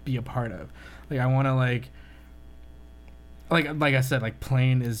like be a part of. Like I want to like I said, like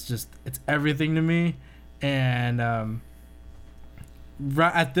playing is just, it's everything to me, and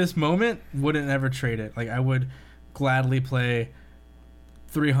right at this moment wouldn't ever trade it. Like I would gladly play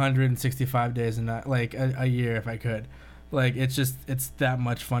 365 days a year if I could. Like it's that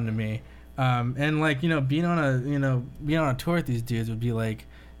much fun to me. And like being on a tour with these dudes would be like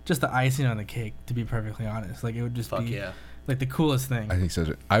just the icing on the cake, to be perfectly honest. Like it would just be like the coolest thing. I think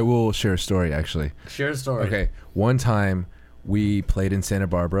so. I will share a story actually. Share a story. Okay, one time we played in Santa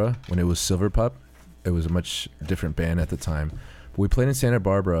Barbara when it was Silver Pup. It was a much different band at the time. But we played in Santa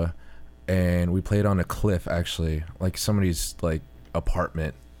Barbara, and we played on a cliff actually, like somebody's like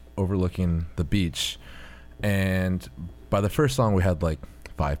apartment overlooking the beach. And by the first song we had like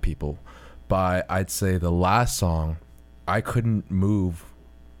 5 people. By I'd say the last song, I couldn't move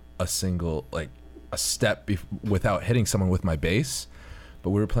a single like a step without hitting someone with my bass. But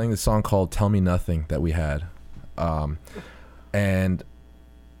we were playing this song called Tell Me Nothing that we had, and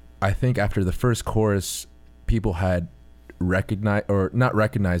I think after the first chorus people had not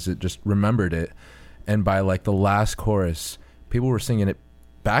recognized it, just remembered it. And by like the last chorus people were singing it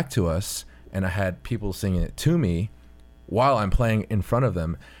back to us, and I had people singing it to me while I'm playing in front of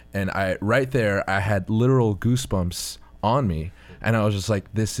them. And I had literal goosebumps on me, and I was just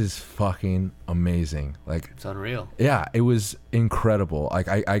like, this is fucking amazing. Like, it's unreal. Yeah, it was incredible. Like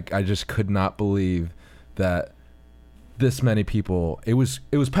I just could not believe that this many people. It was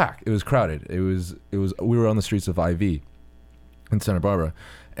packed. It was crowded. It was we were on the streets of IV in Santa Barbara,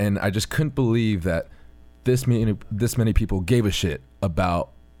 and I just couldn't believe that this many people gave a shit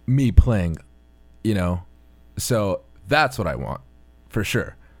about me playing, So that's what I want, for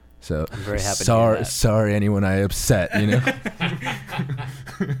sure. So I'm very happy to hear that. Sorry anyone I upset, I mean,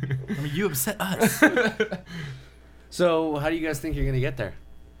 you upset us. So how do you guys think you're gonna get there?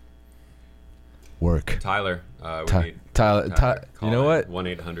 Work. Tyler. Tyler. You know what?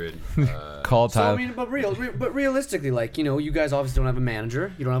 1-800. Call Tyler. So, I mean, but realistically, like, you guys obviously don't have a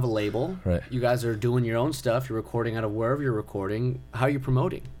manager. You don't have a label. Right. You guys are doing your own stuff. You're recording out of wherever you're recording. How are you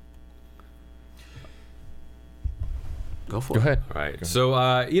promoting? Go ahead. All right. So,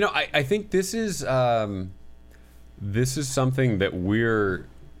 I think this is something that we're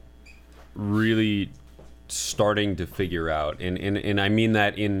really starting to figure out, and I mean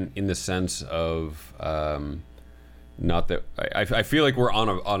that in the sense of not that I feel like we're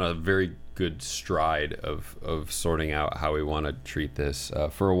on a very good stride of sorting out how we want to treat this.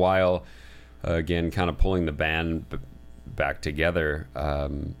 For a while, again, kind of pulling the band back together.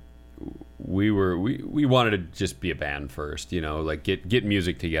 We wanted to just be a band first, like get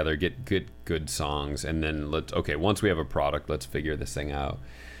music together, get good songs, and then once we have a product, let's figure this thing out.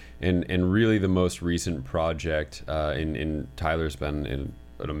 And really the most recent project, in Tyler's been an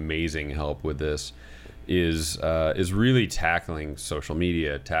amazing help with this, is really tackling social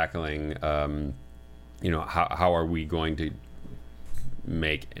media, tackling how are we going to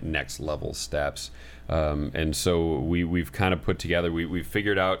make next level steps. And so we've kind of put together, we've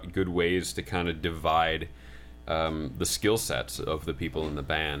figured out good ways to kind of divide the skill sets of the people in the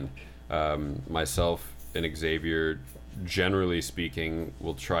band. Myself and Xavier, generally speaking,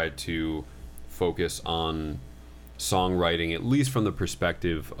 will try to focus on songwriting, at least from the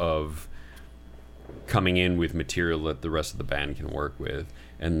perspective of coming in with material that the rest of the band can work with.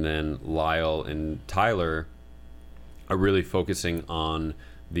 And then Lyle and Tyler are really focusing on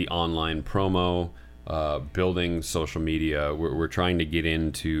the online promo, building social media. We're trying to get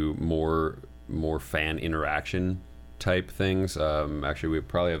into more fan interaction type things. Actually, we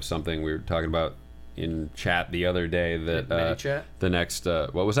probably have something we were talking about in chat the other day that ManyChat? the next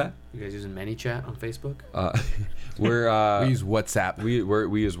what was that? You guys using ManyChat on Facebook? We use WhatsApp.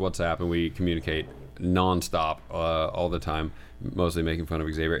 We use WhatsApp, and we communicate nonstop all the time, mostly making fun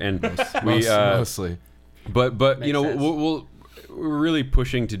of Xavier, and mostly. But Makes sense. we're really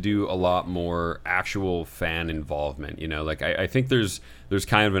pushing to do a lot more actual fan involvement. Like I think there's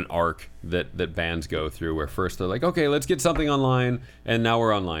kind of an arc that bands go through where first they're like, okay, let's get something online, and now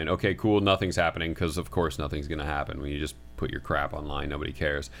we're online. Okay, cool, nothing's happening, because of course nothing's gonna happen when you just put your crap online. Nobody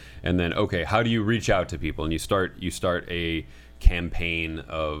cares. And then, okay, how do you reach out to people? And you start a campaign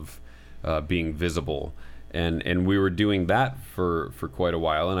of being visible, and we were doing that for quite a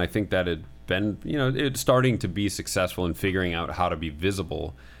while, and I think that had been, it's starting to be successful in figuring out how to be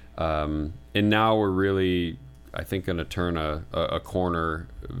visible, and now we're really, I think, going to turn a corner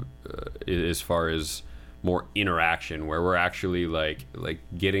as far as more interaction, where we're actually like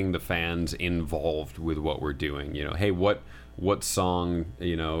getting the fans involved with what we're doing. Hey, what song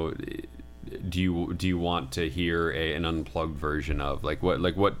do you want to hear an unplugged version of?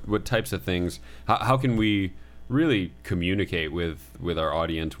 What types of things? How can we really communicate with our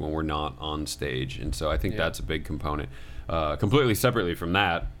audience when we're not on stage? And so I think that's a big component. Completely separately from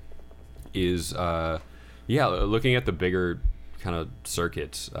that is looking at the bigger kind of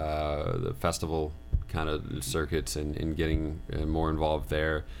circuits, the festival kind of circuits, and getting more involved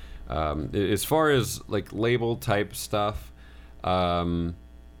there. As far as like label type stuff, I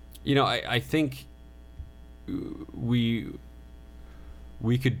think we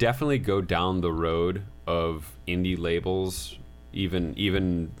could definitely go down the road of indie labels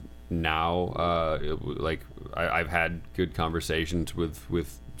even now. I've had good conversations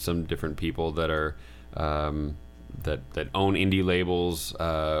with some different people that are that own indie labels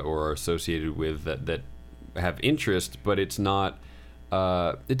or are associated with that have interest, but it's not.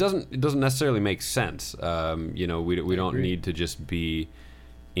 It doesn't necessarily make sense. We don't need to just be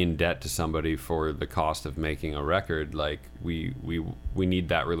in debt to somebody for the cost of making a record. Like we need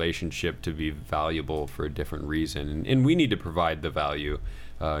that relationship to be valuable for a different reason, and we need to provide the value.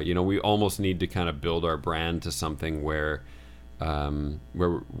 We almost need to kind of build our brand to something where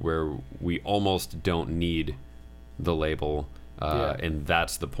we almost don't need the label. And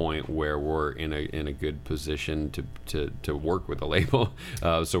that's the point where we're in a good position to work with a label,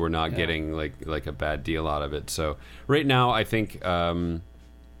 so we're not getting like a bad deal out of it. So right now, I think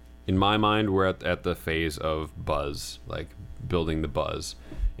in my mind, we're at the phase of buzz, like building the buzz,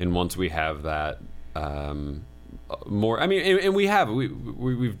 and once we have that, more. I mean, and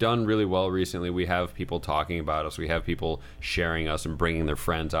we've done really well recently. We have people talking about us. We have people sharing us and bringing their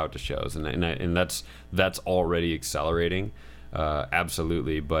friends out to shows, and that's already accelerating.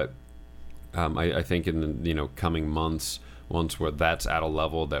 Absolutely, but I think in the coming months, once that's at a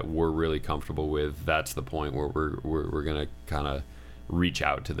level that we're really comfortable with, that's the point where we're gonna kind of reach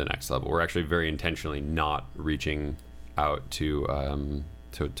out to the next level. We're actually very intentionally not reaching out to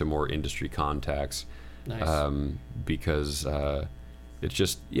more industry contacts. Nice. Because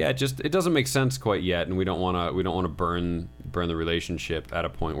it doesn't make sense quite yet, and we don't want to burn the relationship at a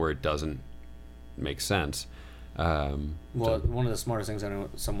point where it doesn't make sense. One of the smartest things I know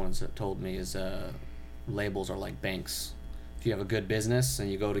someone's told me is labels are like banks. If you have a good business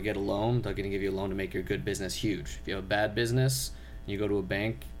and you go to get a loan, they're going to give you a loan to make your good business huge. If you have a bad business and you go to a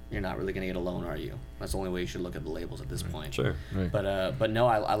bank, you're not really going to get a loan, are you? That's the only way you should look at the labels at this point. Sure. Right. But no,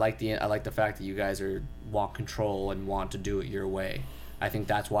 I like the fact that you guys want control and want to do it your way. I think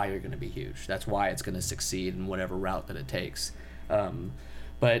that's why you're going to be huge. That's why it's going to succeed in whatever route that it takes.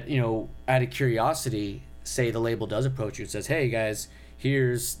 But out of curiosity, say the label does approach you and says, "Hey guys,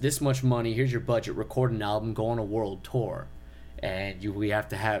 here's this much money. Here's your budget. Record an album. Go on a world tour." And we have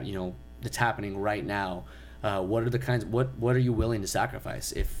to have that's happening right now. What are the kinds? What are you willing to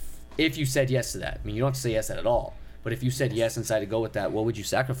sacrifice if you said yes to that? I mean, you don't have to say yes to that at all. But if you said yes and decided to go with that, what would you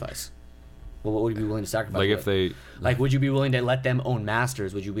sacrifice? What would you be willing to sacrifice? Would you be willing to let them own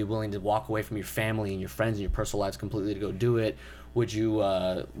masters? Would you be willing to walk away from your family and your friends and your personal lives completely to go do it? Would you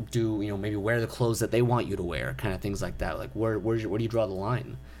maybe wear the clothes that they want you to wear, kind of things like that? Like where do you draw the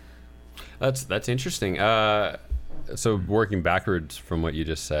line? That's interesting. So working backwards from what you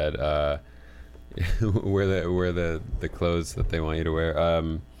just said, wear the clothes that they want you to wear.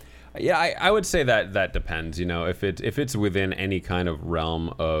 I would say that depends. If it's within any kind of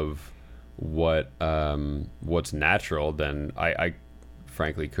realm of what's natural, then I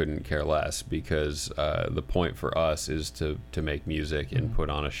frankly couldn't care less, because the point for us is to make music and put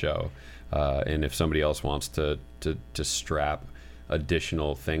on a show. And if somebody else wants to strap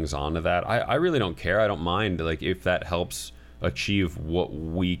additional things onto that, I really don't care. I don't mind. Like, if that helps achieve what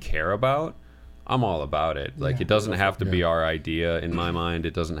we care about, I'm all about it. Like, it doesn't have to be our idea in my mind.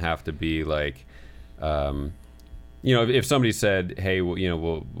 It doesn't have to be like, if somebody said, "Hey,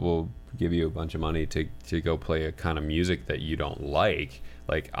 we'll give you a bunch of money to go play a kind of music that you don't like,"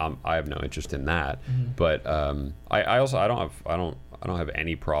 I have no interest in that. Mm-hmm. But I don't have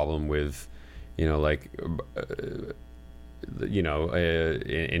any problem with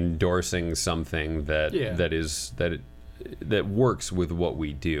endorsing something that works with what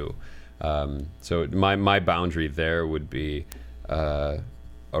we do. So my boundary there would be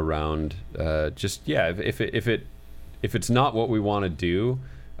around if if it's not what we want to do,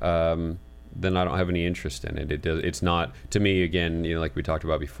 then I don't have any interest in it. It's not, to me, again, like we talked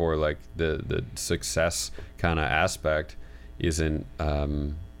about before, like the success kind of aspect isn't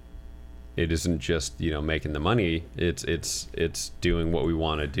it isn't just making the money. It's doing what we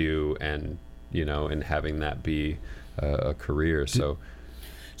want to do, and and having that be a career. So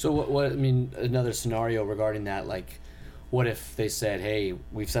what I mean, another scenario regarding that, like, what if they said, hey,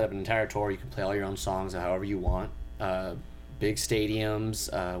 we've set up an entire tour, you can play all your own songs however you want, big stadiums,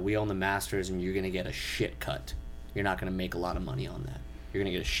 we own the masters, and you're going to get a shit cut. You're not going to make a lot of money on that. You're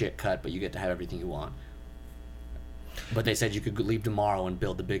going to get a shit cut, but you get to have everything you want. But they said you could leave tomorrow and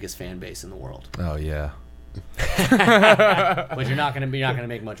build the biggest fan base in the world. Oh yeah. But you're not going to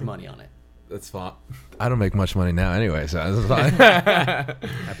make much money on it. That's fine. I don't make much money now anyway, so this is fine.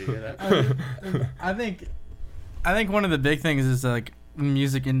 Happy to hear that. I think one of the big things is like the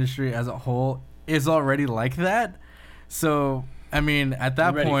music industry as a whole is already like that. So I mean, at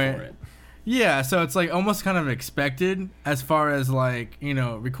that point, for it. Yeah. So it's like almost kind of expected as far as like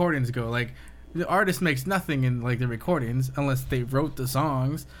recordings go. Like the artist makes nothing in like the recordings unless they wrote the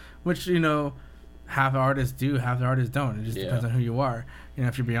songs, which half the artists do, half the artists don't. It just depends on who you are.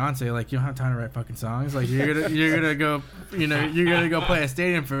 If you're Beyonce, like you don't have time to write fucking songs. Like you're gonna go, you're gonna go play a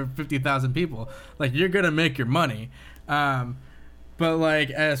stadium for 50,000 people. Like you're gonna make your money. But like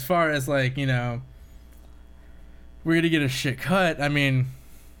as far as like we're gonna get a shit cut. I mean,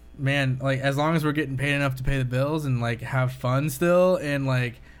 man, like as long as we're getting paid enough to pay the bills and like have fun still, and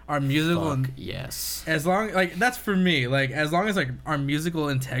like our musical, yes. As long like that's for me. Like as long as like our musical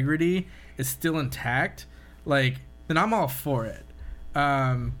integrity is still intact, like then I'm all for it.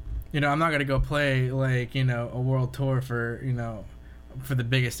 I'm not gonna go play like a world tour for for the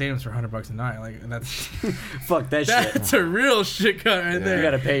biggest stadiums for $100 a night. Like that's fuck that shit. That's a real shit cut right there. You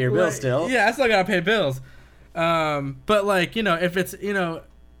gotta pay your bills still. Yeah, I still gotta pay bills. But like if it's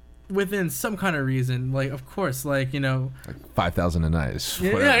within some kind of reason, like of course, like like 5,000 a night. Is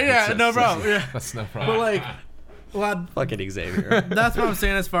no problem. Yeah, that's no problem. But like. Well, fucking Xavier. That's what I'm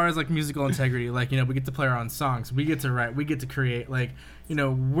saying as far as like musical integrity. Like we get to play our own songs, we get to write, we get to create. Like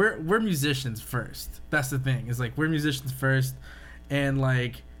we're musicians first. That's the thing. Is like we're musicians first, and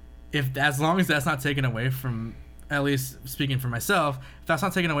like if as long as that's not taken away from, at least speaking for myself, if that's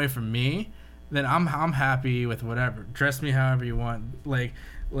not taken away from me, then I'm happy with whatever. Dress me however you want. Like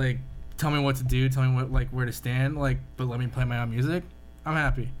tell me what to do. Tell me what like where to stand. Like but let me play my own music. I'm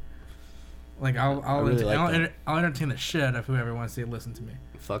happy. Like I'll entertain the shit out of whoever wants to listen to me.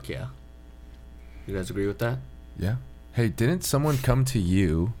 Fuck yeah. You guys agree with that? Yeah. Hey, didn't someone come to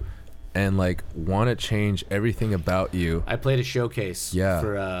you and like want to change everything about you? I played a showcase. Yeah.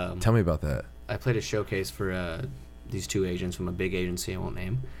 For tell me about that. I played a showcase for these two agents from a big agency I won't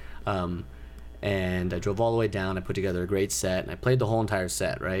name, and I drove all the way down. I put together a great set, and I played the whole entire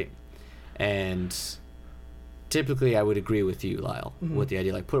set, right? And typically, I would agree with you, Lyle, with the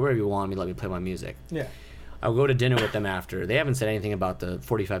idea, like, put wherever you want me, let me play my music. Yeah. I would go to dinner with them after. They haven't said anything about the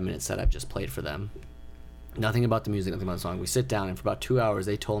 45-minute set I've just played for them. Nothing about the music, nothing about the song. We sit down, and for about 2 hours,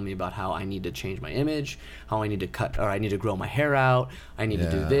 they told me about how I need to change my image, how I need to cut, or I need to grow my hair out, I need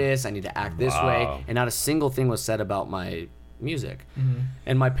to do this, I need to act this way, and not a single thing was said about my music.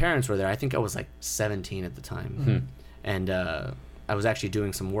 And my parents were there. I think I was, like, 17 at the time. And I was actually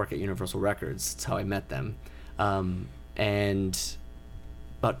doing some work at Universal Records. That's how I met them. And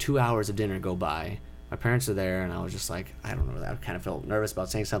about 2 hours of dinner go by. My parents are there, and I was just like, I don't know. I kind of felt nervous about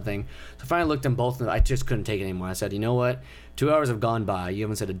saying something. So I finally looked them both, and I just couldn't take it anymore. I said, you know what? 2 hours have gone by. You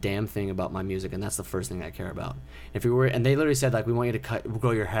haven't said a damn thing about my music, and that's the first thing I care about. If you were, and they literally said, like, we want you to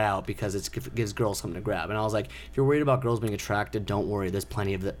grow your hair out because it gives girls something to grab. And I was like, if you're worried about girls being attracted, don't worry. There's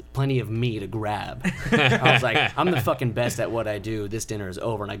plenty of me to grab. I was like, I'm the fucking best at what I do. This dinner is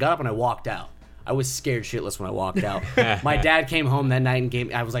over. And I got up and I walked out. I was scared shitless when I walked out. My dad came home that night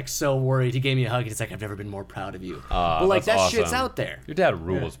and I was like so worried. He gave me a hug. He's like, I've never been more proud of you. But like that awesome. Shit's out there. Your dad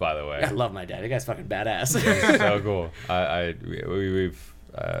rules, by the way. I love my dad. That guy's fucking badass. So cool. I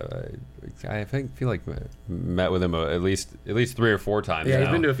feel like met with him at least 3 or 4 times. Yeah, now.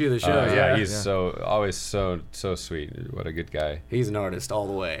 he's been to a few of the shows. He's always so sweet. What a good guy. He's an artist all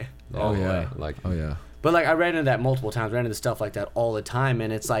the way. Oh yeah. But like I ran into that multiple times, ran into stuff like that all the time,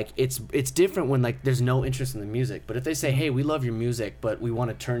 and it's like it's different when like there's no interest in the music. But if they say, hey, we love your music, but we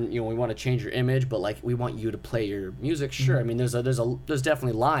want to we want to change your image, but like we want you to play your music, sure. I mean, there's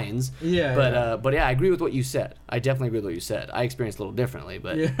definitely lines. Yeah. But yeah, I agree with what you said. I definitely agree with what you said. I experienced a little differently,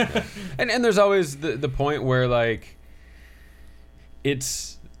 but yeah. And there's always the point where like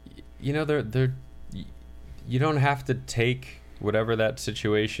it's they're you don't have to take whatever that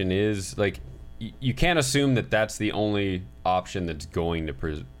situation is like. you can't assume that that's the only option that's going to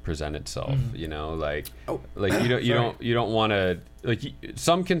present itself. You know, like you don't want to, like,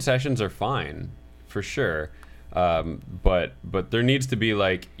 some concessions are fine for sure, but there needs to be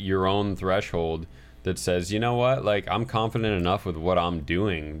like your own threshold that says, you know what, like, I'm confident enough with what I'm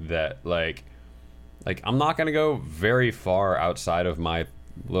doing that like I'm not gonna go very far outside of my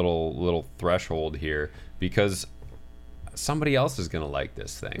little threshold here, because somebody else is gonna like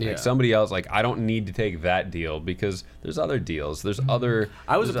this thing. Yeah. Like, somebody else, like, I don't need to take that deal because there's other deals. There's other.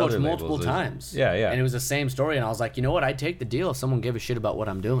 I was there's approached other multiple labels. times. Yeah, yeah. And it was the same story, and I was like, you know what? I'd take the deal if someone gave a shit about what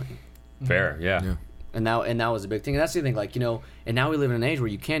I'm doing. Fair, yeah. And that was a big thing. And that's the thing, like, you know, and now we live in an age where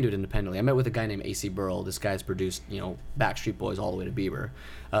you can do it independently. I met with a guy named AC Burrell. This guy's produced, you know, Backstreet Boys all the way to Bieber.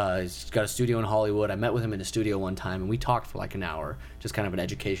 He's got a studio in Hollywood. I met with him in a studio one time, and we talked for like an hour, just kind of an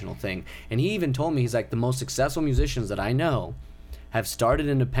educational thing. And he even told me, he's like, the most successful musicians that I know have started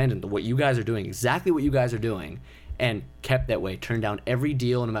independent, what you guys are doing, exactly what you guys are doing, and kept that way, turned down every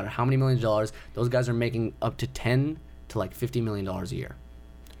deal, no matter how many millions of dollars. Those guys are making up to $10 to like $50 million a year,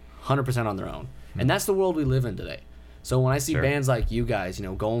 100% on their own. And that's the world we live in today. So when I see bands like you guys, you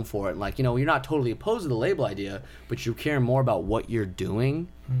know, going for it, and like, you know, you're not totally opposed to the label idea, but you care more about what you're doing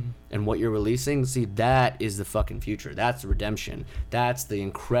and what you're releasing. See, that is the fucking future. That's the redemption. That's the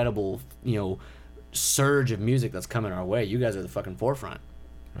incredible, you know, surge of music that's coming our way. You guys are the fucking forefront.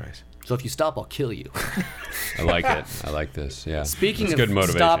 Right. So if you stop, I'll kill you. I like it. I like this. Yeah. Speaking It's of good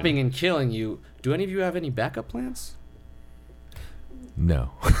motivation. stopping and killing you, do any of you have any backup plans?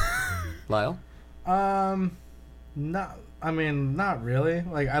 No. Lyle? Not really.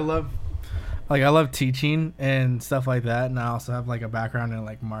 Like I love teaching and stuff like that, and I also have like a background in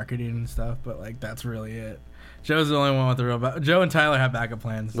like marketing and stuff, but like that's really it. Joe's the only one with the real Joe and Tyler have backup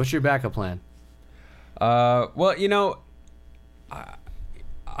plans. What's your backup plan? Well, you know,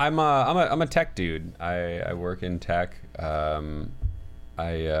 I'm a tech dude. I work in tech.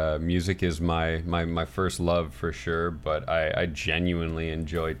 Music is my first love for sure, but I genuinely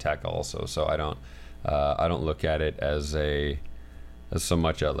enjoy tech also. So I don't look at it as so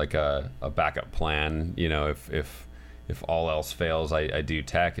much like a backup plan. You know, if all else fails, I do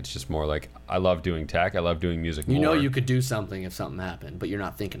tech. It's just more like I love doing tech. I love doing music. You know, more. you could do something if something happened, but you're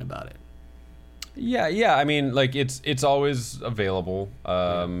not thinking about it. Yeah. I mean, like it's always available.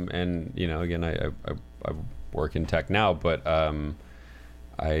 And you know, again, I work in tech now, but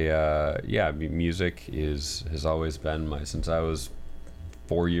music has always been since I was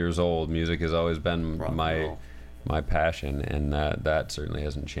 4 years old. Music has always been my passion, and that certainly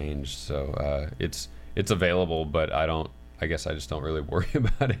hasn't changed. So it's available, but I guess I just don't really worry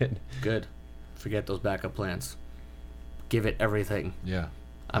about it. Good. Forget those backup plans. Give it everything. Yeah.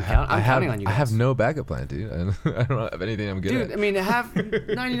 I'm counting on you guys. I have no backup plan, dude. I don't have anything I'm good at. Dude, I mean,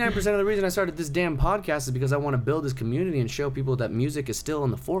 99% of the reason I started this damn podcast is because I want to build this community and show people that music is still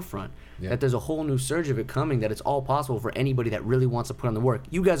in the forefront. Yeah. That there's a whole new surge of it coming, that it's all possible for anybody that really wants to put on the work.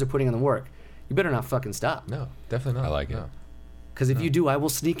 You guys are putting in the work. You better not fucking stop. No, definitely not. I like it. No. Because if you do, I will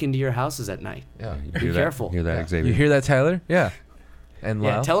sneak into your houses at night. Yeah. Be careful. Hear that, Yeah. Xavier? You hear that, Tyler? Yeah. And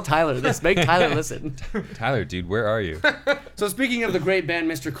Yeah, Lyle? tell Tyler this. Make Tyler listen. Tyler, dude, where are you? So speaking of the great band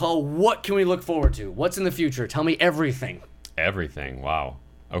Mr. Cole, what can we look forward to? What's in the future? Tell me everything. Everything. Wow.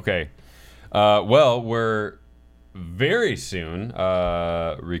 Okay. Well, we're very soon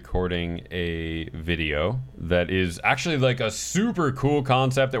recording a video that is actually like a super cool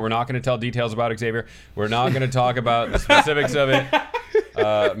concept that we're not going to tell details about, Xavier. We're not going to talk about the specifics of it.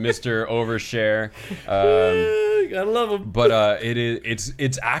 Mr. Overshare. I love him. But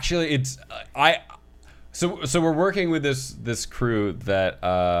so we're working with this crew that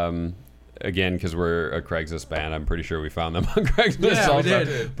again, because we're a Craigslist band, I'm pretty sure we found them on Craigslist Yeah, also. we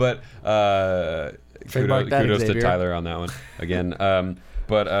did. But Trademark that, kudos to Xavier. Tyler on that one again.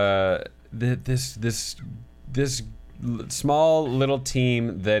 This small little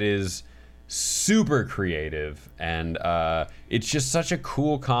team that is super creative, and it's just such a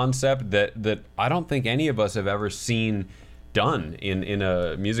cool concept that I don't think any of us have ever seen done in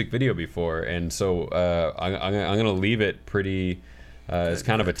a music video before. And so I'm gonna leave it pretty as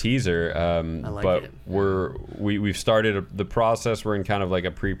kind of a teaser, like but it. we've started the process. We're in kind of like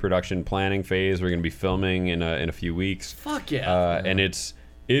a pre-production planning phase. We're gonna be filming in a few weeks. Fuck yeah. And it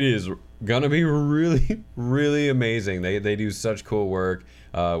is gonna be really, really amazing. They do such cool work.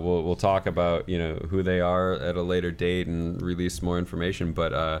 We'll talk about who they are at a later date and release more information.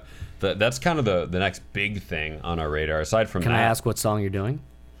 But that's kind of the next big thing on our radar. Aside from Can that, I ask what song you're doing?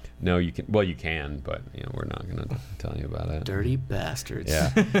 No, you can. Well, you can, but we're not gonna tell you about it. Dirty bastards.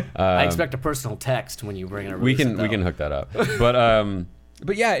 Yeah. I expect a personal text when you bring it. We can hook that up.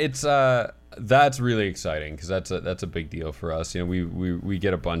 But yeah, it's that's really exciting because that's a big deal for us. You know, we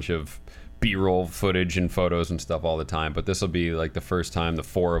get a bunch of B-roll footage and photos and stuff all the time, but this will be like the first time the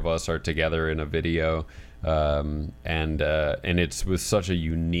four of us are together in a video, and it's with such a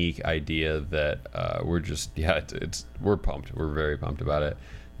unique idea that we're just we're pumped. We're very pumped about it.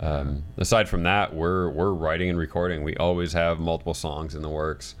 Aside from that, we're writing and recording. We always have multiple songs in the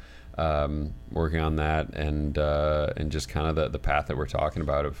works, working on that, and just kind of the path that we're talking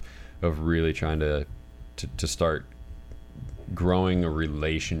about of really trying to start growing a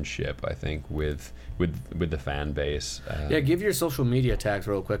relationship, I think, with the fan base. Give your social media tags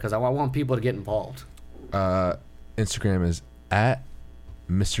real quick because I want people to get involved. Instagram is at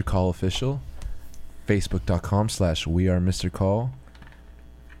Mr. Call Official, Facebook.com/We Are Mr. Call,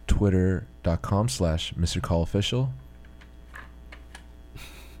 Twitter.com/Mr. Call Official,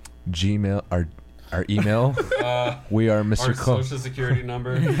 Gmail, our email, we are Mr. Our Call. social security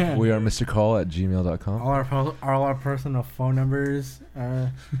number. We are Mr. Call at gmail.com. All our personal phone numbers.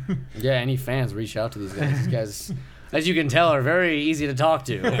 Yeah, any fans, reach out to these guys. These guys, as you can tell, are very easy to talk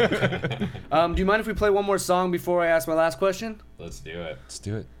to. Do you mind if we play one more song before I ask my last question? Let's do it. Let's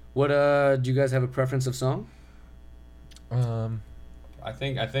do it. What do you guys have a preference of song? I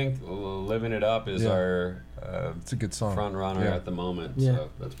think "Living It Up" is our it's a good song. front runner at the moment. Yeah. So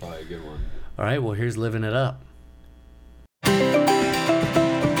that's probably a good one. All right, well, here's Living It Up.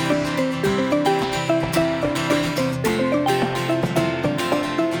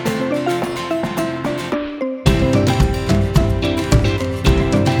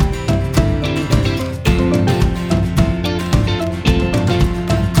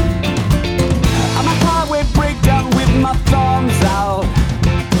 I'm a highway breakdown with my thumbs out,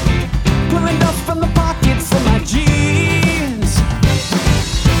 pulling dust from the pockets of my jeans.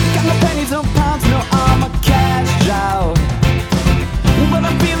 Got no pennies, no pounds, no I'm a cash drought, but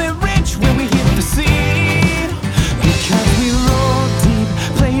I'm feeling rich when we hit the scene, because we roll deep,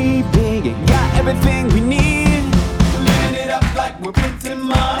 play big, and got everything we need. We're living it up like we're printing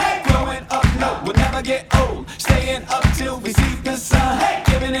money, growing up, no, we'll never get old, staying up till we see the sun. Hey,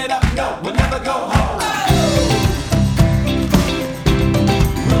 giving it up, no, we'll never go home.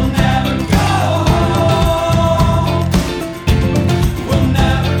 We'll never go home. We'll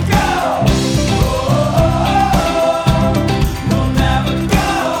never go. We'll never go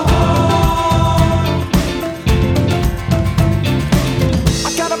home. I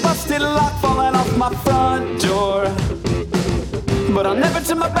got a busted lock falling off my front door, but I'll never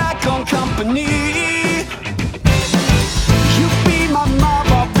turn my back on company. You be my mob,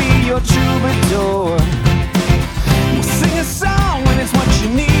 I'll be your troubadour. We'll sing a song when it's what you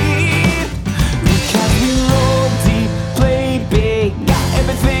need, because we roll deep, play big, got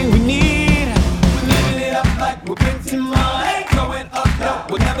everything we need. We're living it up like we're printing money, growing up, no,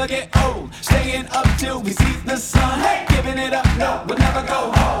 we'll never get old, staying up till we see the sun. Hey, giving it up, no, we'll never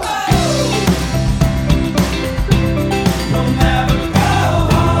go home. We'll never go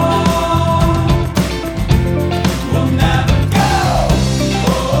home. We'll never go.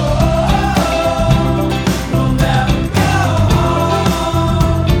 We'll never go home.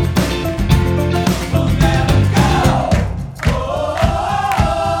 We'll never go. We'll never go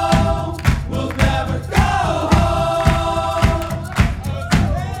home.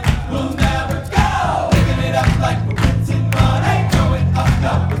 We'll never go. Living it up like we're printing money, growing up,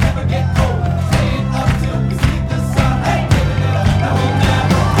 no, we'll never get old, staying up till we see the sun. Hey, giving it up, no, we'll never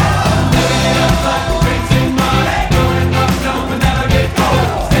go. Living it up like we're printing money, growing up, no, we'll never get old,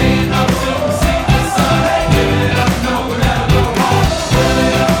 staying up till we see the sun. Hey, giving it up, no, we'll never go home. Living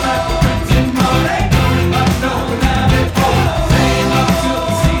it up like we're printing money, growing up, no, we'll never get old, staying up till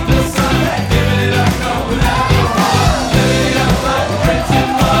we see the sun. Hey, giving it up, no, we'll never go home. Living it up like we're printing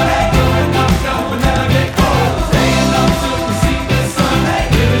money, growing up, no, we'll never get old, staying up till we see the sun. Hey,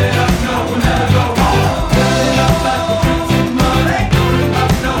 giving it up, no, we'll never go home. Living it up like we're printing money, growing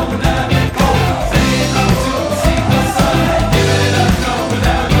up, no, we'll never get old, staying up till we see the sun. Hey, giving it up, no, we'll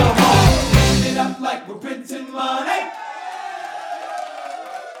never go home. Living it up like we're printing money.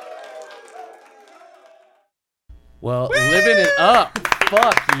 Well, Living It Up.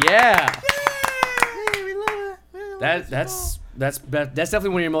 Fuck yeah. That's definitely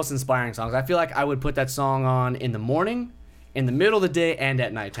one of your most inspiring songs. I feel like I would put that song on in the morning, in the middle of the day, and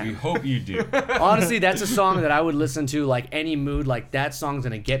at We nighttime. hope you do. Honestly, that's a song that I would listen to like any mood. Like that song's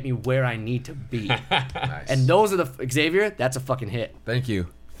gonna get me where I need to be. Nice. And those are the Xavier. That's a fucking hit. Thank you.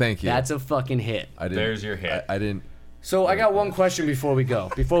 That's a fucking hit. I didn't, There's your hit. I didn't. So I got one question before we go.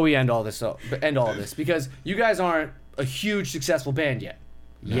 Before we end all this, because you guys aren't a huge successful band yet.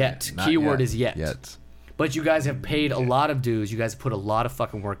 Yet. Not Keyword yet. is yet. Yet. But you guys have paid a lot of dues. You guys have put a lot of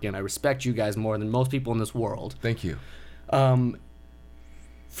fucking work in. I respect you guys more than most people in this world. Thank you.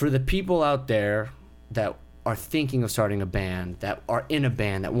 For the people out there that are thinking of starting a band, that are in a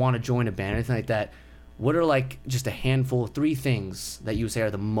band, that want to join a band, anything like that, what are like just a handful, 3 things that you say are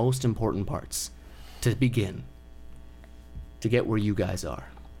the most important parts to begin, to get where you guys are?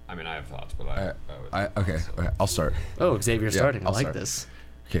 I mean, I have thoughts, but Okay, I'll start. Oh, Xavier's starting. I I'll like start. this.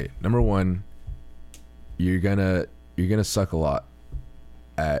 Okay, number 1, you're gonna suck a lot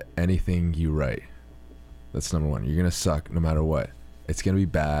at anything you write. That's number 1. You're gonna suck no matter what. It's gonna be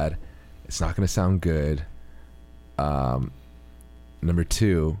bad. It's not gonna sound good. Number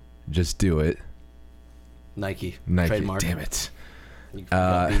 2, just do it. Nike. Trademark. Damn it. You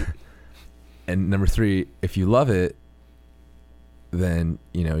got beat. And number 3, if you love it, then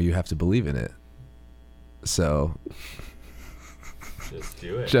you have to believe in it. So just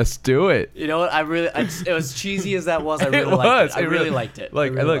do it. Just do it. You know what? It was cheesy as that was. I really liked it. I really liked it.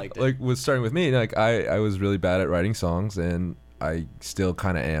 Like was starting with me. Like I was really bad at writing songs, and I still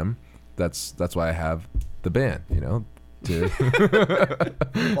kind of am. That's why I have the band. To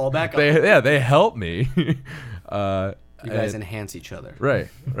fall back. They help me. You guys enhance each other. Right.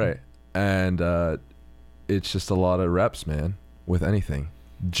 And it's just a lot of reps, man. With anything,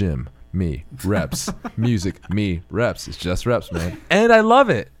 gym, me, reps, music, me, reps. It's just reps, man. And I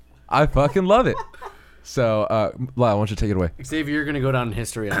love it. I fucking love it. So, Lyle, why don't you take it away? Xavier, you're going to go down in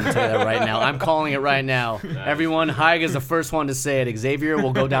history. I'm going to tell you that right now. I'm calling it right now. Nice. Everyone, Haig is the first one to say it. Xavier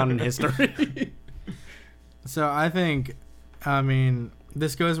will go down in history. So I think,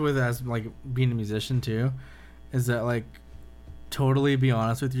 this goes with as like being a musician too, is that like totally be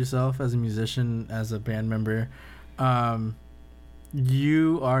honest with yourself as a musician, as a band member.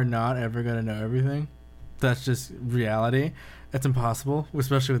 You are not ever going to know everything. That's just reality. It's impossible,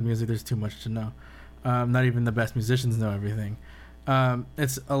 especially with music. There's too much to know. Not even the best musicians know everything.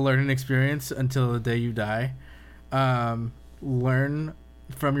 It's a learning experience until the day you die. Learn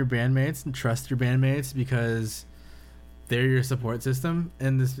from your bandmates and trust your bandmates because they're your support system.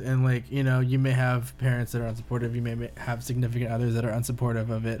 And you may have parents that are unsupportive. You may have significant others that are unsupportive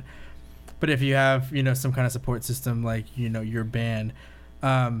of it. But if you have, some kind of support system like, your band,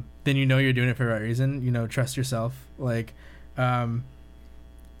 then you're doing it for the right reason. Trust yourself. And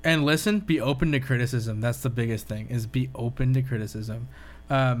listen, be open to criticism. That's the biggest thing, is be open to criticism.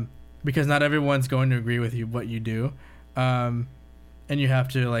 Because not everyone's going to agree with what you do. And you have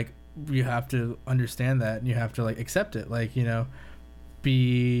to understand that, and you have to accept it.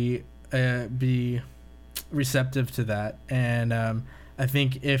 Be receptive to that. And I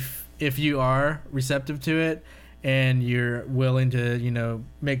think if you are receptive to it and you're willing to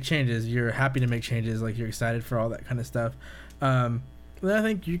make changes, you're happy to make changes, you're excited for all that kind of stuff, then I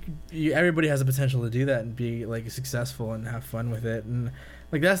think everybody has the potential to do that and be successful and have fun with it. And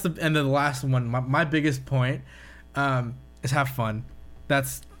that's the last one. My biggest point is have fun. I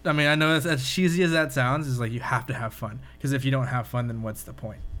know that's as cheesy as that sounds, is you have to have fun, because if you don't have fun, then what's the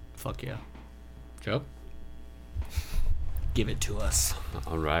point? Fuck yeah. Joe? Give it to us.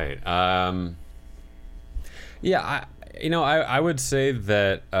 All right. I would say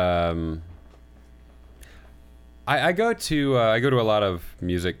that I go to a lot of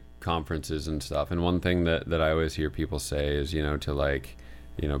music conferences and stuff, and one thing that I always hear people say is to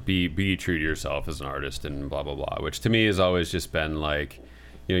be true to yourself as an artist and blah blah blah, which to me has always just been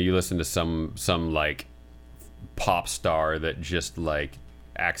you listen to some pop star that just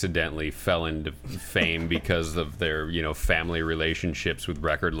accidentally fell into fame because of their family relationships with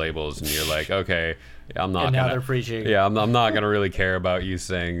record labels, and you're like, okay, I'm not. And now gonna, they're preaching. Yeah, I'm not gonna really care about you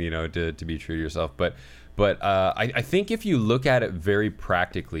saying to be true to yourself, but I think if you look at it very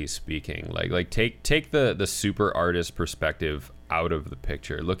practically speaking, take the super artist perspective out of the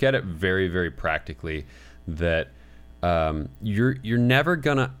picture. Look at it very, very practically, that you're never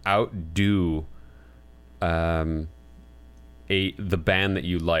gonna outdo the band that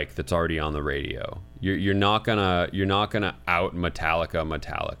you like that's already on the radio. You're not gonna out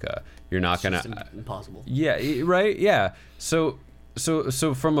Metallica. You're not It's gonna just impossible. Yeah, right. Yeah. So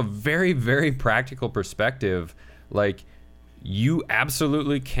from a very, very practical perspective, you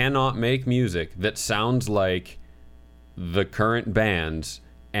absolutely cannot make music that sounds like the current bands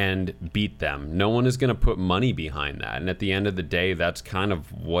and beat them. No one is going to put money behind that. And at the end of the day, that's kind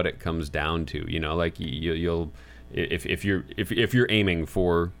of what it comes down to. You'll if you're aiming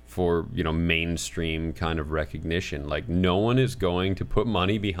for mainstream kind of recognition, no one is going to put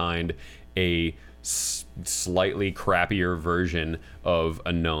money behind a slightly crappier version of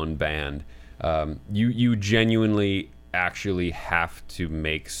a known band. You genuinely actually have to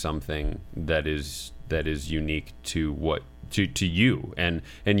make something that is unique to what to you, and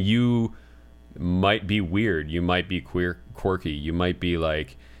you might be weird, you might be quirky, you might be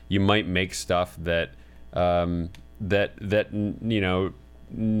like, you might make stuff that that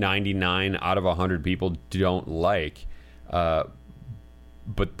 99 out of 100 people don't like,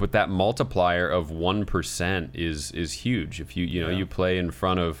 but that multiplier of 1% is huge. If you play in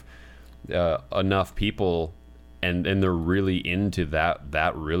front of enough people and they're really into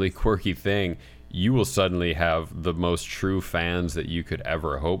that really quirky thing, you will suddenly have the most true fans that you could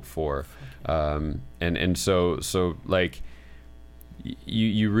ever hope for. So like,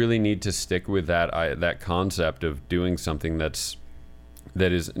 you really need to stick with that concept of doing something that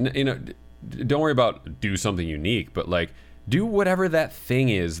is, don't worry about do something unique, but like, do whatever that thing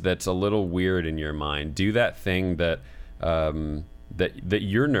is that's a little weird in your mind. Do that thing that that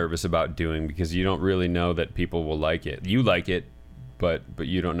you're nervous about doing because you don't really know that people will like it. You like it, but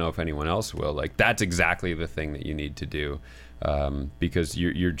you don't know if anyone else will. Like, that's exactly the thing that you need to do, because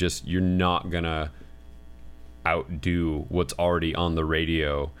you're not gonna outdo what's already on the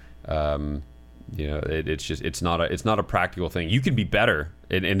radio. It's not a practical thing. You can be better,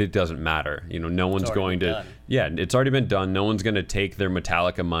 and it doesn't matter. No one's going to done. Yeah, it's already been done. No one's going to take their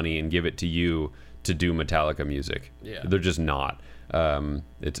Metallica money and give it to you to do Metallica music. Yeah, they're just not.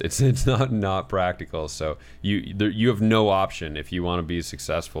 It's not practical. So you have no option if you want to be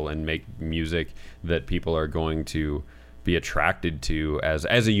successful and make music that people are going to be attracted to as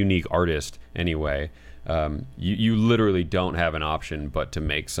a unique artist anyway. You literally don't have an option but to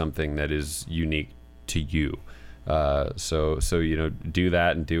make something that is unique to you. So do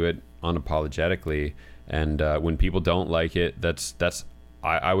that, and do it unapologetically. And when people don't like it,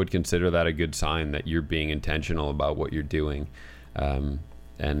 I would consider that a good sign that you're being intentional about what you're doing. And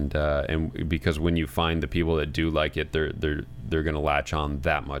because when you find the people that do like it, they're gonna latch on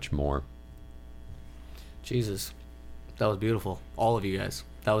that much more. Jesus, that was beautiful, all of you guys.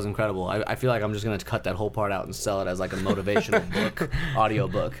 That was incredible. I feel like I'm just going to cut that whole part out and sell it as like a motivational book, audio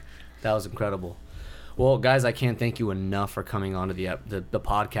book. That was incredible. Well, guys, I can't thank you enough for coming on to the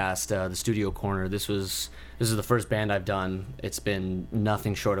podcast, the Studio Corner. This is the first band I've done. It's been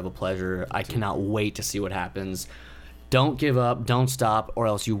nothing short of a pleasure. I cannot wait to see what happens. Don't give up, don't stop, or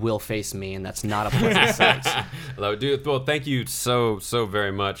else you will face me, and that's not a pleasant sight. Hello, dude. Well, thank you so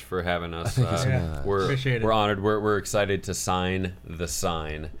very much for having us. We're honored. We're excited to sign the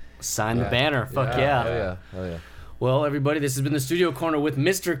sign. Sign the banner. Fuck yeah. Hell yeah. Well, everybody, this has been the Studio Corner with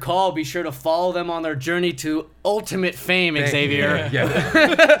Mr. Call. Be sure to follow them on their journey to ultimate fame, Xavier.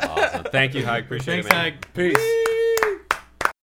 Yeah. Awesome. Thank you, Haig. Appreciate it, man. Thanks, Haig. Peace.